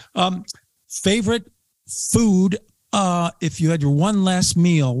absolutely it. Favorite food, if you had your one last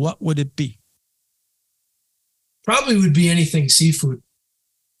meal, what would it be? Probably would be anything seafood.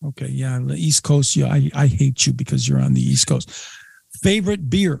 Okay, yeah, on the East Coast, yeah, I hate you because you're on the East Coast. Favorite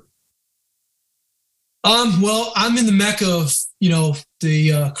beer? Well, I'm in the mecca of,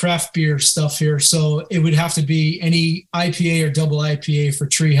 the craft beer stuff here. So it would have to be any IPA or double IPA for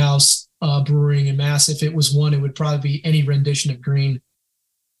Treehouse Brewing in Mass. If it was one, it would probably be any rendition of green.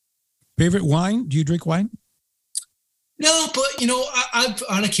 Favorite wine? Do you drink wine? No, but, I've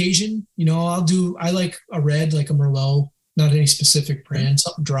on occasion, I like a red, like a Merlot, not any specific brand,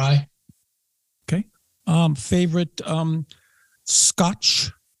 something dry. Okay. Favorite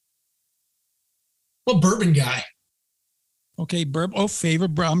Scotch? Well, bourbon guy. Okay, bourbon. Oh,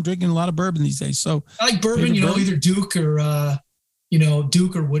 favorite. I'm drinking a lot of bourbon these days. So I like bourbon, bourbon? Either Duke or,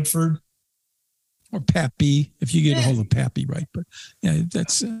 Duke or Woodford. Or Pappy, if you get a hold of Pappy, right? But yeah,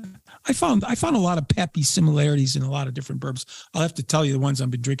 that's. I found a lot of Pappy similarities in a lot of different bourbons. I'll have to tell you the ones I've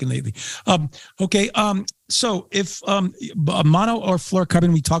been drinking lately. Okay. So if mono or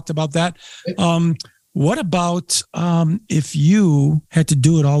fluorocarbon, we talked about that. What about if you had to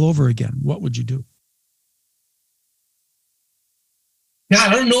do it all over again? What would you do? Yeah, I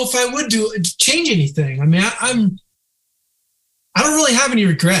don't know if I would change anything. I mean, I don't really have any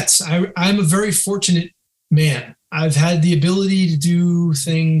regrets. I'm a very fortunate man. I've had the ability to do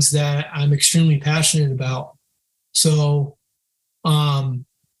things that I'm extremely passionate about. So, I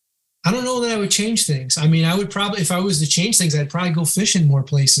don't know that I would change things. I mean, I would probably, if I was to change things, I'd probably go fishing more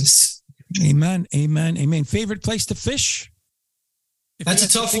places. Amen. Amen. Amen. Favorite place to fish? That's a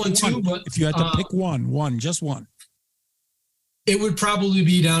tough one too, but if you had to pick just one. It would probably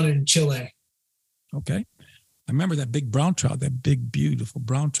be down in Chile. Okay. I remember that big brown trout, that big, beautiful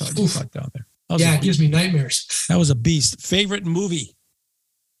brown trout you caught down there. Yeah, it gives me nightmares. That was a beast. Favorite movie?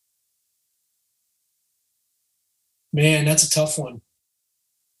 Man, that's a tough one.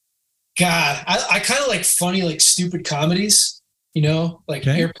 God, I kind of like funny, like stupid comedies, like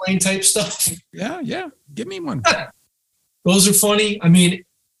airplane type stuff. Yeah. Give me one. Those are funny. I mean,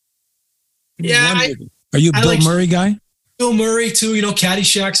 Are you a Bill Murray guy? Bill Murray too,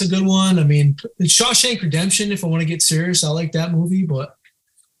 Caddyshack's a good one. I mean, Shawshank Redemption, if I want to get serious, I like that movie, but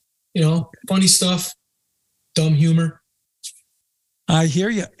funny stuff, dumb humor. I hear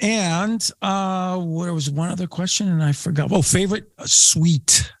you. And there was one other question and I forgot. Oh, favorite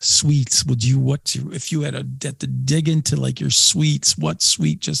sweets. If you had to dig into like your sweets, what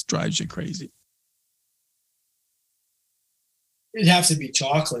sweet just drives you crazy? It'd have to be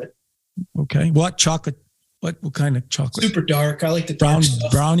chocolate. Okay. What chocolate? What kind of chocolate? Super dark. I like the dark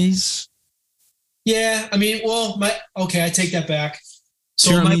stuff. Brownies? Yeah. I mean, I take that back.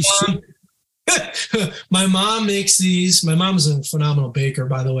 So my mom makes these. My mom's a phenomenal baker,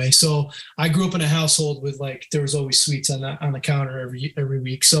 by the way. So I grew up in a household with there was always sweets on the counter every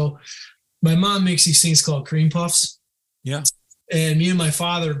week. So my mom makes these things called cream puffs. Yeah. And me and my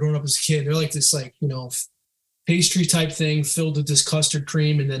father growing up as a kid, they're like this pastry type thing filled with this custard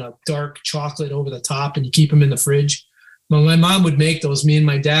cream and then a dark chocolate over the top, and you keep them in the fridge. When my mom would make those, me and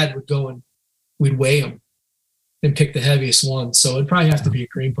my dad would go and we'd weigh them and pick the heaviest one. So it'd probably have to be a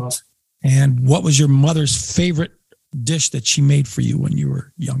cream puff. And what was your mother's favorite dish that she made for you when you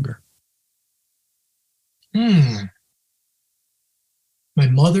were younger? My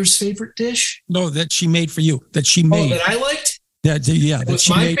mother's favorite dish? No, that she made for you. That she made. Oh, that I liked? That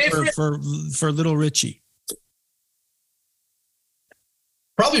she made for little Richie.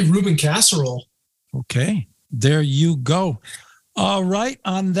 Probably Reuben casserole. Okay, there you go. All right.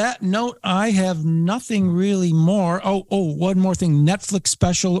 On that note, I have nothing really more. Oh, one more thing. Netflix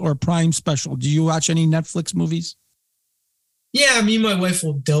special or Prime special. Do you watch any Netflix movies? Yeah, me and my wife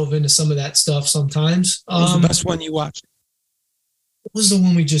will delve into some of that stuff sometimes. What was the best one you watched? What was the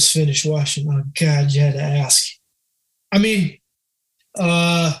one we just finished watching? Oh, God, you had to ask. I mean,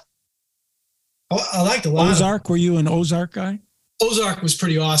 I I liked a lot. Ozark, were you an Ozark guy? Ozark was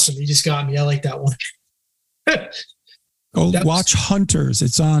pretty awesome. He just got me. I like that one. Watch Hunters.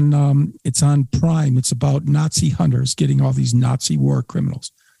 It's on Prime. It's about Nazi hunters getting all these Nazi war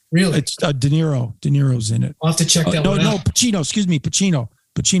criminals. Really? It's De Niro. De Niro's in it. I'll have to check that one out. No, Pacino. Excuse me, Pacino.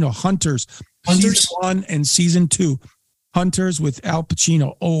 Hunters. Season 1 and season 2. Hunters with Al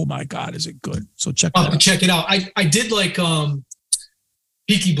Pacino. Oh my God, is it good? So check I'll have to check it out. I did like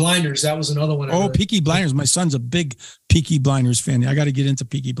Peaky Blinders. That was another one. Peaky Blinders. My son's a big Peaky Blinders fan. I got to get into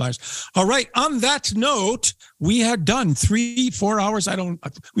Peaky Blinders. All right. On that note, we had done 3-4 hours.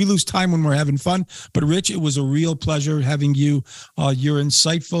 We lose time when we're having fun, but Rich, it was a real pleasure having you. You're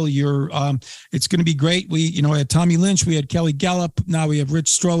insightful. It's going to be great. We had Tommy Lynch, we had Kelly Gallup. Now we have Rich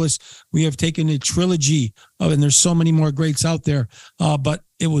Strolis. We have taken a trilogy and there's so many more greats out there. But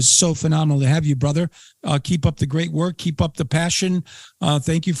it was so phenomenal to have you, brother. Keep up the great work. Keep up the passion.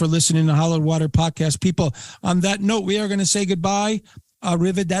 Thank you for listening to Hollowed Water Podcast. People, on that note, we are going to say goodbye.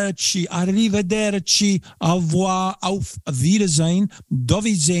 Arrivederci, au revoir, auf Wiedersehen, do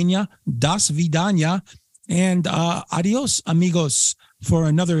widzenia, das vidania, and adios, amigos, for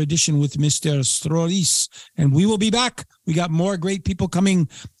another edition with Mr. Strolis. And we will be back. We got more great people coming,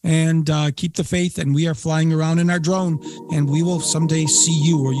 and keep the faith. And we are flying around in our drone, and we will someday see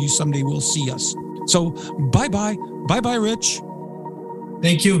you, or you someday will see us. So bye-bye. Bye-bye, Rich.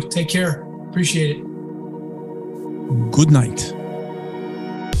 Thank you. Take care. Appreciate it. Good night.